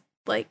was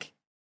like,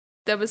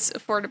 that was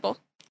affordable.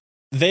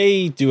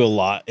 They do a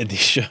lot in these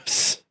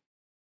shows.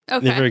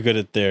 Okay. They're very good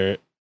at their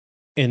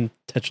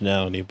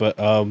intentionality, but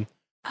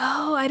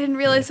Oh, I didn't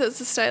realize that was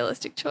a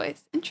stylistic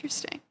choice.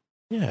 Interesting.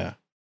 yeah.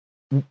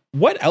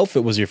 What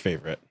outfit was your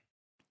favorite?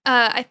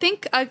 I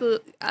think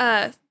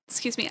Aguilera's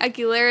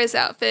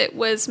outfit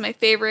was my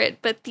favorite,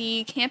 but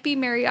the campy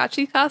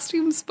mariachi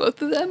costumes,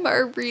 both of them,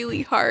 are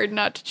really hard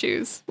not to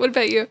choose. What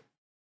about you?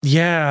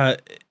 Yeah,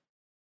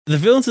 the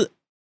villains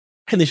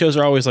in the shows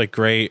are always like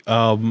great.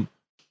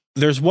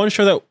 There's one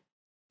show that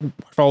we're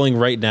following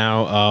right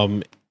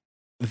now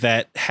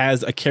that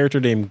has a character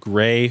named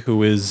Gray,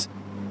 who is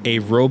a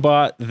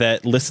robot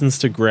that listens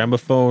to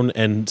gramophone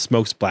and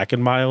smokes Black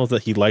and Miles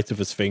that he lights with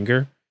his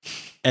finger.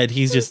 And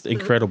he's just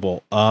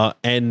incredible.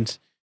 And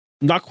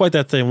not quite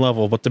that same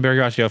level, but the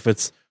mariachi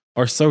outfits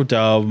are so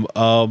dumb.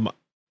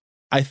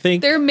 I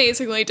think They're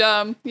amazingly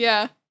dumb.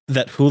 Yeah.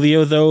 that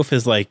Julio, though, with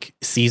his like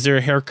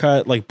Caesar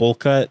haircut, like bowl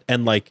cut,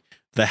 and like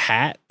the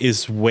hat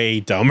is way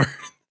dumber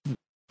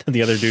than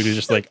the other dude who's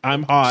just like,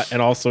 I'm hot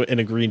and also in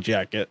a green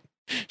jacket.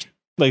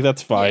 Like,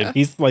 that's fine.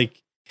 Yeah.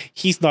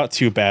 He's not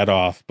too bad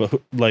off,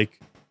 but like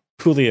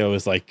Julio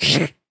is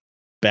like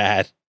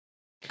bad.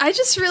 I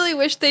just really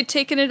wish they'd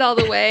taken it all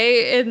the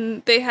way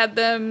and they had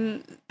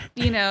them,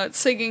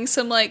 singing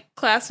some like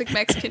classic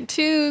Mexican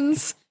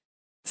tunes.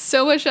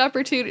 So much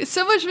opportunity,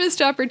 so much missed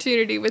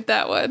opportunity with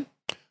that one.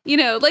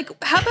 Like,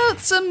 how about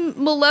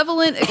some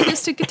malevolent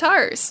acoustic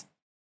guitars?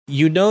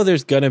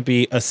 There's gonna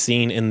be a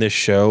scene in this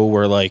show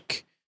where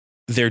like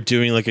they're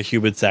doing like a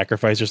human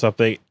sacrifice or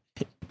something,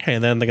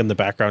 and then like in the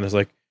background is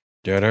like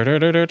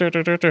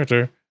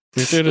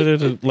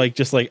like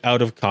just like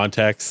out of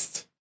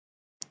context.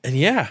 And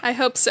yeah, I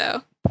hope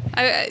so.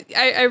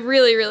 I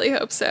really, really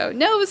hope so.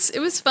 No, it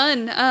was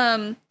fun.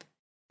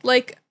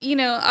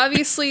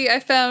 Obviously I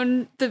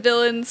found the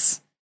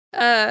villains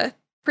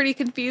pretty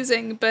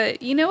confusing,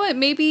 but you know what?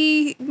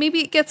 Maybe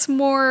it gets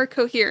more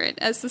coherent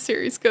as the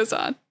series goes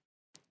on.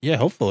 Yeah,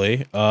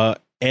 hopefully.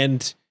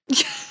 And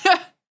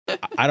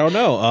I don't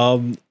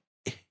know.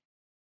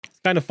 It's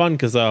kind of fun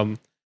because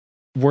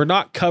we're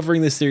not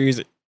covering this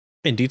series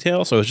in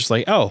detail, so it's just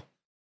like, oh,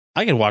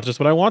 I can watch this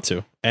when I want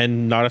to,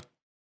 and not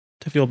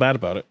to feel bad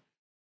about it.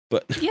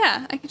 But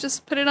yeah, I could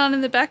just put it on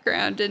in the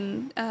background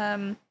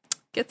and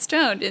get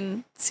stoned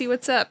and see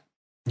what's up.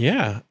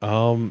 Yeah.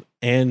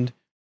 And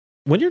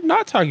when you're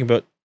not talking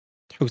about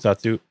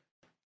tokusatsu,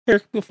 where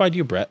can we find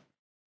you, Brett?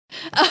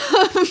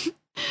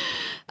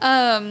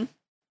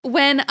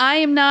 When I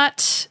am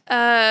not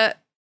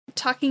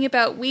talking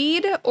about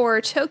weed or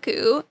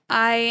toku,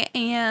 I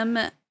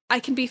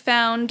can be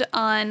found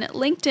on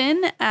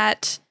LinkedIn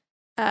at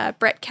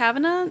Brett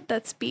Kavanaugh.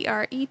 That's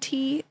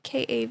BrettKavanaugh.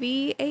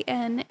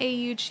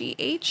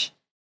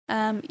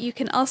 You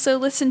can also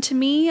listen to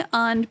me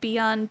on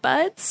Beyond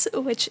Buds,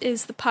 which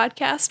is the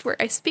podcast where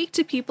I speak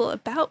to people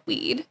about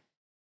weed.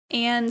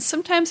 And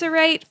sometimes I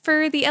write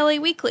for the LA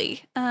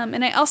Weekly.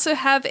 And I also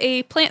have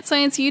a plant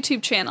science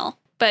YouTube channel,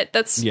 but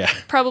that's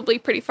probably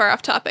pretty far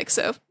off topic.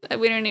 So I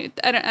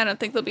don't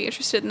think they'll be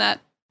interested in that.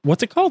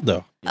 What's it called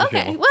though?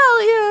 Okay.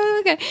 Well, yeah.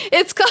 Okay.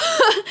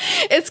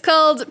 It's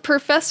called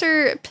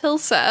Professor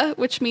Pilze,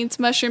 which means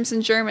mushrooms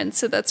in German.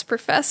 So that's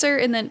Professor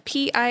and then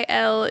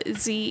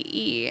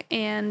Pilze.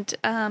 And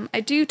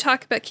I do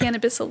talk about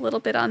cannabis a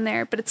little bit on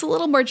there, but it's a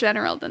little more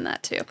general than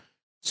that too.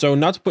 So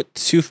not to put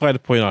too fine a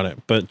point on it,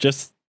 but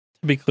just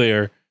to be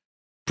clear,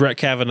 Brett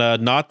Kavanaugh,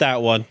 not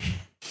that one.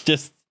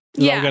 Just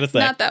what I'm gonna say.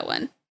 Not that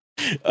one.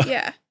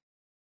 Yeah.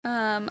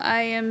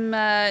 I am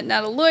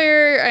not a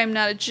lawyer. I'm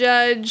not a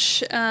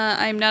judge.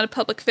 I'm not a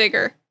public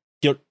figure.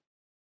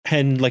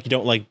 And like you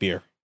don't like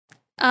beer.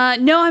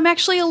 No, I'm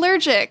actually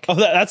allergic. Oh,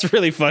 that's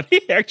really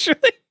funny,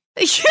 actually.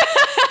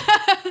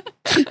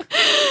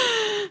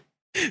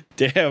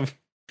 Damn.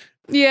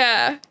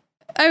 Yeah.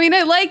 I mean,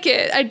 I like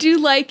it. I do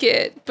like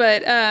it,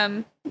 but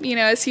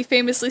as he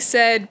famously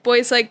said,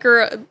 boys like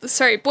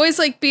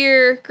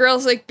beer,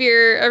 girls like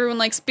beer, everyone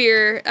likes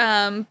beer,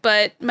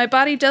 but my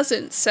body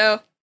doesn't.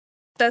 So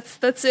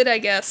that's it, I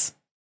guess.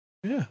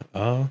 Yeah.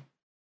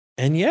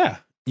 And yeah,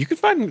 you can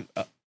find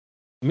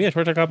me at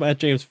Twitter.com at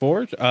James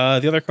Forge.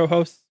 The other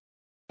co-hosts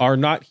are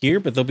not here,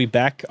 but they'll be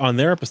back on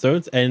their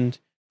episodes, and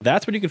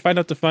that's what you can find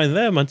out to find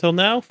them. Until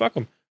now, fuck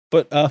them.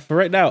 But for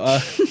right now,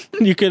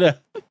 you could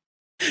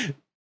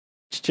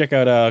check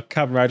out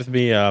Common Ride with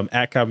me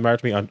at Common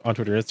Ride with me on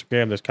Twitter and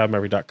Instagram. There's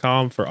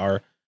commonride.com for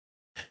our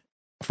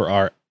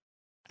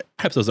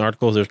episodes and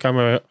articles. There's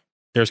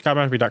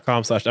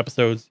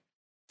commonride.com/episodes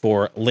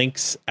for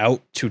links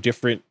out to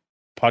different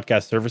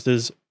podcast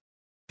services.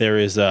 There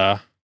is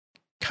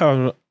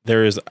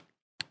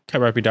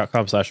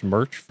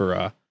commonride.com/merch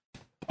for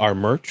our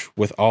merch,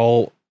 with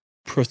all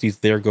proceeds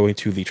there going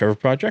to the Trevor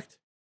Project.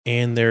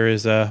 And there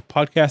is a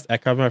podcast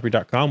at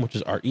commonride.com, which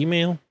is our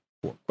email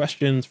for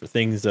questions, for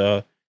things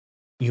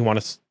you want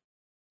us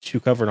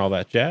to cover and all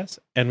that jazz.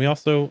 And we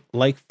also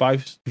like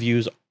 5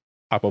 views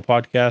Apple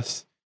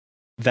Podcasts.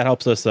 That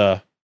helps us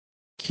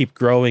keep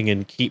growing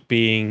and keep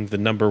being the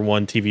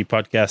 #1 TV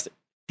podcast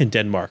in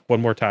Denmark.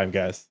 One more time,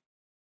 guys.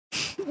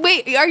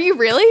 Wait, are you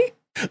really?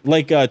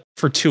 Like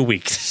for 2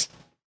 weeks.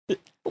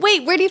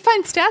 Wait, where do you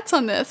find stats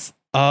on this?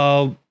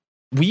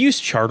 We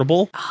use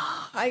Chartable.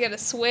 Oh, I gotta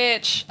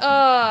switch.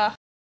 Yeah.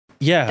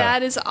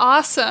 That is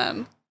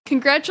awesome.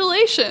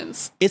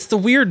 Congratulations. It's the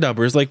weird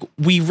numbers. Like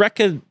we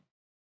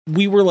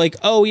were like,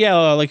 oh yeah,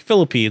 like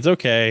Philippines,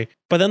 okay.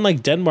 But then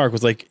like Denmark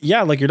was like,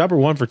 yeah, like you're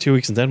 #1 for 2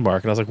 weeks in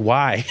Denmark. And I was like,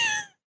 why?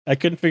 I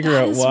couldn't figure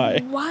out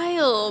why.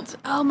 Wild.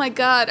 Oh my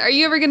God. Are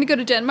you ever going to go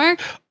to Denmark?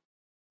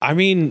 I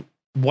mean,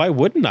 why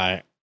wouldn't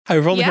I?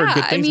 I've only heard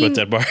good things about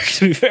Denmark,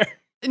 to be fair.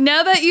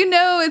 Now that you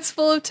know it's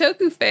full of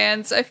Toku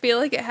fans, I feel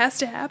like it has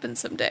to happen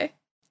someday.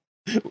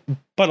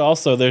 But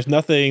also, there's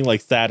nothing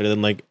like sadder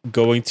than like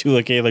going to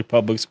like a like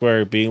public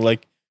square and being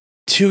like,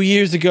 2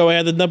 years ago I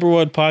had the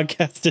 #1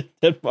 podcast in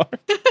Denmark.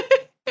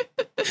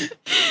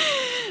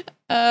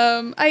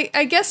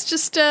 I guess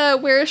just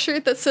wear a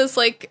shirt that says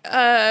like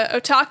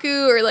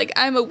otaku or like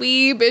I'm a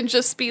weeb and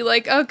just be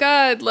like, oh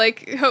God,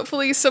 like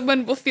hopefully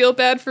someone will feel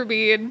bad for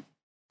me and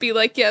be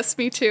like, yes,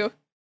 me too.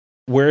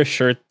 Wear a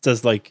shirt that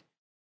says like,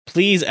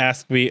 please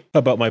ask me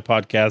about my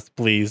podcast,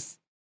 please.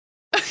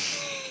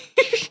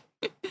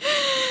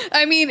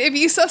 I mean, if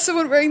you saw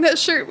someone wearing that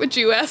shirt, would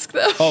you ask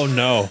them? Oh,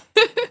 no.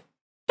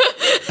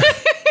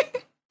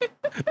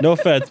 No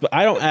offense, but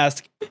I don't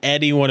ask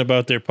anyone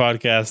about their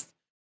podcast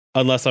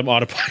unless I'm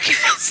on a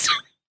podcast.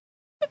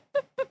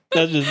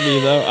 That's just me,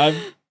 though. I'm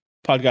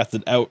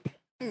podcasted out.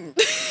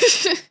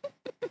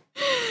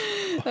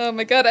 Oh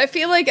my God. I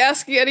feel like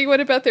asking anyone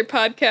about their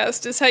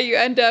podcast is how you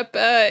end up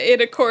in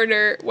a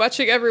corner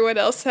watching everyone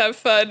else have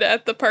fun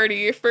at the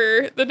party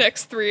for the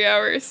next 3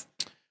 hours.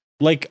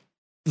 Like,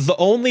 the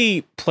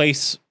only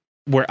place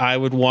where I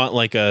would want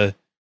like the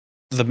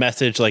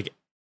message like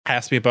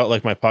ask me about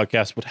like my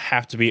podcast would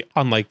have to be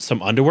on like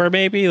some underwear,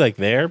 maybe like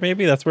there,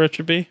 maybe that's where it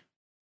should be.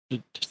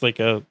 Just like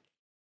a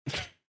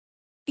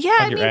yeah,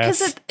 I mean,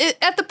 because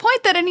at the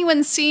point that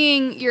anyone's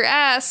seeing your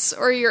ass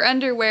or your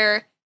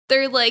underwear,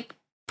 they're like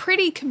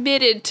pretty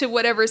committed to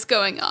whatever's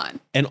going on.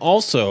 And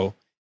also,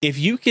 if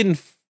you can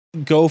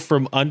go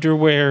from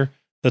underwear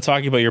to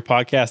talking about your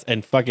podcast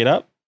and fuck it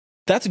up,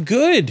 that's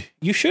good.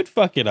 You should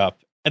fuck it up.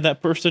 And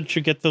that person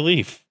should get to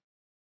leave.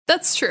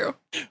 That's true.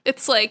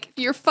 It's like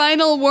your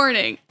final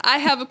warning. I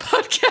have a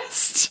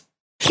podcast.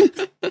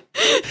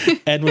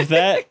 And with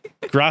that,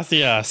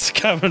 gracias.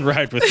 Come and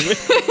ride with me.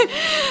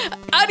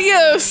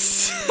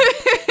 Adios.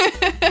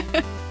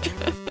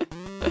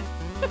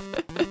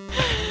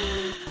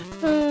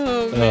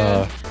 Oh,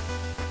 man.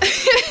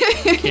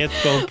 Can't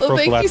spell well,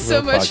 thank you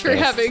so much podcast. for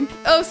having...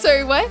 Oh,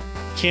 sorry, what?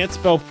 Can't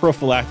spell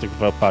prophylactic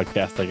without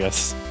podcast, I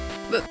guess.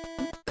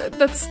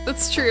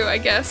 That's true, I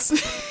guess.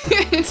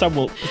 I'm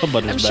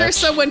sure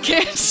someone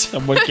can't.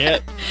 Someone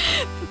can't.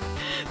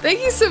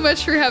 Thank you so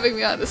much for having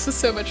me on. This was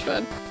so much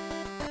fun.